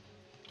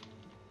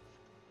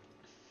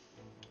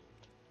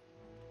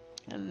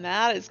 And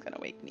that is gonna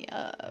wake me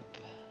up.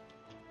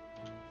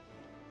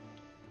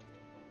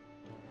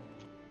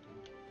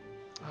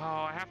 Oh,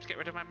 I have to get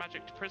rid of my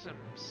magic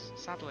prisms,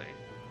 sadly.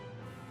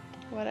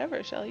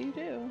 Whatever shall you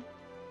do?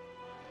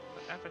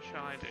 Whatever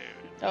shall I do?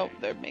 Oh,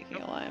 they're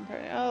making a lion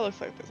party. Oh, looks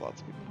like there's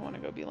lots of people who want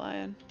to go be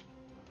lion.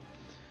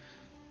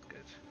 Good.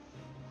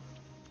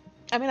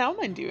 I mean, I don't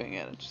mind doing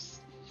it. It's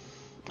just...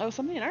 Oh,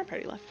 somebody in our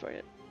party left for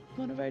it.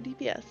 One of our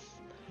DPS.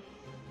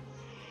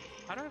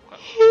 I don't have got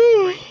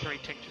three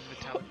tinctures of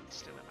intelligence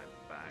still in my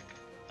bag.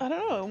 I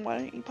don't know. Why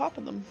aren't you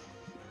popping them?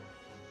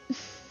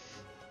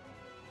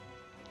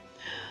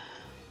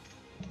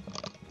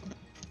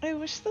 I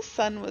wish the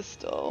sun was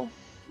still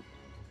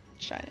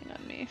shining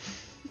on me.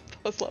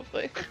 That was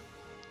lovely.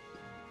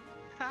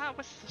 I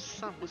wish the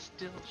sun was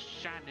still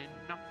shining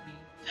on me.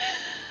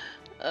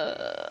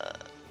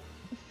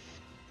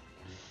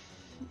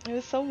 It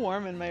was so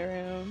warm in my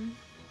room.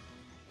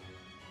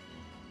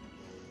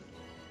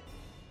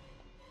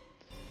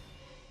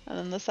 And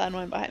then the sun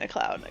went behind a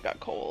cloud and it got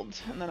cold.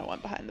 And then it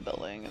went behind the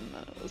building and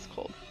then it was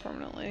cold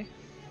permanently.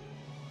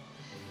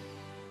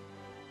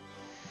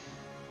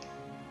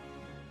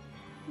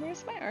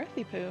 Where's my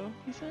earthy poo?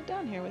 He's not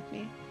down here with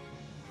me.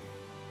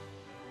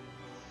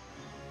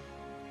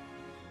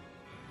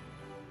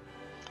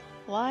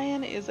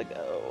 Lion is a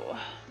go.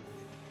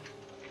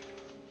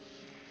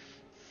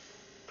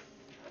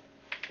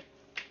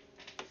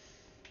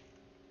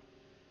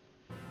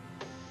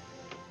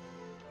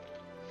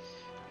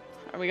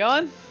 Are we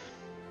going?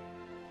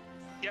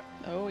 Yep.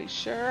 Oh, we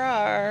sure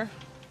are.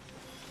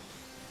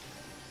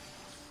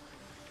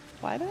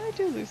 Why did I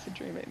do lucid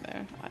dreaming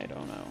there? I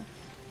don't know.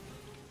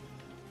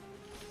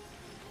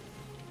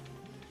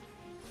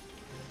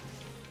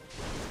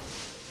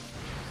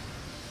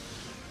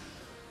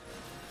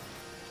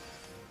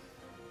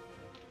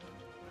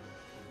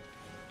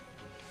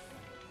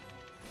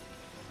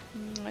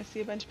 I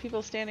see a bunch of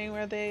people standing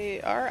where they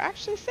are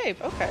actually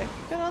safe. Okay,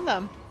 good on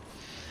them.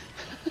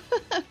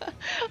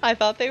 I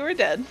thought they were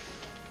dead.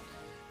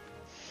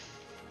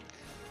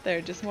 They're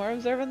just more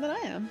observant than I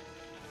am.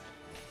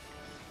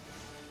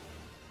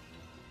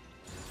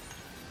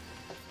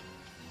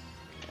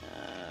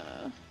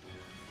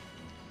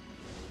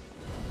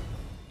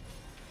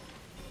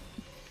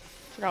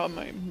 Forgot what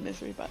my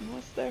misery button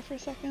was there for a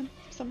second,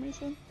 for some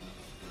reason.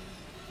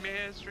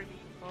 Misery,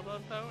 all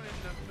alone in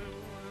the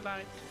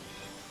moonlight.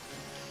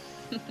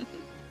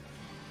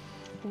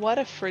 What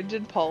a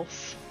frigid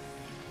pulse.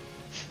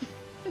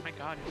 Oh my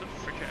god, you're so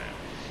frigid.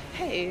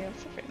 Hey,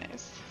 that's very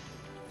nice.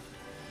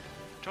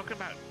 Talking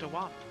about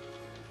Dewan.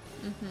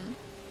 Mm-hmm.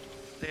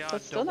 They are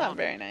That's still not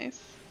very nice.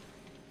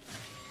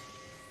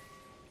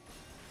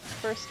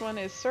 First one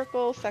is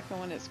circle, second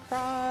one is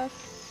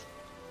cross.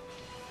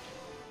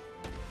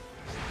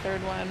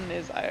 Third one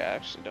is, I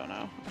actually don't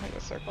know. I think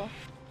it's circle.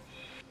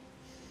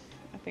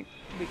 I think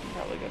we can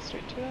probably go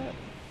straight to it.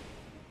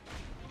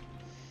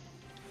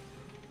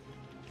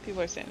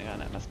 People are standing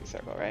on it, must be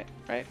circle, right?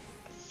 Right?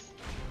 Yes.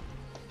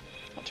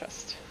 I'll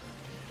trust.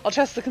 I'll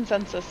trust the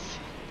consensus.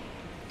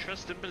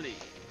 Trust and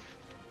believe.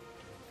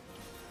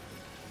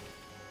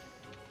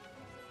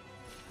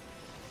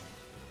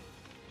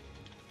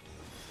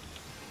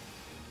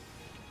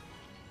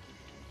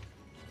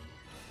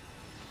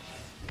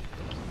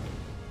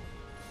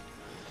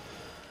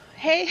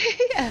 Hey,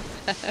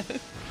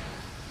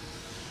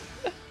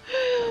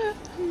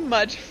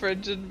 much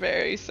frigid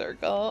berry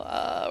circle.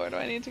 Where do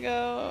I need to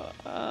go?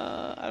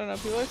 I don't know.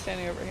 People are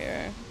standing over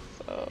here,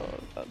 so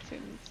that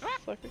seems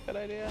like a good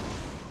idea.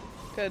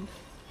 Good.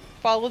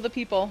 Follow the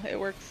people. It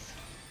works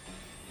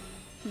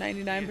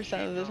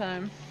 99% of the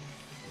time.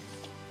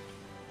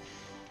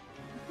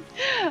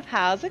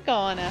 How's it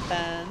going,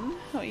 FN?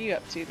 What are you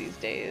up to these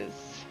days?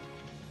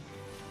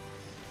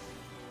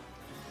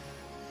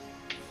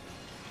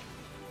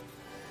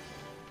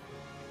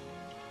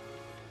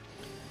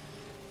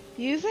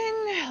 Using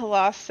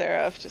Lost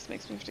Seraph just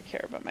makes me have to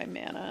care about my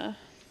mana.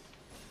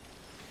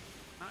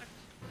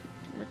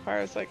 It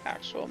requires like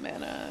actual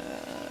mana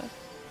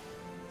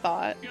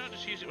thought. You don't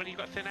just use it when you've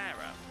got thin air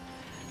up.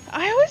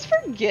 I always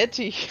forget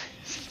to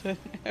use the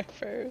air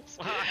first.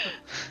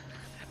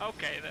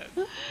 Okay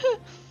then.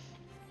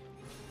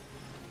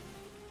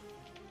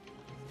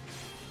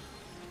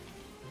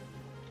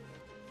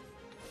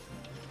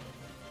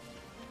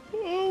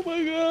 Oh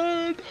my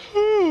god.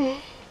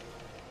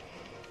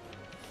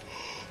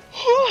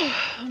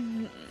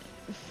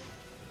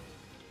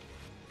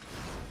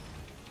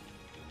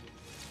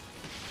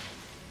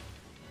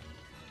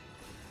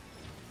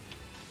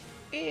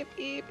 Beep,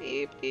 beep,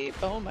 beep,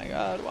 beep. Oh my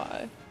god,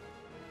 why?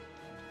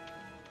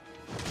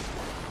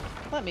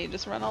 Let me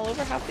just run all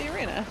over half the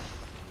arena.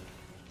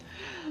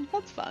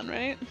 That's fun,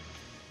 right?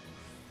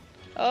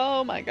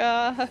 Oh my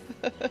god.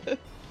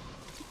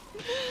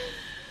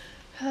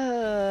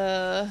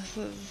 This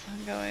is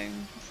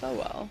going so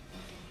well.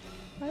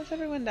 Why is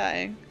everyone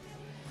dying?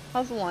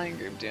 How's the lion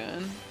group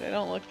doing? They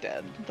don't look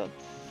dead.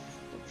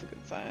 That's a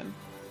good sign.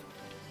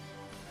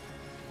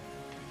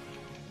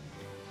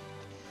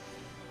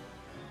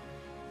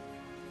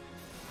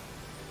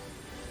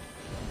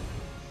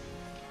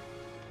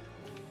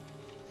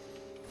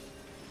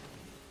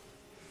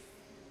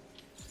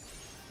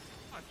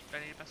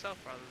 benefiting myself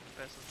rather than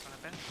the person trying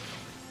to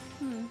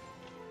benefit.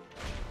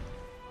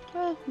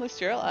 Well, at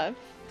least you're alive.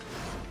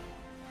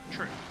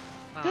 True.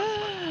 No, that's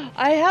fine.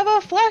 I have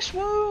a flesh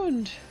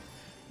wound!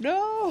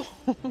 No!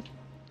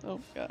 Oh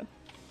god.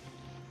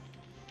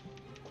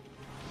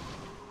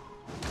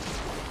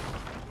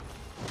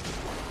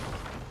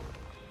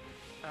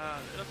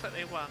 It looks like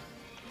they won.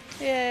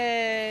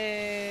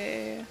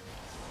 Yay!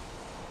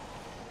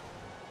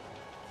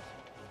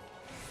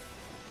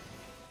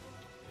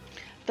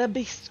 The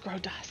beasts grow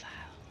docile.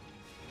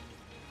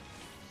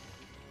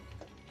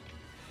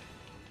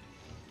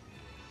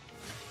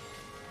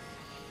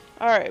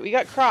 Alright, we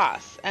got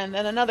cross, and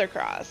then another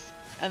cross,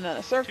 and then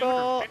a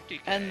circle, 250K.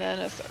 and then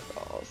a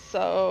circle.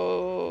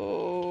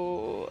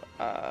 So,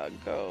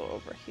 go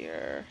over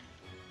here.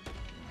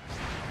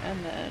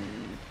 And then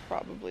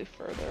probably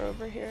further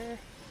over here.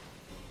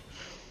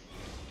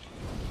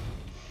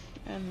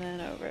 And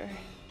then over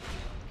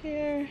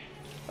here.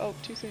 Oh,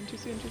 too soon, too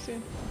soon, too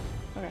soon.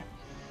 Okay.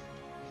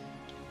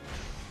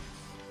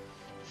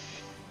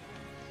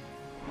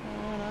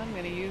 And I'm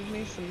gonna use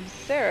me some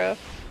Seraph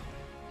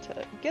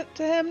to get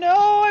to him.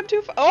 No, I'm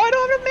too far. Oh, I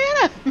don't have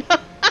enough mana!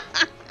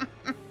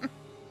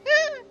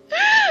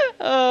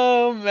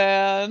 Oh,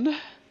 man.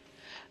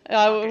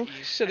 I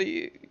should have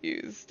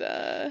used,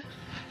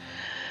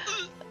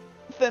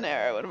 Thin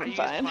Arrow would have been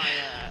fine. I used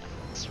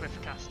my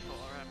Swift Cast for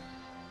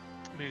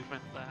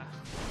movement there.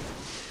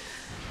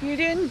 You're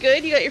doing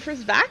good. You got your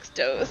first Vax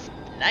dose.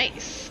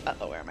 Nice.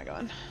 Uh-oh, where am I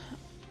going?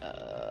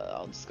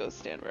 I'll just go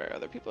stand where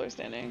other people are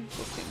standing.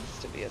 This seems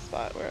to be a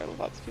spot where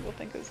lots of people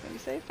think is going to be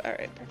safe.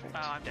 Alright, perfect.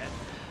 Oh, I'm dead.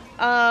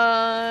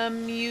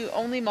 You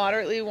only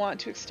moderately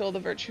want to extol the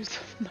virtues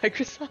of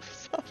Microsoft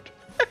software.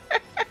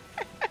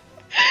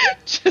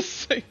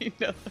 Just so you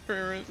know, the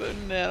rumors of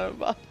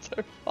nanobots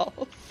are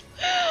false.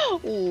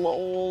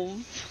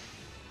 Lols.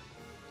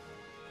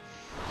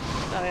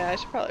 Oh yeah, I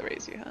should probably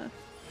raise you, huh?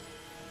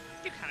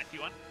 You can if you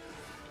want.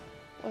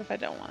 What if I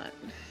don't want?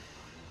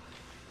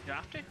 You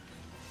have to.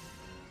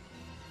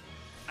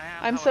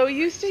 I'm so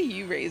used to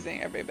you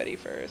raising everybody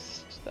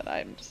first that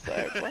I'm just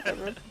like,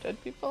 whatever,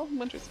 dead people.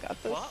 Winter's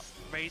got this. What?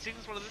 Raising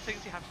is one of the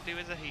things you have to do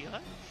as a healer?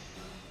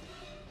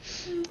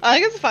 I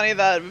think it's funny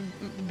that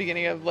at the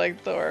beginning of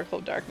like the Oracle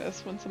of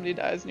Darkness, when somebody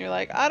dies and you're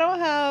like, I don't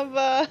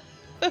have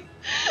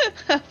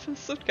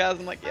Swift Cast.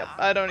 I'm like, yep,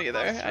 I don't either.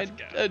 I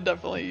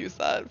definitely use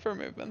that for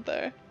movement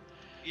there.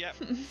 Yep.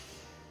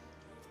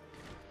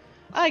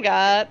 I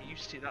got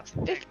Used to, that's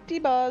the thing. 50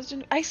 bars.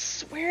 I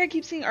swear I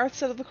keep seeing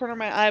Earth out of the corner of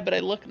my eye, but I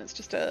look and it's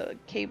just a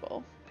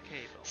cable.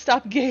 Cable.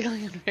 Stop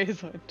giggling and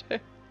raise Winter.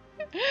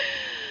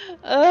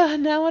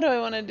 Now what do I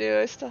want to do?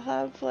 I still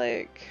have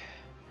like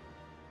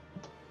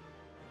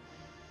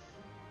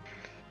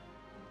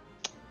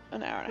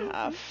an hour and a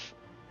half.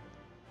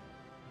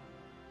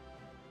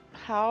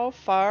 How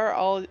far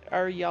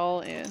are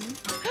y'all in?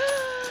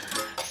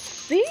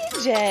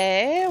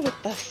 CJ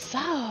with the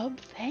sub,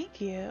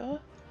 thank you.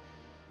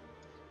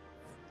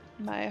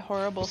 My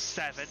horrible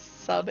 7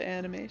 sub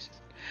animation.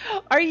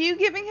 Are you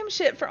giving him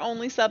shit for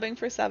only subbing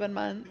for 7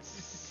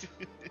 months?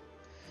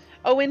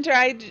 Oh, Winter,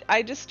 I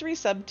just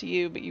resubbed to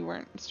you, but you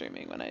weren't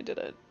streaming when I did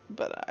it.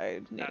 But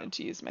I needed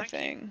to use my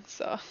thing,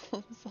 so I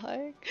was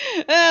like,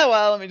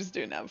 well, let me just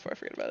do it now before I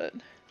forget about it.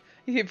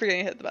 You keep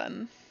forgetting to hit the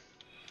button.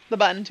 The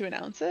button to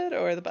announce it,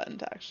 or the button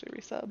to actually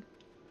resub?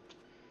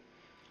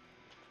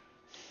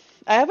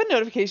 I have a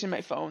notification in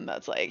my phone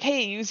that's like,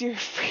 hey, use your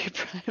free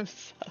Prime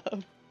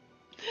sub.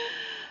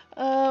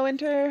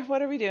 Winter,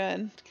 what are we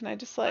doing? Can I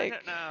just like... I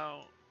don't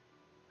know.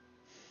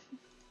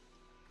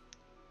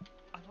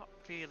 I'm not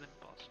feeling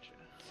posture.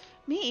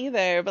 Me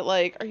either, but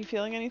like, are you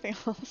feeling anything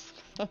else?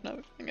 I'm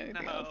not feeling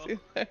anything else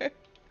either.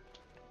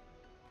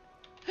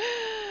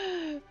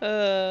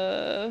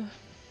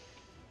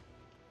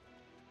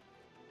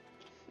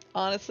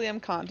 Honestly, I'm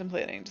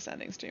contemplating just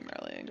ending stream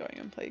early and going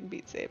and playing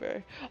Beat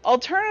Saber.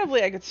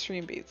 Alternatively, I could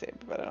stream Beat Saber,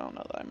 but I don't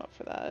know that I'm up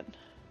for that.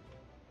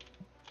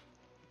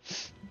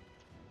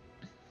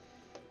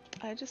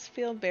 I just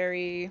feel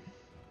very,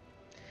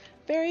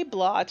 very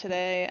blah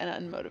today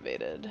and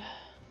unmotivated.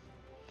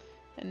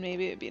 And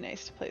maybe it'd be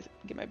nice to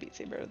get my Beat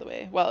Saber out of the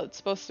way. Well, it's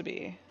supposed to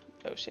be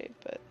O-shape,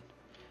 but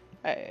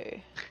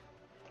I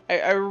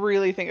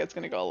really think it's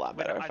gonna go a lot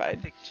better if I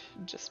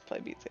just play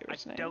Beat Saber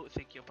tonight. I don't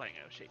think you're playing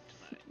O-shape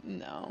tonight.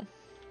 No.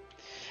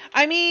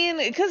 I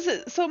mean,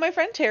 so my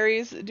friend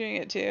Terry's doing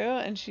it too,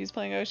 and she's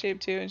playing O-shape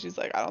too, and she's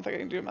like, I don't think I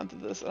can do a month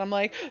of this. And I'm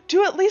like,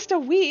 do at least a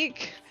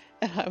week.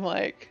 And I'm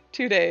like,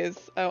 2 days.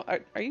 Oh,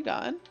 are you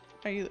gone?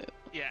 Are you?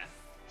 Yeah.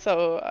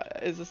 So,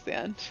 is this the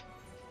end?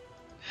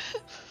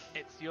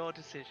 It's your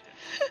decision.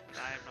 But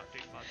I am not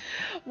doing much.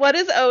 What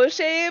is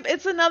O-shape?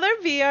 It's another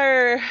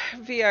VR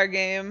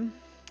game.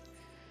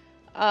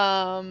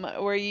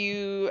 Where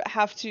you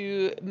have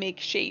to make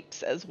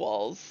shapes as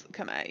walls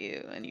come at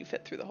you, and you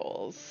fit through the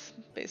holes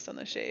based on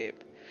the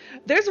shape.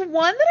 There's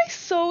one that I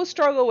so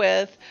struggle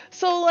with.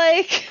 So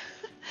like,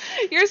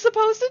 you're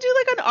supposed to do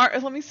like an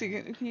art. Let me see.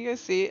 Can you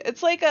guys see?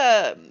 It's like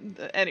a.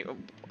 Anyway,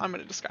 I'm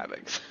gonna describe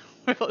it.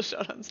 We'll show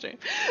it on stream.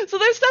 So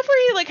there's stuff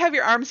where you like have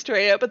your arms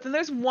straight up, but then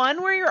there's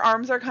one where your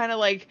arms are kind of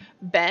like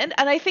bent,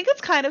 and I think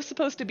it's kind of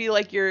supposed to be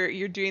like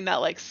you're doing that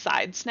like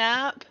side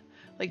snap,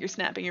 like you're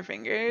snapping your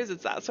fingers.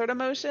 It's that sort of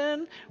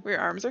motion where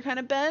your arms are kind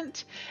of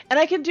bent. And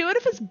I can do it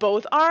if it's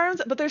both arms,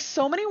 but there's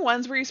so many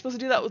ones where you're supposed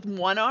to do that with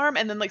one arm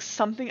and then like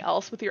something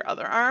else with your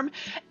other arm.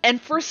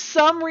 And for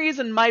some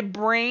reason, my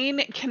brain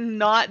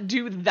cannot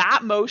do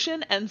that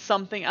motion and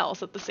something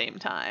else at the same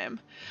time.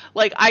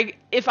 Like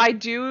if I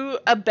do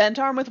a bent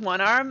arm with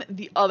one arm,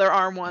 the other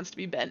arm wants to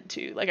be bent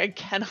too. Like I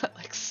cannot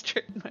like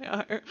straighten my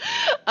arm.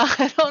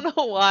 I don't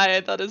know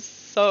why. That is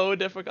so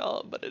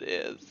difficult, but it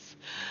is.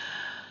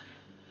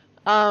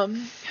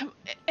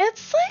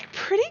 It's like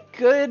pretty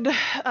good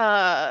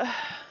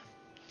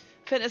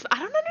fitness. I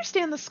don't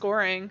understand the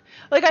scoring.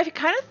 Like I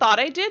kind of thought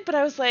I did, but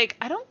I was like,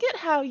 I don't get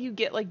how you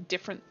get like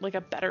different, like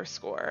a better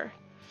score.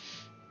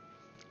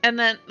 And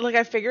then like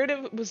I figured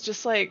it was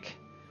just like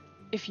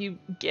if you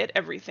get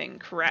everything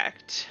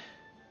correct.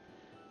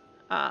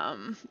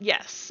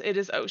 Yes, it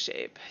is O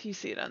shape. You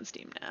see it on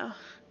Steam now.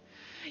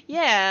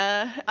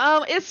 Yeah,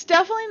 it's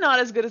definitely not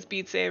as good as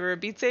Beat Saber.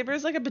 Beat Saber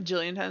is like a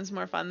bajillion times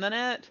more fun than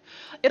it.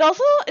 It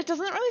doesn't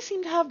really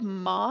seem to have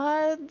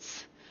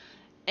mods,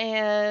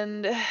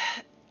 and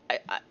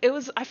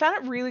I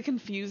found it really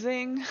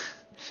confusing.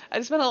 I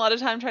just spent a lot of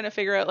time trying to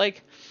figure out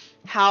like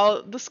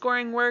how the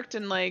scoring worked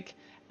and like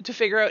to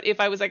figure out if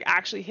I was like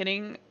actually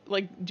hitting,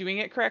 like doing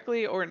it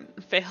correctly or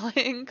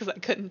failing because I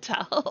couldn't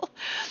tell.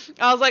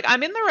 I was like,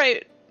 I'm in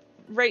the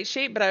right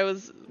shape, but I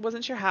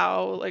wasn't sure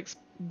how like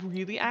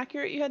really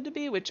accurate you had to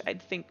be, which I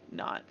think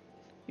not.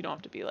 You don't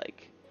have to be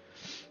like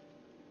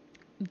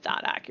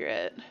that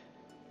accurate,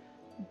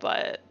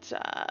 but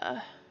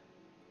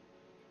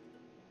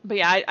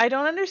yeah, I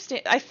don't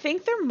understand. I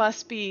think there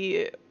must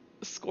be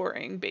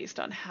scoring based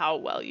on how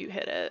well you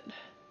hit it,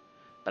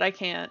 but I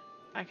can't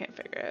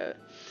figure it out.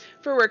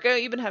 For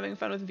workout, you've been having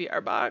fun with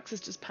VR Box.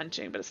 It's just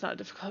punching, but it's not a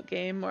difficult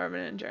game, more of an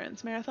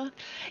endurance marathon.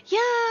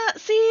 Yeah,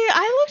 see,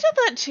 I looked at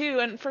that too,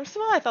 and first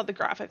of all, I thought the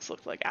graphics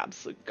looked like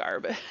absolute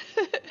garbage.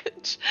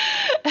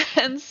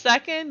 And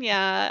second,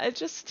 yeah,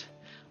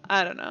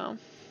 I don't know.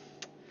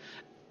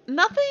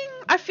 Nothing,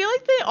 I feel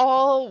like they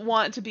all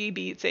want to be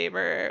Beat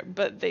Saber,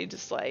 but they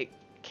just, like,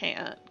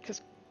 can't,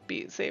 because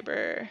Beat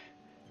Saber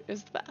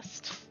is the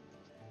best.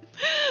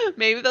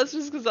 Maybe that's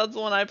just because that's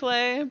the one I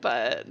play,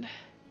 but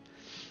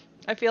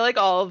I feel like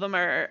all of them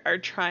are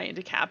trying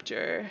to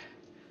capture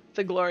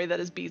the glory that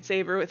is Beat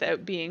Saber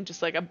without being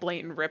just like a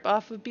blatant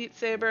ripoff of Beat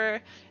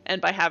Saber,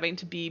 and by having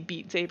to be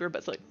Beat Saber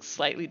but like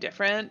slightly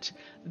different,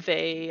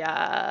 they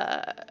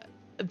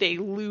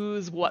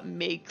lose what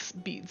makes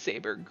Beat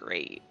Saber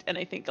great, and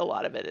I think a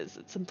lot of it is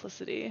its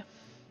simplicity.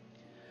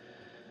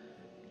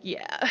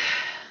 Yeah.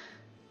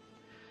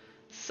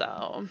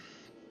 So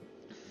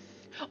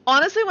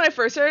honestly, when I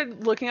first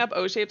started looking up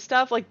O-shape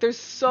stuff, like there's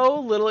so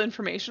little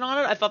information on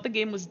it, I thought the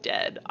game was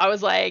dead. I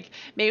was like,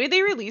 maybe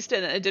they released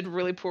it and it did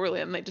really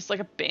poorly and they just like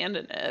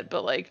abandoned it,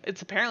 but like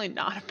it's apparently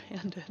not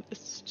abandoned.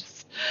 It's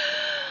just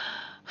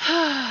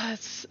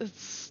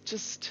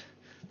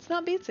it's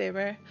not Beat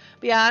Saber.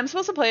 But yeah, I'm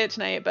supposed to play it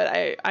tonight,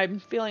 but I'm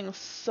feeling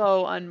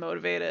so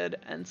unmotivated,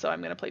 and so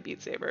I'm gonna play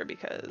Beat Saber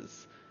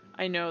because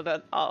I know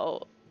that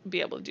I'll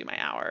be able to do my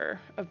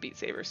hour of Beat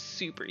Saber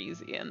super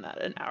easy, and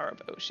that an hour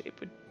of O-shape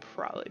would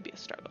probably be a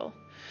struggle.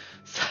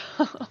 So,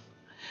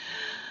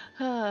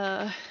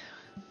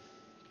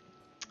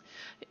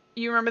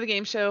 you remember the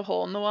game show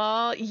Hole in the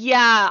Wall?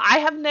 Yeah, I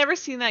have never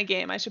seen that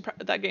game.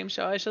 That game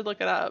show. I should look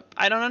it up.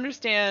 I don't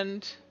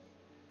understand.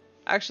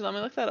 Actually, let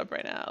me look that up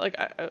right now. Like,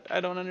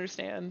 I don't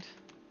understand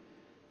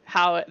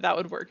how that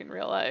would work in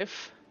real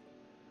life.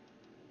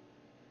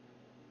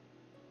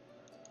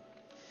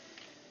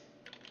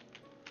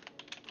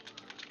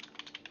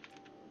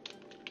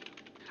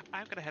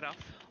 I'm gonna head off.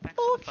 Thanks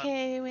for the fun.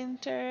 Okay,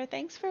 Winter.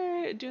 Thanks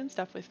for doing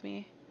stuff with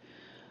me.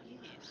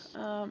 Yes.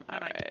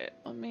 Alright.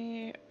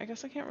 I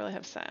guess I can't really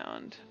have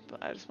sound,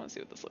 but I just want to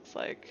see what this looks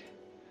like.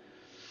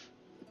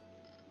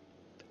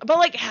 But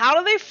like, how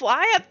do they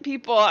fly at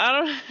people? I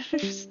don't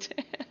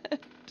understand.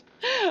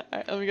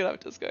 Alright, let me get off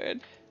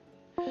Discord.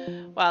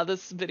 Wow,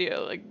 this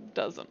video like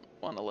doesn't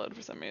want to load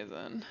for some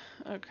reason.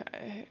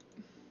 Okay.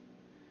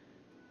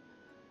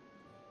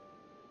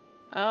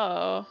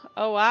 Oh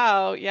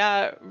wow,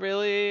 yeah, it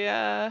really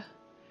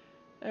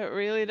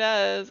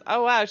does.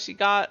 Oh wow, she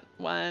got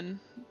one.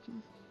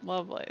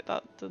 Lovely.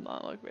 That did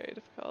not look very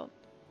difficult.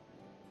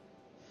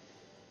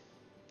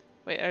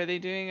 Wait, are they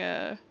doing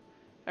a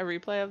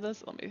replay of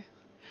this?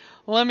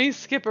 Let me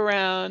skip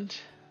around.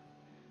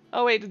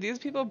 Oh wait, did these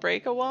people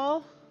break a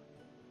wall?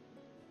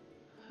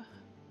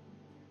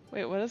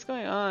 Wait, what is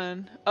going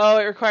on? Oh,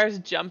 it requires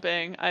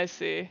jumping. I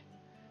see.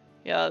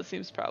 Yeah, that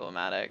seems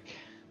problematic.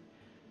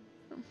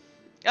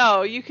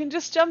 Oh, you can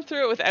just jump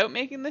through it without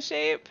making the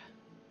shape?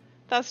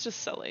 That's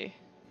just silly.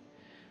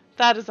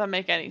 That doesn't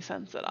make any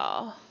sense at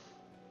all.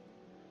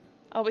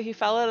 Oh, but he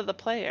fell out of the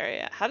play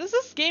area. How does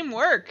this game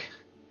work?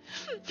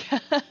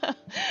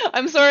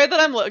 I'm sorry that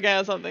I'm looking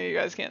at something you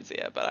guys can't see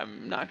it, but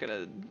I'm not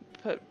gonna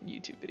put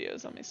YouTube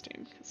videos on my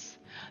stream because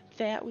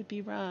that would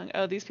be wrong.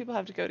 Oh, these people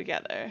have to go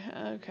together.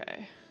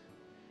 Okay.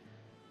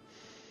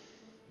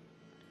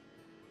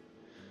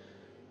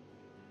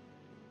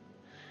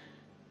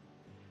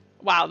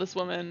 Wow, this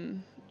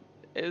woman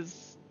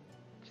is...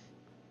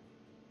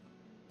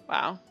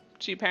 Wow.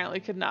 She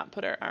apparently could not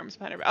put her arms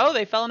behind her back. Oh,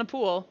 they fell in a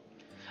pool.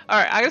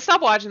 Alright, I gotta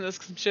stop watching this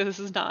because I'm sure this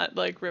is not,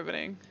 like,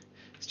 riveting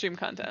stream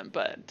content,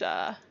 but,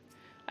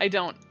 I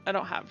don't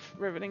have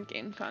riveting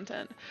game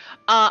content.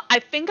 I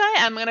think I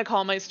am gonna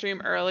call my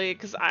stream early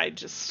because I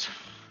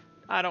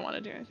don't want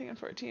to do anything on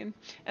 14.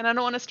 And I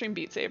don't want to stream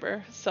Beat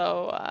Saber,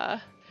 so, I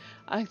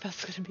think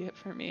that's gonna be it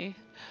for me.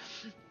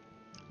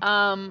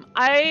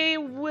 I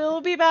will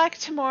be back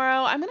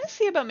tomorrow. I'm gonna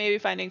see about maybe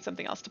finding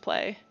something else to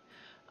play.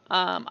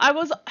 I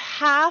was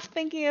half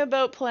thinking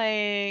about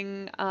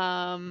playing,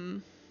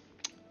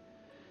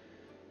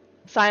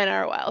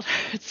 Sayonara Wild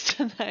Hearts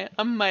tonight.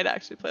 I might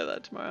actually play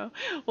that tomorrow.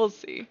 We'll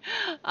see.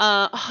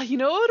 Oh, you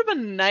know what would have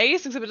been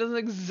nice, except it doesn't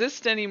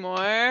exist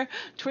anymore?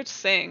 Twitch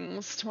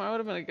Sings. Tomorrow would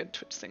have been a good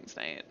Twitch Sings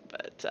night,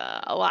 but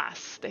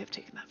alas, they have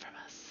taken that from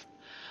us.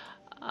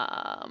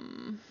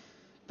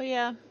 But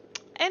yeah.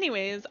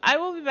 Anyways, I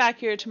will be back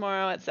here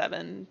tomorrow at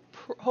 7,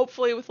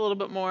 hopefully with a little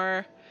bit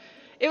more.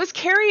 It was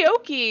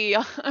karaoke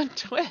on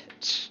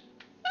Twitch.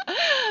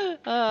 It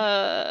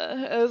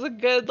was a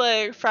good,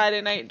 like, Friday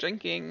night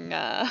drinking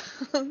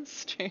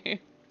stream.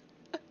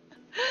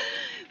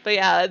 But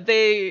yeah,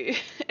 it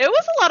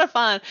was a lot of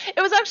fun.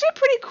 It was actually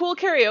pretty cool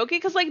karaoke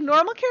because, like,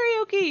 normal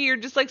karaoke, you're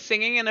just, like,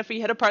 singing, and if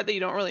you hit a part that you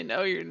don't really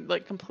know, you're,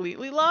 like,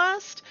 completely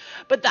lost.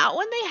 But that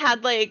one, they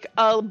had, like,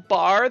 a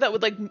bar that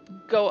would,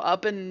 like, go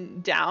up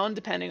and down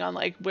depending on,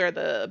 like, where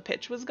the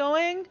pitch was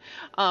going,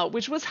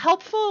 which was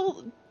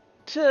helpful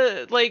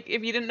to, like,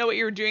 if you didn't know what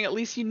you were doing, at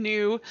least you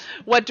knew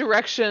what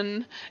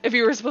direction, if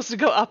you were supposed to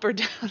go up or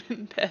down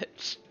in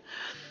pitch.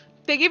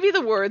 They give you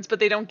the words, but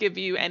they don't give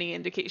you any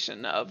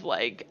indication of,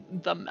 like,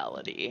 the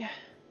melody.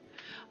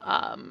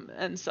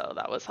 And so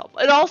that was helpful.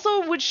 It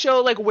also would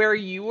show, like, where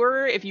you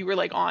were, if you were,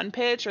 like, on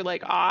pitch or,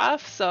 like,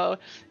 off, so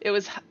it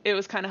was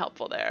kind of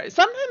helpful there.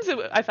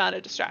 Sometimes I found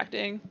it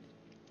distracting,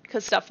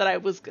 because stuff that I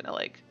was gonna,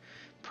 like,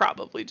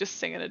 probably just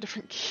sing in a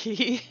different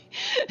key.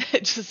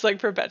 It just, like,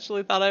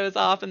 perpetually thought I was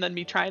off, and then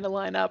me trying to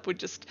line up would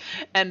just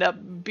end up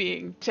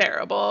being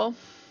terrible.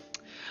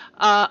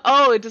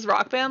 Oh, does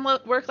Rock Band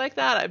work like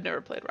that? I've never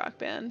played Rock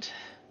Band.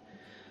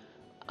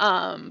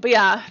 But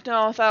yeah,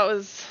 no, that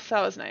was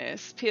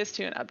nice.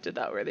 PS2 and up did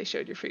that where they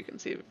showed your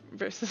frequency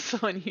versus the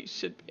one you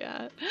should be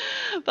at.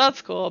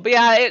 That's cool. But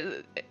yeah,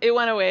 it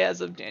went away as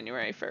of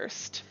January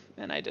 1st,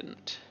 and I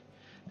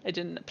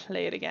didn't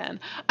play it again.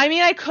 I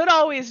mean, I could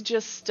always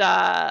just do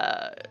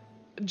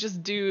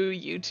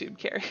YouTube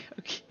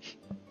karaoke.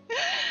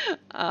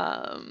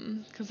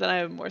 Because then I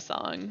have more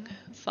song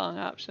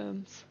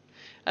options.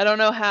 I don't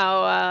know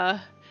how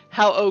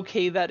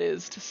okay that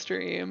is to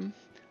stream.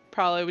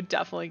 Probably would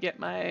definitely get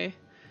my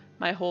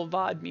whole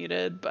VOD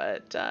muted,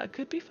 but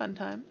could be fun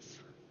times.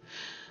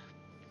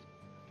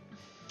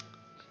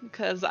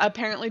 Because I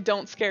apparently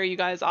don't scare you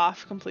guys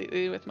off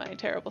completely with my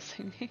terrible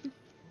singing.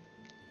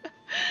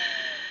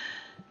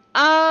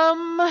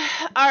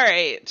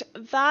 Alright.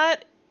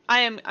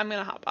 I'm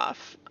gonna hop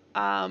off.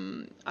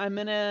 I'm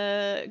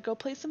gonna go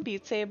play some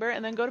Beat Saber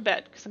and then go to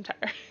bed because I'm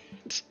tired.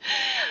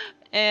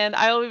 And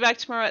I will be back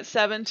tomorrow at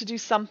 7 to do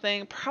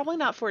something. Probably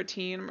not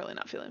 14. I'm really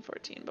not feeling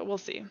 14, but we'll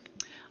see.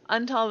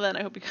 Until then,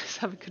 I hope you guys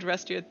have a good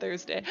rest of your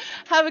Thursday.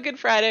 Have a good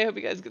Friday. I hope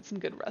you guys get some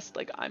good rest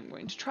like I'm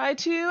going to try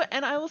to.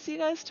 And I will see you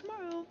guys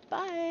tomorrow.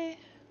 Bye.